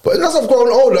 But as I've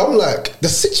grown older, I'm like, the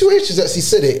situations that she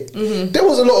said it, there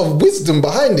was a lot of wisdom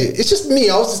behind it. It's just me.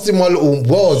 I was just in my little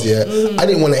world, yeah. I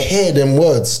didn't want to hear them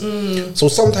words. So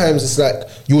sometimes it's like,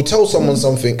 you'll tell someone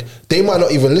something, they might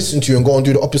not even listen to you and go and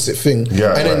do the opposite thing.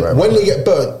 Yeah, and then when they get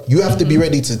burnt, you have to be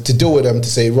ready to deal with them, to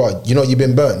say, right, you know, you've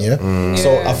been burnt, yeah?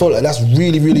 So I feel like that's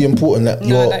really, really important that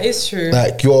that is true.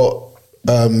 Like you're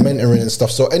mentoring and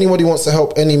stuff. So anybody wants to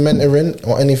help any mentoring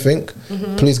or anything,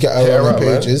 please get our own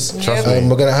pages.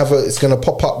 We're gonna have it's gonna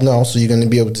pop up now, so you're gonna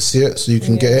be able to see it, so you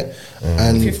can get it.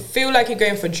 And if you feel like you're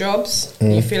going for jobs,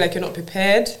 you feel like you're not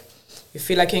prepared, you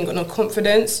feel like you ain't got no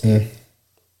confidence,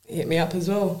 hit me up as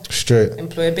well. Straight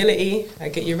employability, I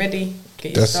get you ready.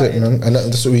 That's started. It, man, and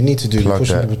that's what we need to do.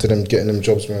 Pushing people to them, getting them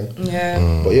jobs, man.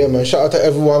 Yeah. But yeah, man. Shout out to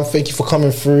everyone. Thank you for coming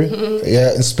through.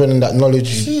 Yeah, and spreading that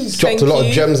knowledge. You dropped a lot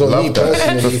of gems on me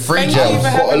personally. Free gems.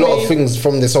 Got a lot of things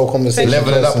from this whole conversation.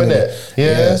 Level it up, innit?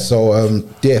 Yeah. So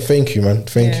thank you, man.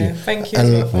 Thank you. Thank you.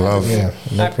 And love. Yeah,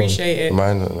 I appreciate it.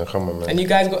 Man, come on, man. And you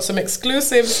guys got some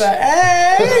exclusives. So,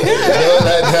 hey.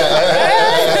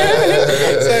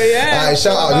 So yeah. Alright,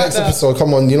 shout out next episode.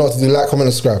 Come on, you know what to do. Like, comment,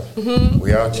 and subscribe.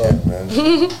 We out here, man.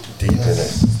 Deep in it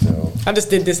still. I just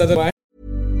did this otherwise.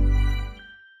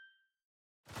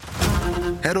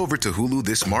 Head over to Hulu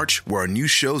this March, where our new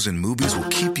shows and movies will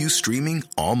keep you streaming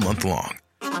all month long.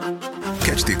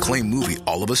 Catch the acclaimed movie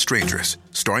All of Us Strangers,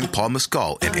 starring Paul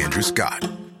Mescal and Andrew Scott.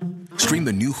 Stream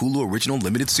the new Hulu original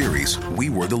limited series We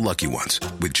Were the Lucky Ones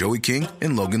with Joey King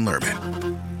and Logan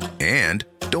Lerman. And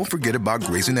don't forget about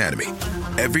Grey's Anatomy.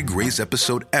 Every Grey's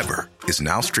episode ever is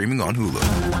now streaming on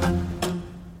Hulu.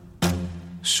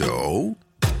 So,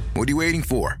 what are you waiting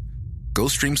for? Go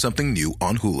stream something new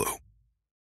on Hulu.